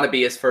 I don't want to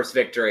be his first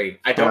victory.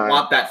 I don't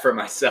want that for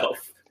myself.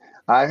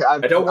 I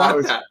don't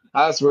want that.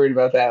 I was worried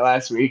about that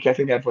last week. I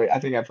think I played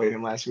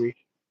him last week.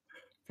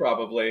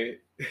 Probably.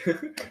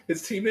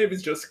 His team name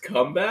is just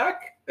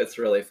Comeback. That's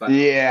really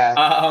funny. Yeah.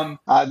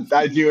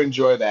 I do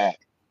enjoy that.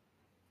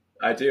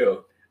 I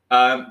do.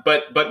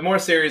 But more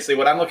seriously,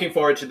 what I'm looking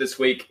forward to this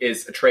week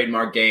is a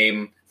trademark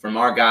game from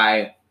our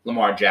guy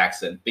Lamar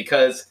Jackson,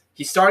 because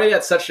he started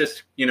at such a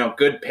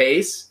good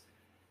pace.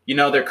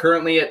 They're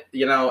currently at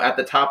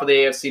the top of the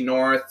AFC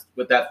North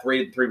with that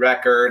 3-3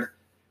 record.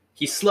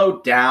 He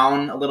slowed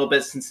down a little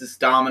bit since his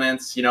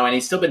dominance, and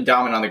he's still been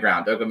dominant on the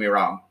ground. Don't get me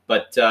wrong,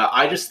 but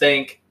I just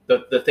think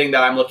the thing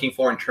that I'm looking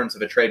for in terms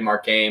of a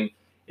trademark game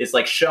is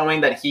like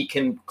showing that he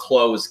can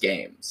close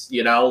games.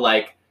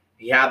 Like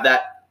he had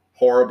that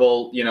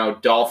horrible,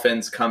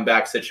 Dolphins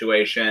comeback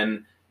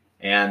situation,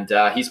 and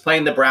he's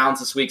playing the Browns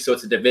this week, so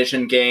it's a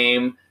division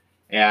game,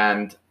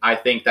 and I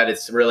think that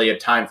it's really a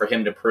time for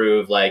him to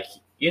prove, like,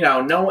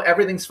 no,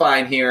 everything's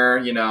fine here.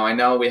 I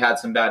know we had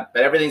some bad,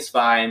 but everything's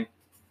fine.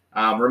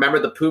 Remember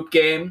the poop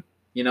game?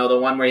 The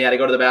one where he had to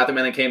go to the bathroom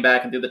and then came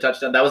back and do the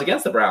touchdown? That was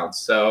against the Browns.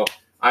 So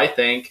I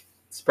think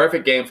it's a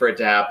perfect game for it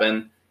to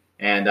happen.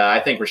 And I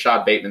think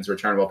Rashad Bateman's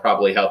return will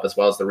probably help, as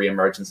well as the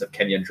reemergence of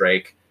Kenyon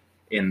Drake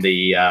in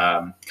the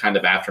kind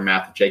of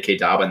aftermath of J.K.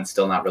 Dobbins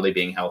still not really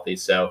being healthy.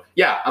 So,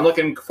 yeah, I'm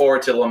looking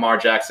forward to Lamar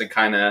Jackson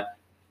kind of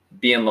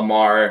being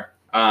Lamar,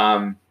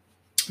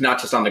 not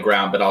just on the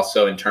ground, but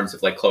also in terms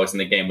of like closing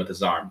the game with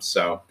his arms.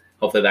 So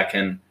hopefully that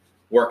can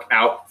work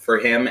out for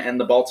him and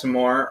the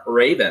Baltimore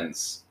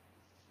Ravens.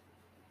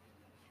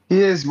 He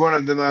is one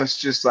of the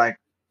most just like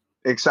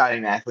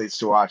exciting athletes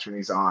to watch when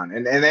he's on,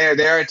 and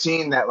they're a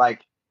team that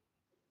like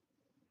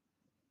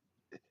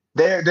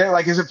they're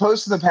like, as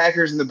opposed to the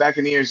Packers and the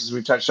Buccaneers, as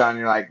we touched on.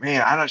 You're like,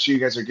 man, I'm not sure you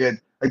guys are good.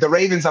 Like the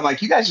Ravens, I'm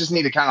like, you guys just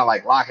need to kind of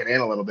like lock it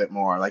in a little bit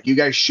more. Like you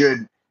guys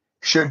should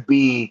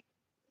be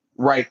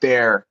right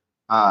there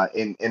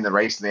in the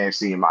race in the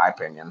AFC, in my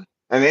opinion.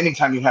 And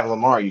anytime you have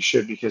Lamar, you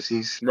should, because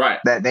he's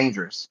that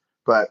dangerous.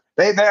 But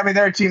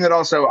they're a team that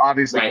also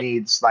obviously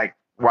needs like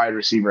wide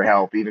receiver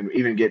help,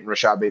 even getting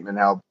Rashad Bateman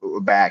help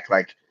back.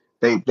 Like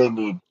they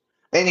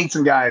need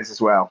some guys as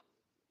well.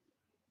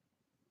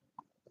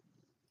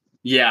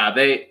 Yeah,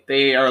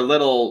 they are a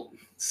little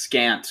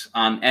scant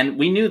on, and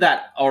we knew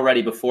that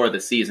already before the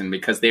season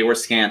because they were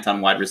scant on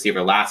wide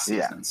receiver last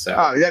season. Yeah.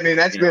 So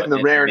that's been the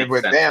narrative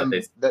with them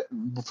that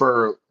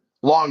for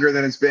longer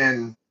than it's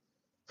been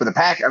for the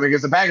Pack.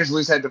 Because the Packers at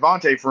least had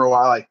Devontae for a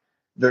while. Like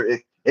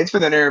it's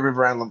been the narrative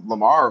around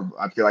Lamar.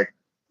 I feel like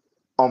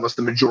almost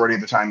the majority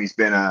of the time he's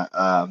been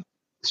a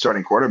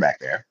starting quarterback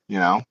there.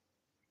 Yeah,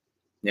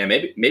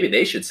 maybe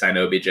they should sign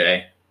OBJ.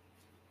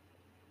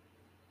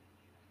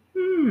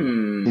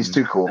 He's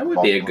too cool. That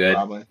would be a good.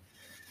 Probably.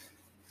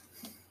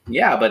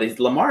 Yeah, but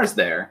Lamar's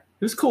there.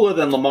 Who's cooler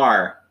than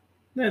Lamar?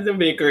 That would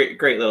be a great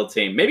little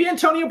team. Maybe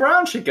Antonio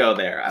Brown should go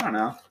there. I don't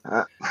know.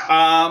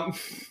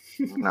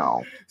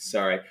 No.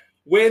 Sorry.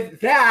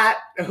 With that,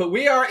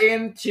 we are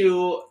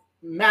into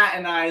Matt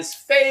and I's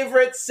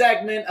favorite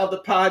segment of the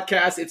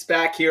podcast. It's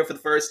back here for the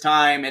first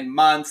time in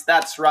months.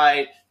 That's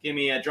right. Give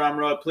me a drum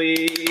roll,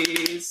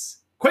 please.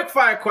 Quick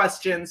fire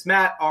questions.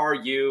 Matt, are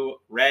you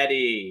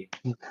ready?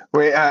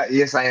 Wait,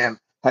 yes, I am.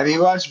 Have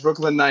you watched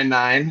Brooklyn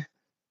Nine-Nine?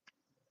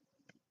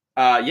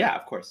 Yeah,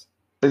 of course.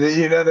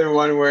 You know the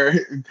one where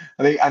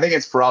I think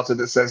it's Peralta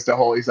that says to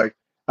Holt, he's like,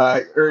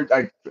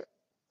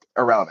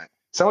 irrelevant.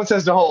 Someone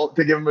says to Holt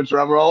to give him a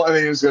drum roll, and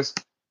then he just goes,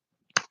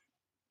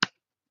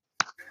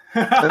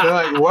 and they're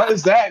like, "What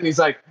is that?" And he's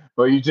like,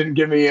 "Well, you didn't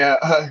give me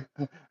a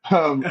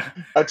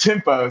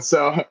tempo,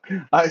 so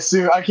I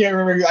assume I can't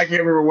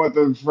remember what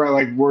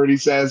the word he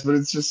says, but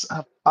it's just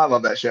I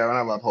love that show and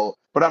I love Holt.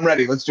 But I'm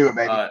ready. Let's do it,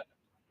 baby.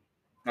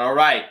 All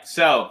right.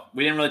 So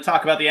we didn't really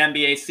talk about the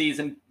NBA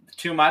season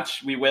too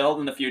much. We will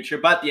in the future,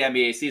 but the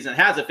NBA season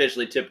has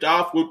officially tipped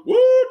off. Woot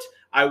woot!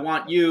 I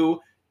want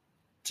you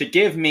to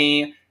give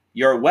me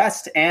your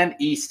West and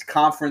East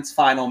Conference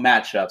final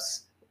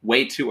matchups.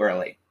 Way too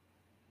early.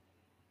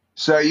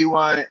 So you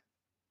want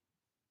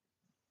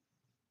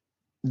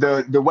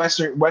the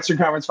Western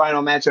Conference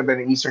final matchup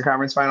and the Eastern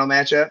Conference final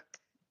matchup?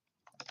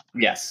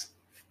 Yes.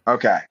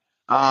 Okay.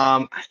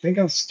 I think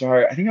I'll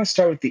start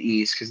with the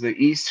East, because the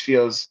East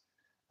feels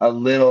a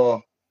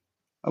little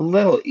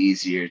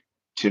easier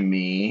to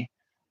me.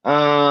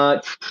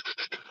 I'm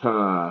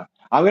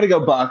gonna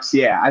go Bucks.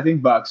 Yeah, I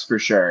think Bucks for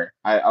sure.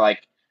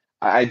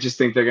 I just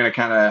think they're gonna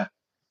kind of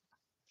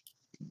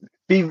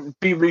be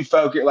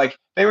refocused. Like,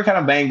 they were kind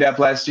of banged up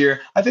last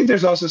year. I think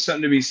there's also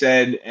something to be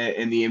said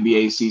in the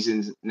NBA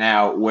seasons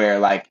now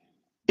where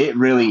it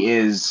really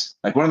is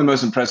one of the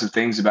most impressive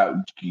things about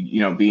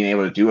being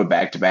able to do a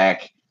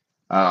back-to-back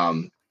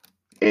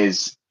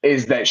is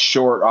that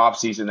short off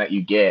season that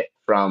you get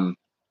from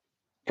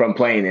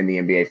playing in the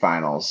NBA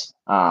finals.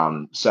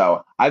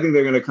 So I think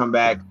they're going to come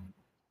back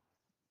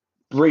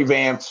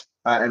revamped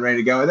and ready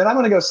to go. And then I'm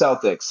going to go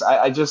Celtics.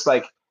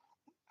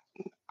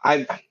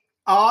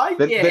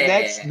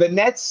 The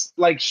Nets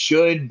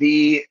should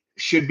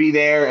should be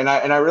there, and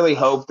I really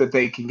hope that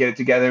they can get it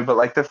together. But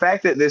like the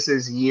fact that this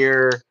is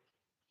year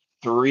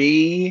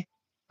 3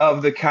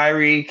 of the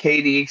Kyrie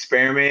KD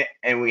experiment,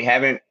 and we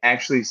haven't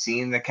actually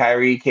seen the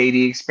Kyrie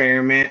KD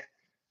experiment.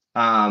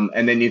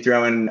 And then you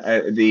throw in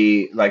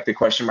the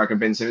question mark of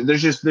Ben Simmons.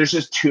 There's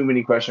just too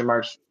many question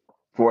marks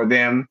for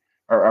them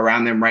or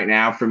around them right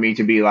now for me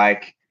to be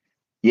like,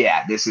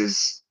 yeah, they're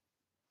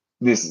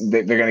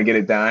going to get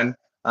it done.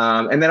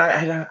 And then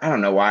I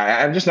don't know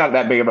why. I'm just not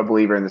that big of a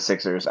believer in the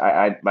Sixers.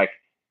 I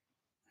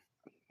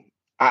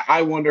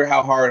wonder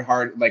how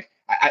hard like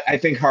I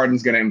think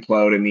Harden's going to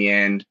implode in the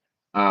end.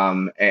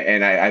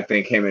 And I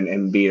think him and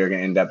Embiid are going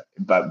to end up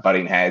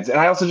butting heads. And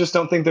I also just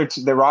don't think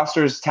their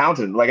roster is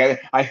talented. Like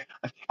I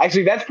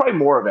actually, that's probably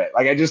more of it.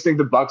 Like I just think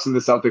the Bucks and the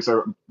Celtics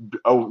are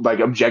like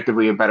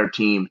objectively a better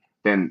team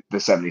than the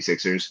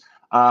 76ers.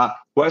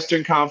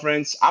 Western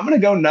Conference, I'm going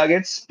to go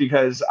Nuggets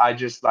because I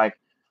just like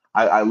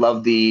I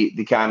love the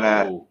kind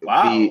of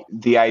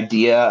the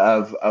idea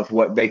of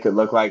what they could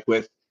look like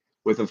with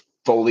a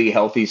fully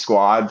healthy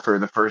squad for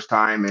the first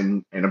time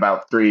in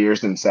about 3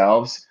 years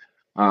themselves.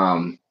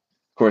 Of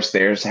course,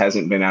 theirs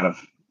hasn't been out of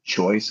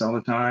choice all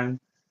the time.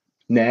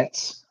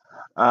 Nets.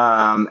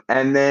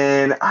 And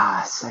then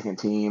second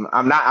team.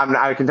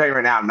 I can tell you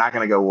right now, I'm not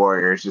going to go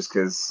Warriors just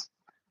because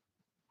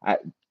I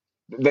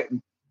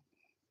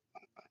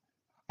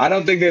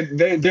don't think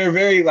that they're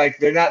very like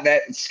they're not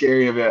that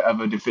scary of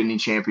a defending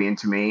champion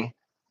to me.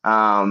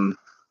 So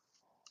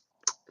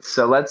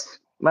let's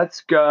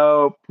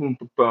go boom,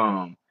 boom,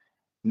 boom.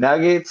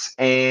 Nuggets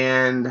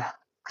and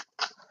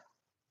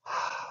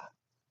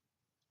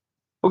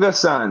we'll go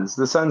Suns.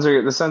 The Suns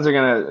are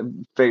gonna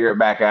figure it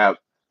back out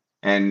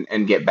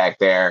and get back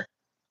there.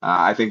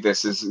 I think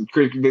this is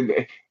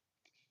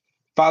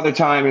Father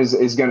Time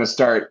is gonna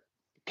start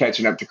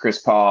catching up to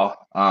Chris Paul.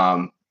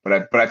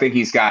 But I think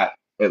he's got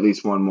at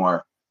least one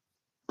more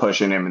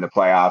pushing him in the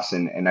playoffs,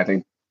 and I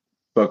think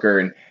Booker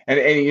and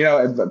you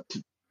know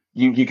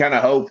you kind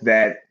of hope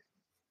that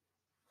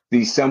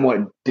the somewhat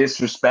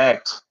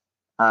disrespect.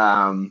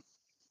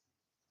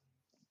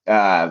 Mr.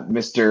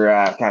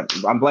 God,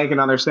 I'm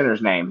blanking on their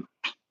center's name.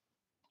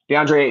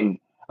 DeAndre Ayton.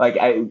 Like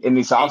in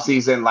this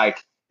offseason,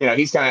 like, you know,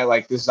 he's kind of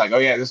like, this is like, oh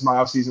yeah, this is my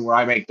offseason where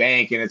I make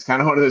bank. And it's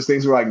kind of one of those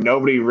things where like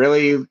nobody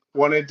really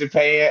wanted to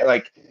pay it.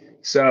 Like,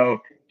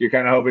 so you're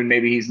kind of hoping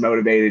maybe he's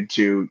motivated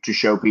to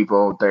show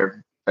people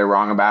they're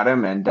wrong about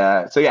him. And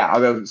so yeah, I'll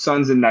go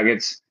Suns and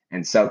Nuggets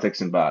and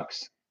Celtics and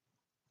Bucks.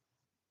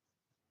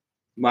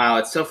 Wow,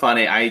 it's so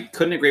funny. I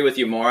couldn't agree with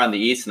you more on the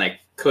East, and I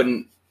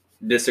couldn't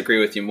disagree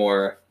with you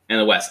more in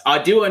the West. I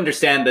do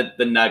understand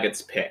the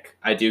Nuggets pick.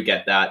 I do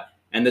get that.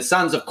 And the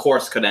Suns, of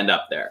course, could end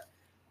up there.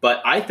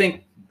 But I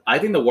think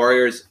the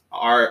Warriors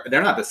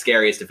they're not the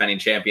scariest defending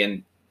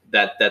champion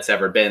that's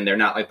ever been. They're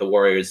not like the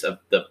Warriors of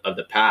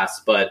the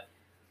past. But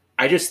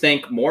I just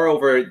think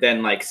moreover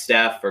than like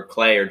Steph or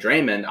Clay or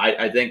Draymond,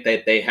 I think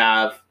that they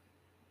have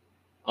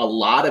a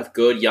lot of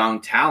good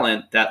young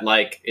talent that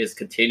like is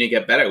continuing to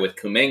get better with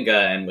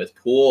Kuminga and with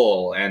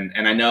Poole. And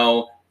I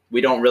know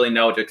we don't really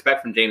know what to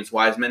expect from James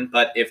Wiseman,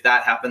 but if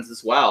that happens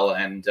as well,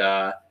 and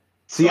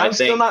see, I'm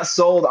still not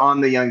sold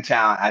on the young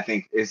talent. I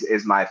think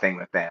is my thing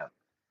with them.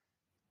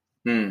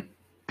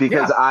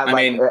 Because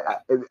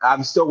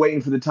I'm still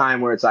waiting for the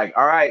time where it's like,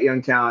 all right,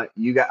 young talent,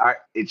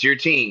 it's your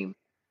team.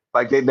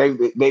 Like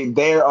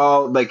they're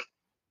all like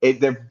they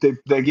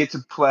get to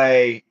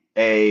play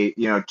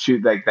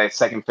to like that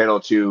second fiddle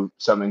to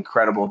some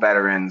incredible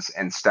veterans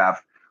and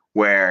stuff.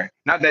 Where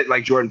not that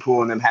like Jordan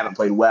Poole and them haven't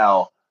played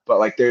well. But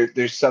like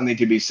there's something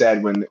to be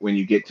said when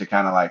you get to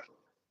kind of like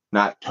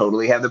not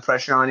totally have the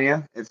pressure on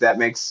you, if that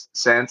makes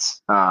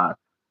sense. And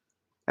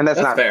that's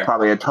not fair.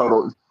 Probably a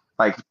total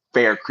like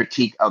fair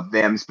critique of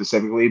them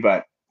specifically,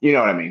 but you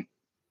know what I mean.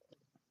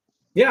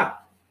 Yeah,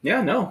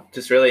 no,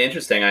 just really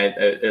interesting.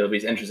 It'll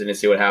be interesting to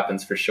see what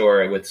happens for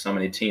sure with so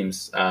many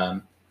teams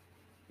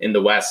in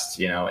the West.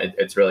 You know,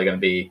 it's really going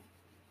to be.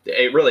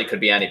 It really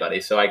could be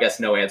anybody. So I guess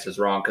no answer is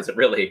wrong because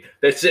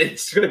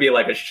it's going to be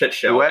like a shit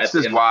show. The West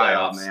is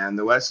wild, man.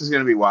 The West is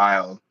going to be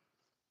wild.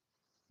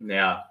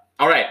 Yeah.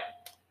 All right.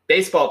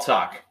 Baseball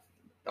talk.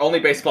 Only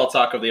baseball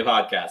talk of the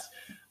podcast.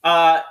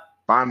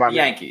 Fine.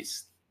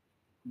 Yankees.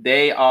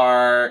 They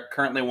are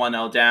currently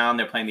 1-0 down.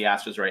 They're playing the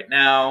Astros right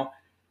now.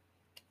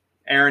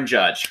 Aaron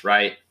Judge,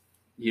 right?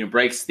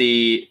 Breaks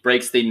the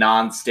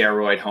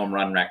non-steroid home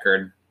run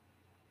record.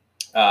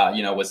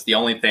 Was the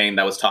only thing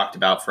that was talked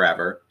about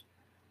forever.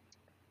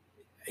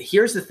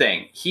 Here's the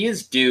thing. He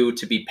is due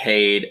to be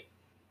paid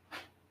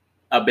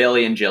 $1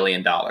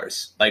 billion.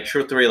 Like,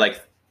 truthfully,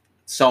 like,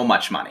 so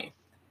much money.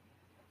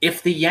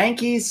 If the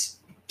Yankees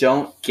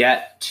don't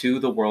get to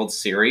the World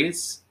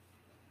Series,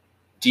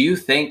 do you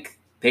think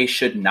they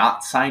should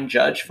not sign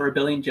Judge for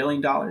 $1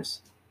 billion?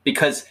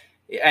 Because,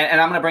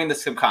 and I'm going to bring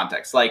this to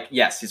context. Like,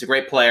 yes, he's a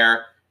great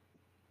player.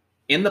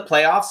 In the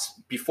playoffs,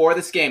 before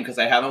this game, because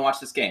I haven't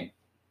watched this game,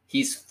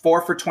 he's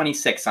 4 for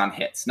 26 on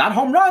hits. Not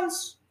home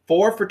runs,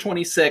 4 for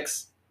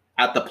 26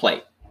 at the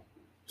plate.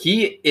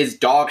 He is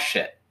dog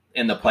shit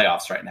in the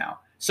playoffs right now.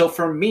 So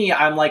for me,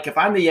 I'm like, if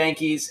I'm the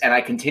Yankees and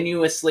I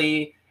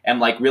continuously am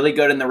like really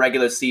good in the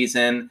regular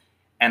season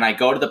and I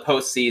go to the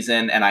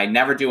postseason and I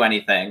never do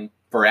anything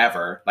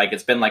forever, like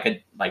it's been like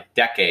a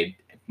decade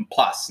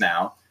plus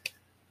now,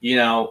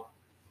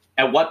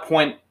 at what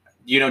point,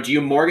 do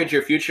you mortgage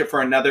your future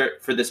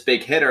for this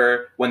big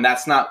hitter when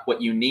that's not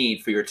what you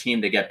need for your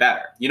team to get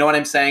better? You know what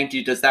I'm saying?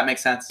 Does that make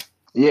sense?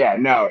 Yeah,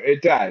 no,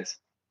 it does.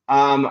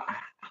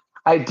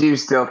 I do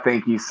still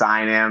think you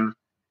sign him.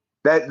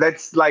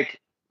 That's like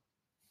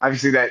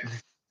obviously that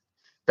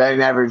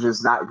batting average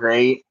is not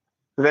great.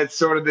 But that's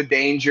sort of the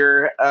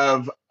danger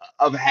of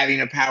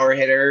having a power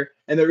hitter.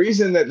 And the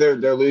reason that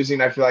they're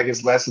losing, I feel like,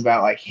 is less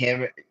about like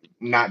him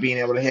not being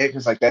able to hit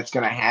because like that's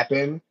going to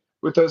happen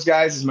with those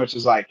guys as much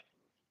as like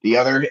the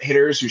other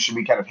hitters who should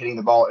be kind of hitting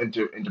the ball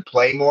into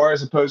play more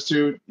as opposed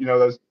to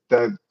those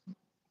the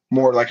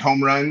more like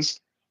home runs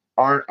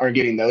aren't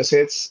getting those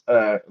hits.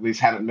 At least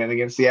haven't been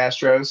against the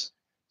Astros.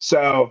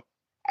 So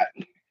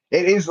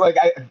it is like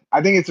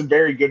I think it's a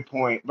very good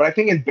point, but I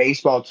think in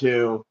baseball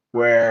too,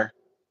 where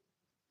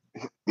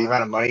the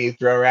amount of money you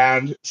throw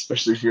around,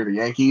 especially if you're the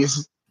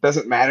Yankees,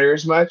 doesn't matter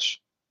as much.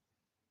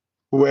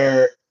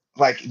 Where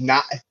like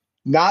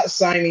not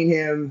signing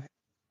him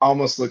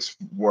almost looks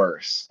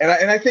worse, and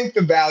I think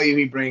the value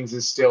he brings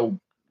is still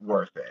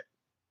worth it.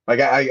 Like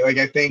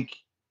I think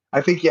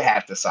you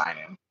have to sign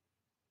him.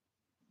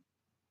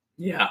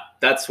 Yeah,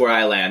 that's where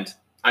I land.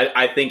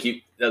 I think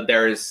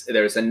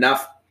there's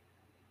enough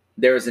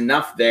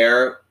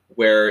there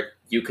where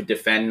you could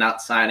defend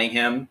not signing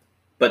him.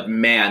 But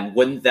man,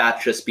 wouldn't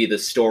that just be the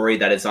story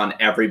that is on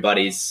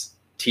everybody's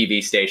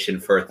TV station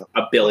for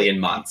a billion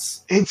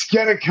months? It's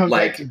gonna come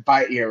back to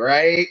bite you,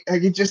 right?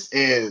 Like it just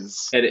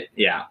is.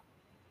 Yeah,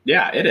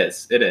 it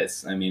is. It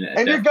is. I mean,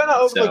 and you're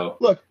gonna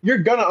look. You're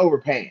gonna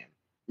overpay him.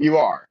 You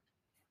are.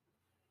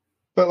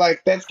 But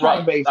like that's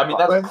kind of baseball. I mean,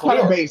 that's kind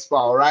of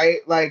baseball, right?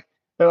 Like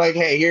they're like,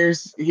 hey,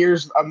 here's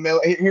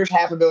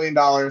 $500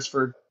 million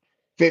for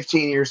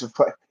 15 years of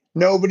play.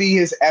 Nobody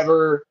has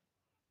ever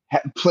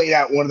played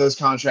out one of those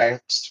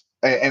contracts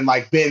and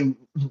like been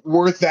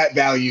worth that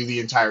value the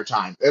entire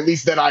time, at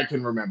least that I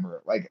can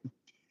remember. Like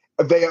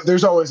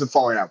there's always a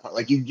falling out point.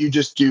 Like you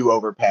just do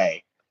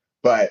overpay,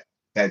 but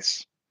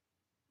that's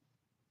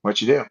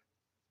what you do.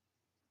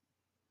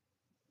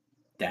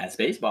 That's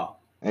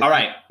baseball. All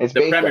right, it's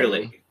the Premier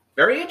League.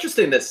 Very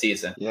interesting this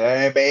season.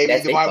 Yeah,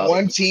 baby. My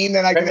one team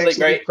that I can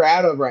actually be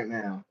proud of right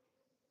now.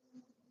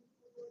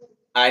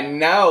 I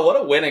know. What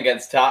a win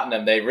against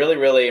Tottenham. They really,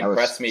 really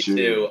impressed me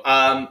too.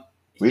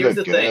 Here's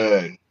the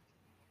thing.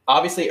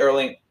 Obviously,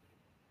 Erling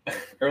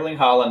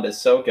Haaland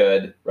is so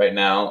good right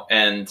now,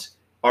 and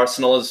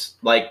Arsenal is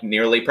like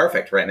nearly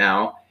perfect right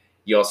now.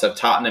 You also have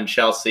Tottenham,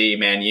 Chelsea,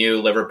 Man U,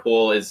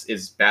 Liverpool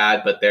is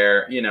bad, but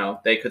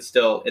they could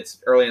still.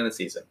 It's early in the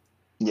season.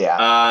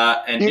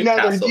 Yeah. And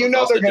Newcastle is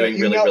also doing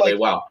really, really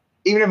well.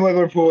 Even if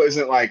Liverpool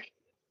isn't like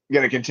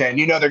going to contend,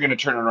 they're going to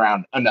turn it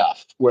around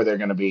enough where they're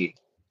going to be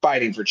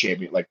fighting for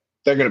champion. Like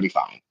they're going to be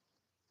fine.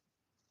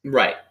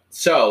 Right.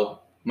 So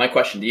my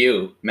question to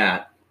you,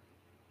 Matt,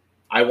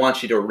 I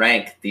want you to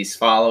rank these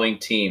following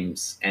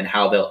teams and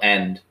how they'll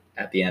end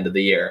at the end of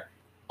the year.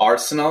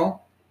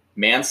 Arsenal,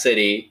 Man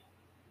City,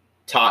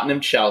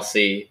 Tottenham,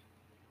 Chelsea,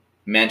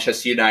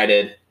 Manchester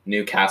United,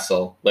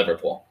 Newcastle,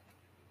 Liverpool.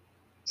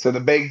 So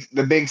the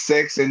big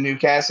six in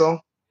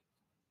Newcastle?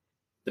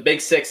 The big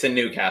six in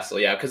Newcastle,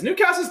 yeah, because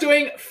Newcastle's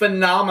doing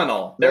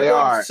phenomenal. They're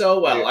doing so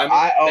well.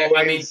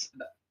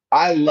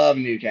 I love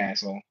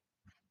Newcastle.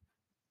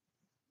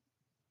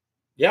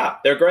 Yeah,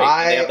 they're great.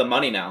 They have the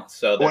money now,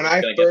 so they're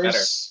going to get better.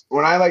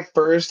 When I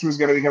first was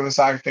going to become a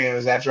soccer fan, it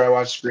was after I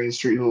watched Green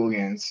Street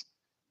Hooligans.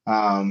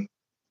 And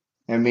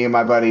me and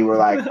my buddy were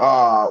like,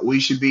 "Oh, we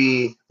should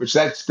be." Which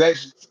that's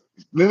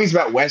movie's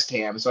about West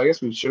Ham, so I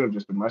guess we should have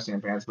just been West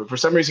Ham fans. But for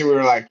some reason, we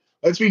were like,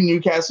 "Let's be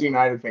Newcastle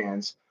United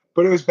fans."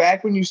 But it was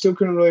back when you still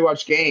couldn't really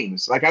watch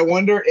games. Like, I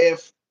wonder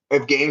if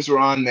games were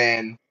on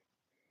then,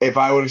 if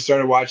I would have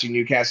started watching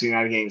Newcastle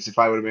United games, if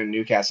I would have been a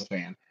Newcastle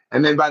fan.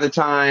 And then by the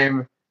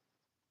time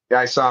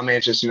I saw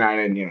Manchester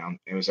United,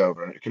 it was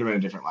over. It could have been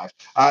a different life.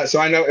 So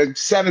I know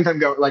seventh, I'm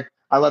going. Like,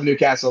 I love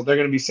Newcastle. They're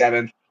going to be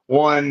seventh.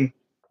 One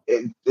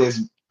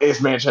is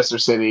Manchester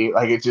City.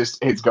 Like,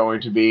 it's going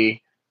to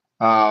be.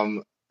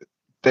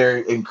 They're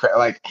incredible.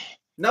 Like.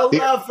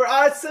 Love for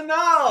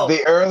Arsenal.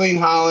 The Erling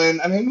Haaland.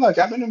 I mean, look,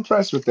 I've been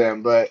impressed with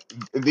them, but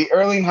the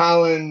Erling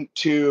Haaland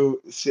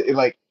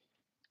like,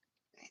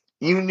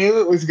 you knew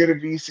it was going to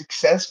be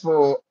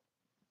successful,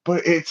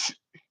 but it's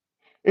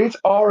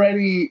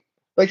already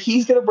like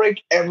he's going to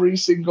break every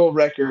single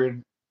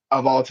record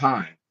of all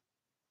time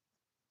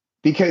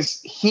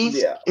because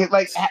he's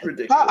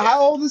how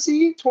old is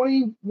he?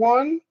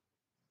 21?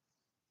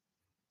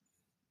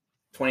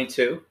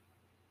 22.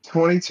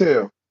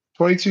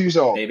 22 years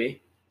old,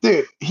 maybe.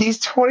 Dude, he's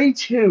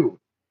 22.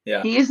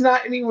 Yeah. He is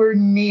not anywhere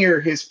near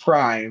his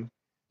prime.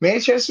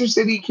 Manchester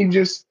City can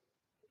just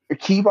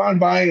keep on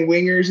buying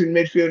wingers and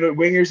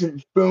wingers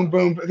and boom,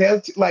 boom.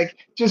 They'll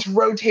just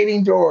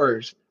rotating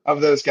doors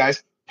of those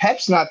guys.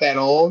 Pep's not that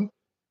old.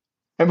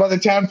 And by the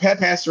time Pep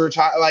has to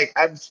retire,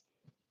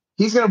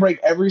 he's going to break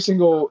every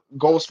single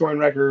goal scoring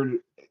record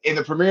in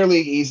the Premier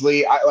League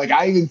easily.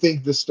 I even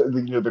think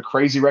the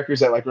crazy records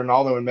that like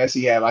Ronaldo and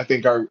Messi have, I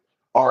think are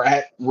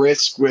at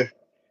risk with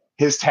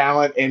his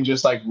talent and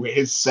just like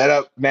his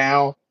setup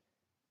now.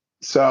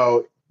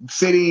 So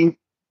City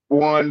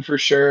won for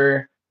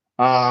sure.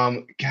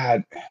 God,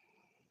 and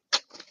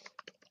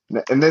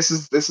this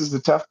is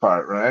the tough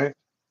part, right?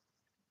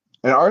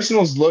 And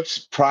Arsenal's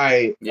looked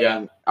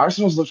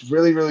Arsenal's looked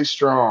really, really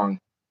strong.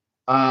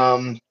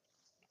 And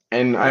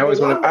I always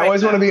want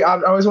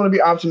to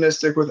be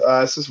optimistic with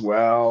us as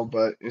well,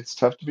 but it's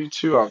tough to be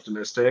too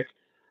optimistic.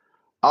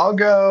 I'll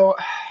go.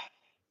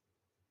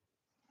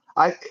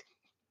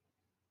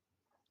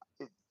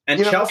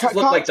 Chelsea's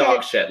look like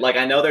dog shit. Like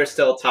I know they're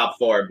still top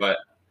 4, but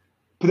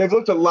they've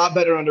looked a lot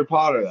better under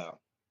Potter though.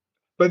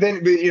 But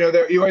then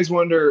you always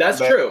wonder. That's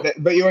true.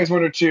 But you always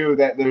wonder too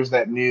that there's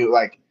that new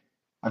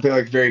I feel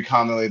like very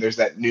commonly there's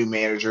that new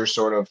manager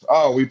sort of,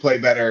 oh, we play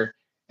better,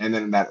 and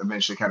then that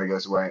eventually kind of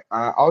goes away.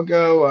 I'll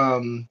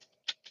go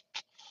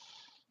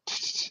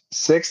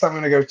 6th. I'm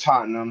going to go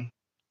Tottenham.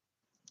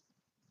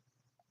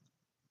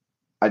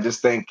 I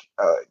just think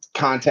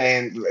Conte,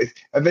 and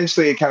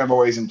eventually it kind of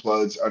always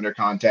implodes under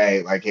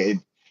Conte. Like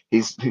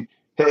his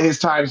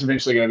time's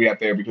eventually going to be up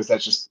there because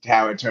that's just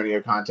how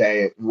Antonio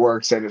Conte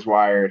works and is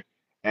wired.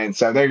 And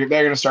so they're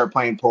going to start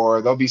playing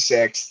poor. They'll be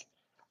 6th.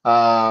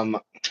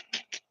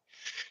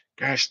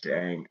 Gosh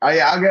dang!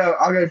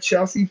 I'll go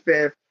Chelsea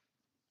 5th.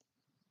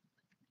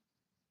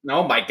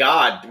 Oh my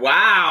God!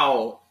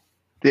 Wow,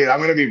 dude,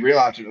 I'm gonna be real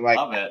optimistic.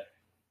 Love it.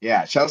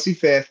 Yeah, Chelsea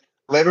 5th,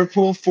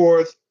 Liverpool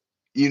 4th,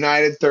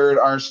 United 3rd,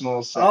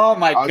 Arsenal 2nd. Oh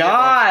my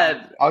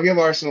God! I'll give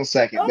Arsenal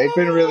 2nd. They've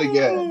been really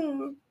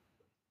good,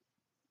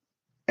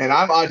 and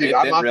I'm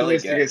optimistic really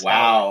as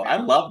wow, I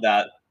love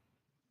that.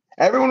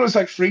 Everyone was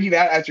like freaking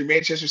out after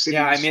Manchester City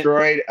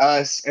destroyed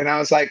us, and I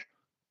was like,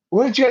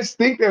 what did you guys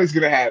think that was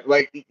going to happen?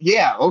 Like,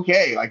 yeah,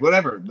 okay, like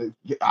whatever.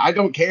 I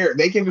don't care.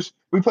 They can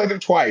we played them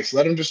twice.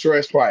 Let them destroy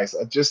us twice.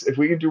 If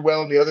we can do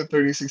well in the other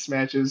 36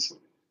 matches.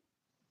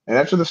 And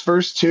after the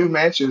first 2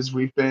 matches,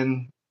 we've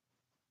been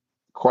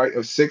quite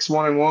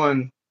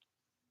 6-1-1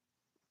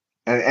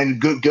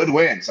 and good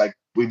wins. Like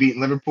we beat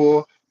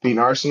Liverpool, beaten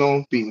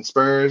Arsenal, beaten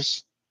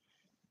Spurs.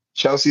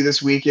 Chelsea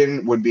this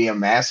weekend would be a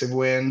massive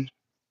win.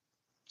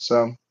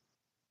 So,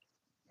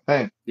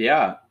 hey.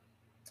 Yeah.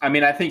 I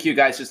mean, I think you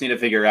guys just need to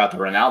figure out the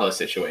Ronaldo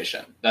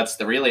situation. That's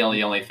the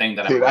only thing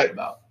that I'm worried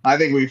about. I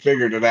think we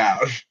figured it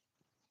out.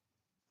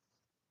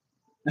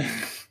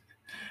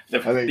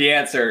 The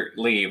answer,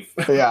 leave.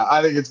 Yeah,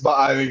 I think it's over.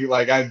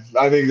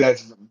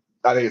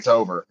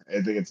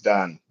 I think it's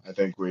done. I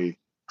think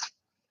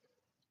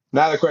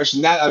now the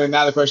question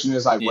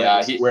is like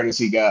where does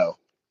he go?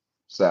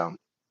 So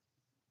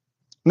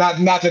not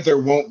that there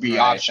won't be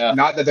options,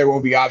 not that there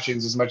won't be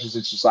options as much as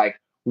it's just like,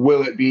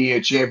 will it be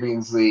a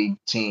Champions League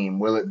team?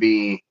 Will it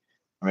be,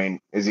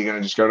 is he going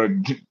to just go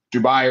to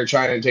Dubai or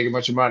China and take a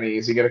bunch of money?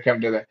 Is he going to come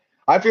to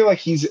I feel like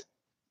he's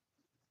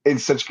in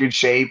such good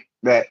shape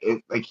that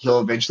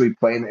he'll eventually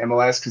play in the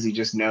MLS because he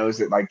just knows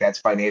that that's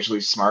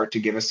financially smart to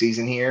give a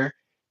season here,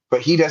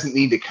 but he doesn't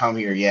need to come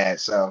here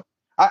yet. So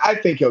I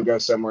think he'll go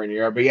somewhere in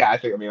Europe. But yeah,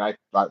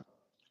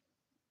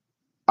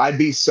 I'd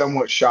be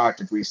somewhat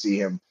shocked if we see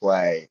him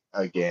play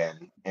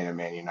again in a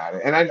Man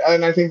United, and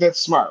I think that's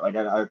smart. Like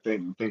I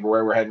think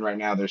where we're heading right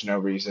now, there's no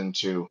reason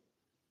to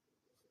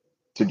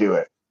do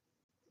it.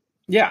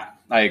 Yeah,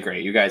 I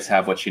agree. You guys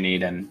have what you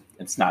need, and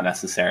it's not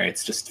necessary.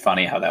 It's just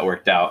funny how that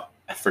worked out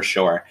for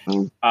sure.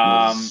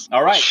 All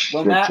right,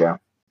 well, Matt,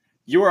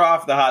 you were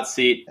off the hot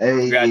seat. Hey.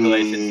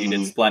 Congratulations, you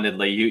did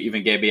splendidly. You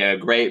even gave me a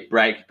great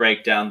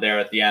breakdown there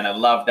at the end. I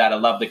love that. I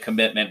love the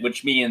commitment,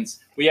 which means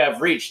we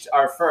have reached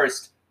our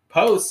first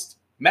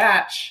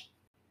post-match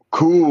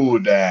cool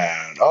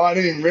down. Oh, I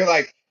didn't even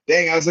realize.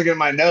 Dang, I was looking at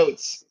my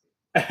notes.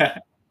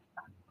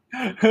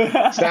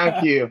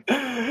 Sound cue.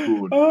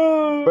 Cool.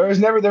 There was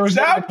never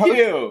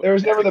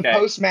the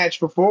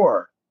post-match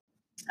before.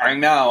 I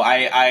know.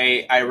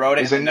 I wrote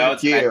it in the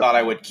notes and I thought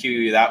I would cue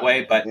you that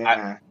way, but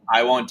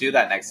I won't do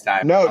that next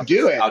time. No,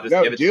 do it. I'll just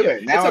give it to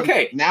you. Now it's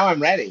okay. Now I'm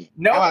ready.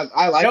 No,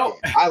 I like it.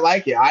 I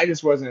like it. I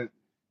just wasn't.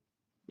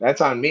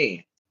 That's on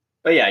me.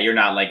 But yeah, you're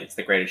not like it's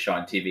the greatest show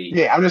on TV.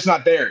 Yeah, I'm just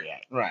not there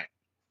yet. Right.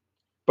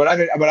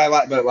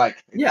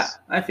 Yeah,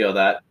 I feel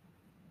that.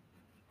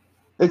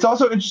 It's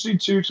also interesting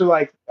too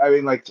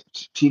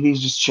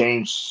TV's just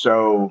changed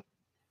so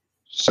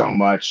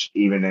much,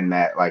 even in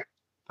that I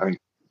think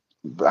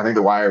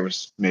The Wire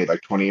was made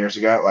 20 years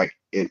ago.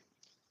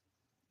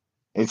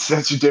 It's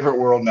such a different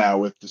world now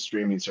with the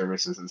streaming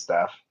services and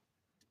stuff.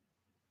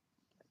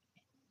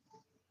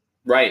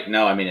 Right.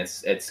 No,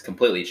 it's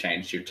completely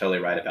changed. You're totally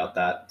right about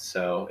that.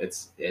 So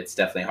it's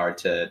definitely hard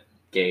to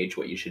gauge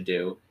what you should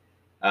do.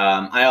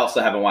 I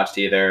also haven't watched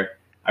either.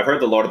 I've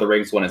heard the Lord of the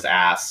Rings one is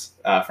ass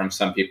from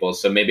some people.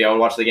 So maybe I would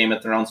watch the Game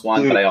of Thrones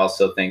one, but I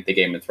also think the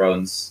Game of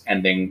Thrones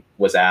ending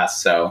was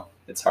ass. So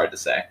it's hard to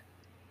say.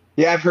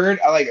 Yeah, I've heard.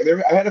 I've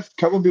had a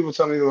couple of people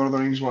tell me the Lord of the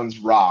Rings one's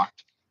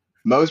rocked.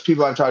 Most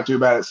people I've talked to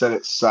about it said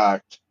it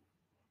sucked.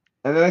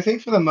 And then I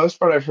think for the most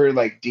part, I've heard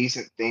like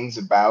decent things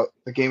about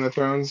the Game of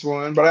Thrones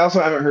one, but I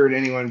also haven't heard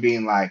anyone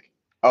being like,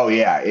 "Oh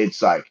yeah,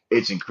 it's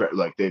incredible."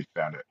 Like they've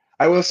found it.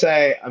 I will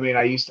say, I mean,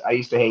 I used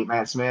to hate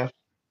Matt Smith,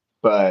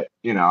 but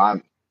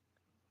I'm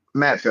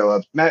Matt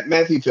Phillips.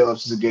 Matthew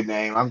Phillips is a good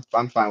name.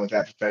 I'm fine with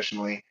that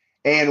professionally.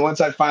 And once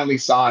I finally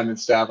saw him and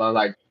stuff, I was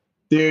like,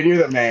 "Dude, you're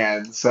the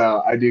man."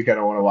 So I do kind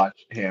of want to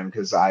watch him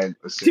because I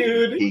assume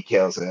Dude, he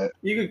kills it.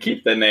 you could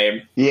keep the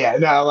name. Yeah,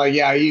 no, like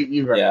yeah,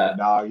 you've earned Yeah. it,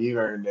 dog. You've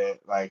earned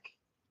it. Like.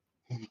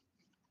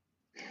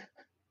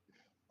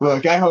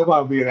 Look, I hope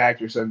I'll be an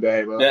actor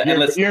someday, but Yeah,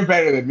 and you're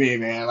better than me,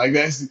 man. Like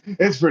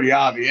it's pretty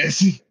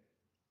obvious.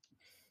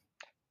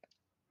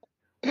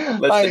 I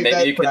listen, ain't maybe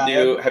that you could proud.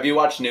 do. Have you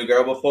watched New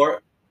Girl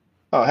before?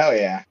 Oh hell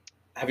yeah.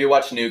 Have you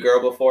watched New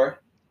Girl before?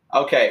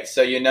 Okay,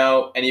 so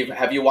and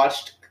have you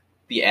watched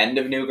the end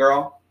of New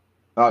Girl?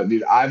 Oh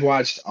dude, I've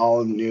watched all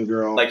of New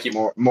Girl Like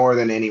you. more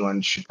than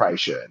anyone should.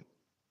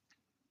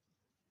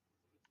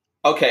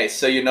 Okay,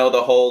 so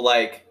the whole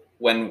like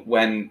when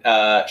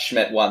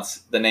Schmidt wants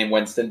the name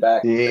Winston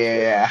back.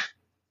 Yeah.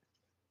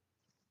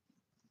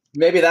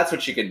 Maybe that's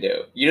what you can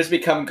do. You just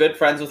become good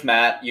friends with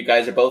Matt. You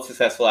guys are both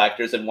successful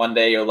actors, and one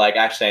day you're like,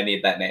 actually, I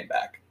need that name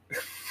back.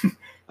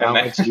 I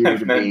want you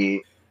to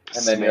be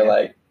and then you're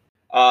like,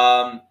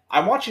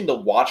 I'm watching The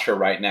Watcher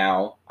right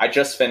now. I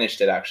just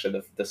finished it,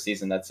 actually, the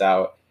season that's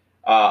out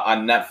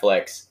on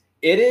Netflix.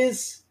 It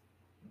is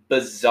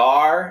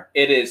bizarre.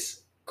 It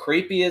is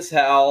creepy as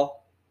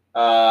hell.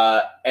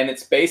 And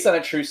it's based on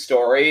a true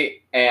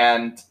story.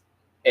 And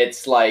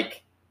it's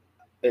like,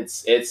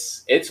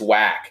 it's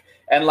whack.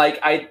 And like,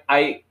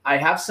 I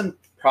have some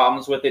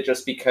problems with it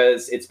just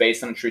because it's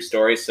based on a true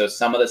story. So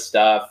some of the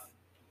stuff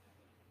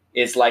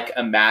is like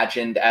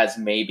imagined as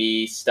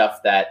maybe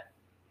stuff that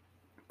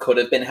could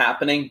have been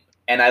happening.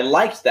 And I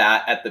liked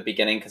that at the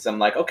beginning because I'm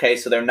like, okay,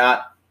 so they're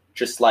not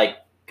just like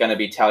going to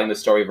be telling the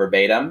story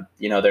verbatim.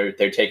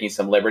 They're taking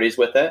some liberties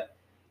with it.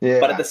 yeah.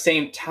 But at the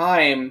same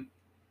time,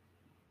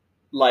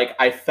 like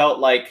I felt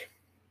like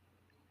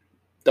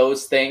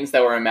those things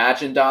that were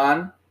imagined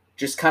on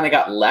just kind of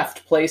got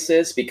left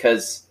places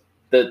because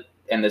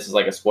and this is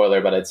like a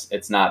spoiler, but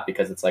it's not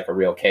because it's like a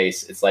real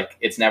case. It's like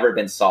it's never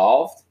been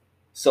solved.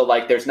 So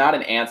like there's not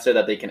an answer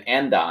that they can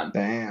end on.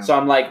 Damn. So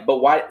I'm like, but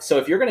why? So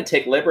if you're going to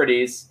take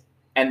liberties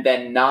and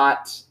then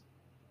not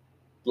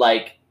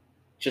like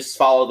just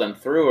follow them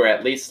through or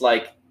at least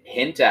like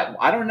hint at,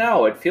 I don't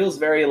know. It feels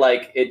very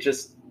like it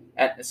just,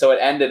 so it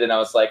ended and I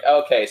was like,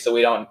 okay, so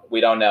we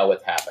don't know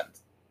what happened.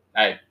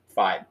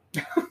 Fine.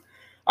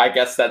 I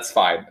guess that's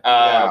fine.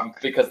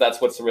 Because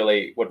that's what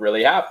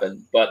really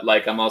happened. But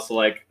like, I'm also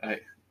like,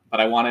 but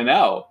I want to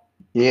know.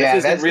 Yeah.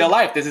 This isn't real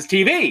life. This is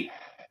TV.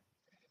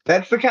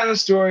 That's the kind of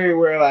story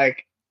where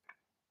like,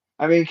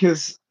 I mean,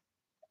 because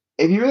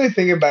if you really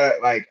think about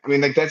it, like, I mean,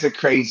 like that's a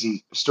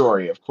crazy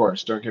story, of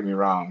course, don't get me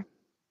wrong.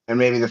 And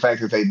maybe the fact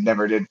that they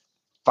never did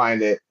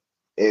find it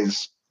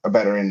is a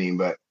better ending,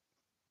 but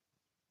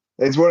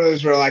it's one of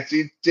those where like,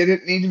 did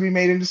it need to be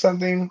made into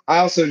something? I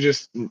also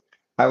just,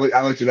 I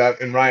looked it up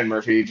and Ryan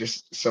Murphy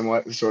just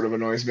somewhat sort of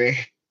annoys me.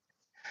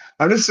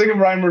 I'm just sick of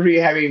Ryan Murphy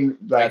having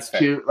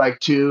like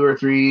two or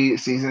three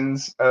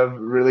seasons of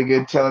really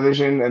good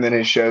television and then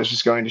his show's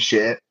just going to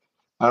shit.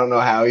 I don't know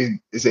how he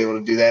is able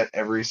to do that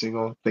every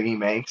single thing he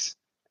makes.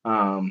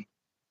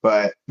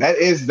 But it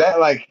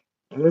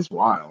is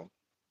wild.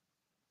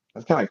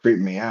 That's kind of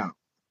creeping me out.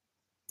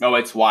 Oh,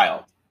 it's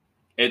wild.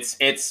 It's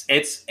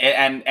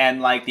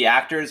and like the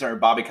actors are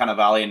Bobby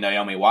Cannavale and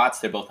Naomi Watts.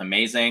 They're both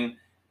amazing.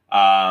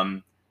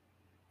 And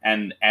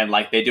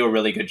like they do a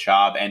really good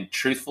job. And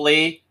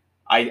truthfully,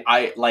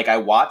 I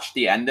watched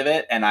the end of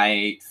it and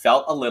I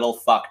felt a little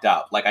fucked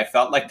up. Like I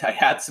felt like I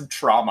had some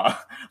trauma.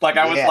 Like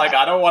I was like,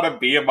 I don't want to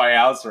be in my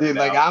house right Dude,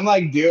 now. like I'm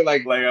like, dude,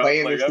 like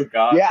playing this. Oh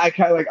God. Yeah, I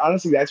kind of like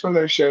honestly, that's one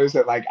of those shows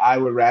that like I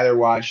would rather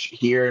watch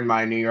here in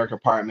my New York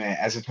apartment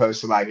as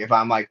opposed to like if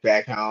I'm like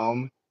back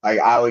home. Like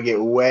I would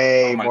get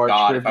way more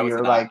trippy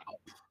or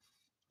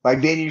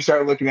like then you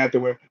start looking at the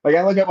window. Like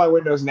I look at my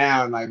windows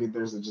now and like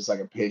there's just like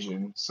a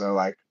pigeon. So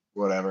like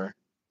whatever.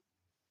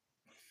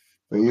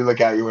 When you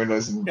look out your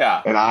windows in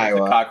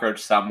Iowa, a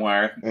cockroach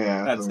somewhere.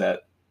 Yeah, that's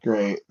it.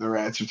 Great, the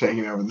rats are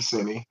taking over the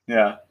city.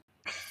 Yeah,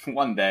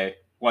 one day,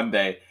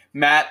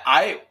 Matt.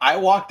 I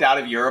walked out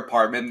of your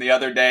apartment the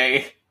other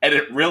day, and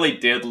it really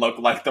did look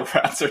like the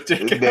rats are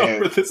taking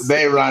over the city.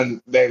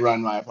 They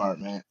run my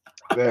apartment.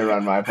 They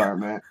run my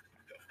apartment.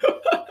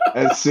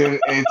 As soon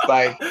it's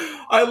like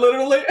I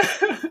literally.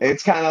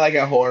 It's kind of like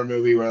a horror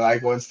movie where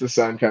like once the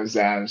sun comes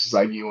down, it's just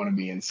like you want to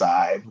be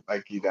inside,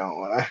 like you don't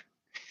want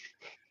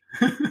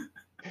to.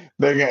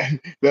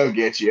 They'll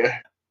get you.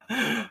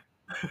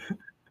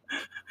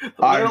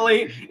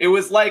 Literally, it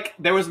was like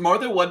there was more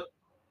than one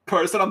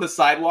person on the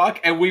sidewalk,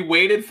 and we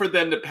waited for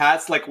them to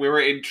pass like we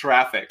were in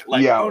traffic.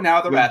 Like,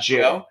 now the rats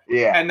go.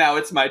 Yeah. And now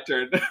it's my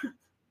turn.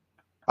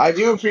 I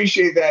do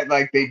appreciate that,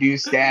 like, they do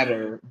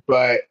scatter,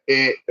 but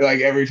it, like,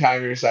 every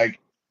time you're just like,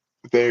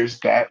 there's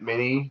that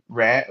many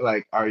rat,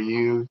 like, are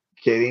you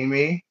kidding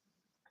me?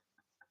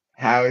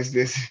 How is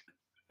this?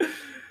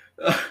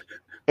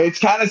 It's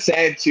kind of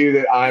sad too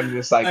that I'm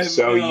just like I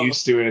so know.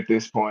 used to it at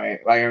this point.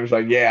 Like I'm just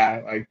like,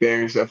 yeah, like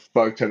there's a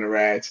fuck ton of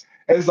rats.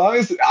 As long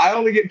as I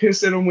only get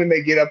pissed at them when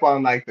they get up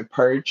on like the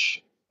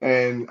perch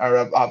and are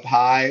up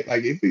high.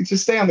 Like if they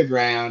just stay on the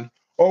ground,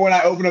 or when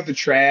I open up the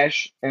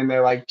trash and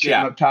they're like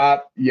chilling Yeah, up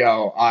top.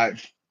 Yo,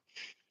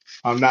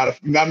 I'm not a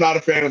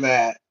fan of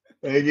that.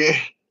 Like,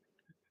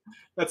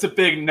 that's a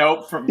big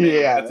note from me.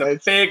 yeah, That's a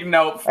big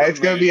note from it's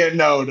gonna me. be a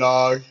no,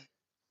 dog.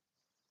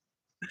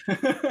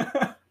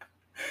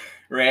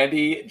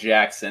 Randy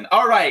Jackson.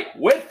 All right.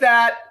 With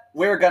that,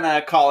 we're going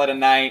to call it a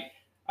night.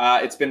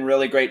 It's been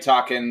really great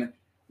talking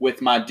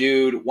with my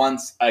dude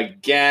once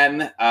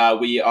again.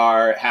 We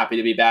are happy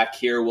to be back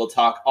here. We'll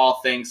talk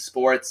all things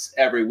sports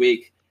every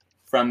week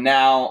from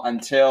now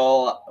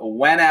until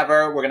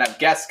whenever. We're going to have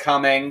guests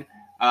coming,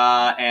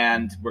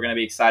 and we're going to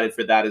be excited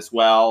for that as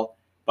well.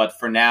 But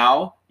for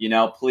now,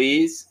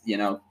 please,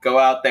 go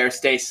out there,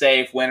 stay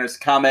safe. Winter's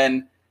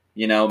coming.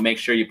 Make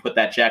sure you put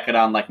that jacket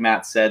on, like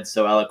Matt said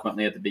so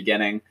eloquently at the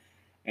beginning.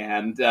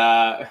 And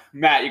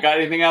Matt, you got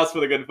anything else for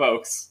the good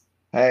folks?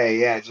 Hey,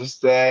 yeah,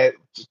 just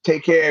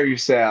take care of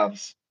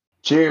yourselves.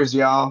 Cheers,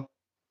 y'all.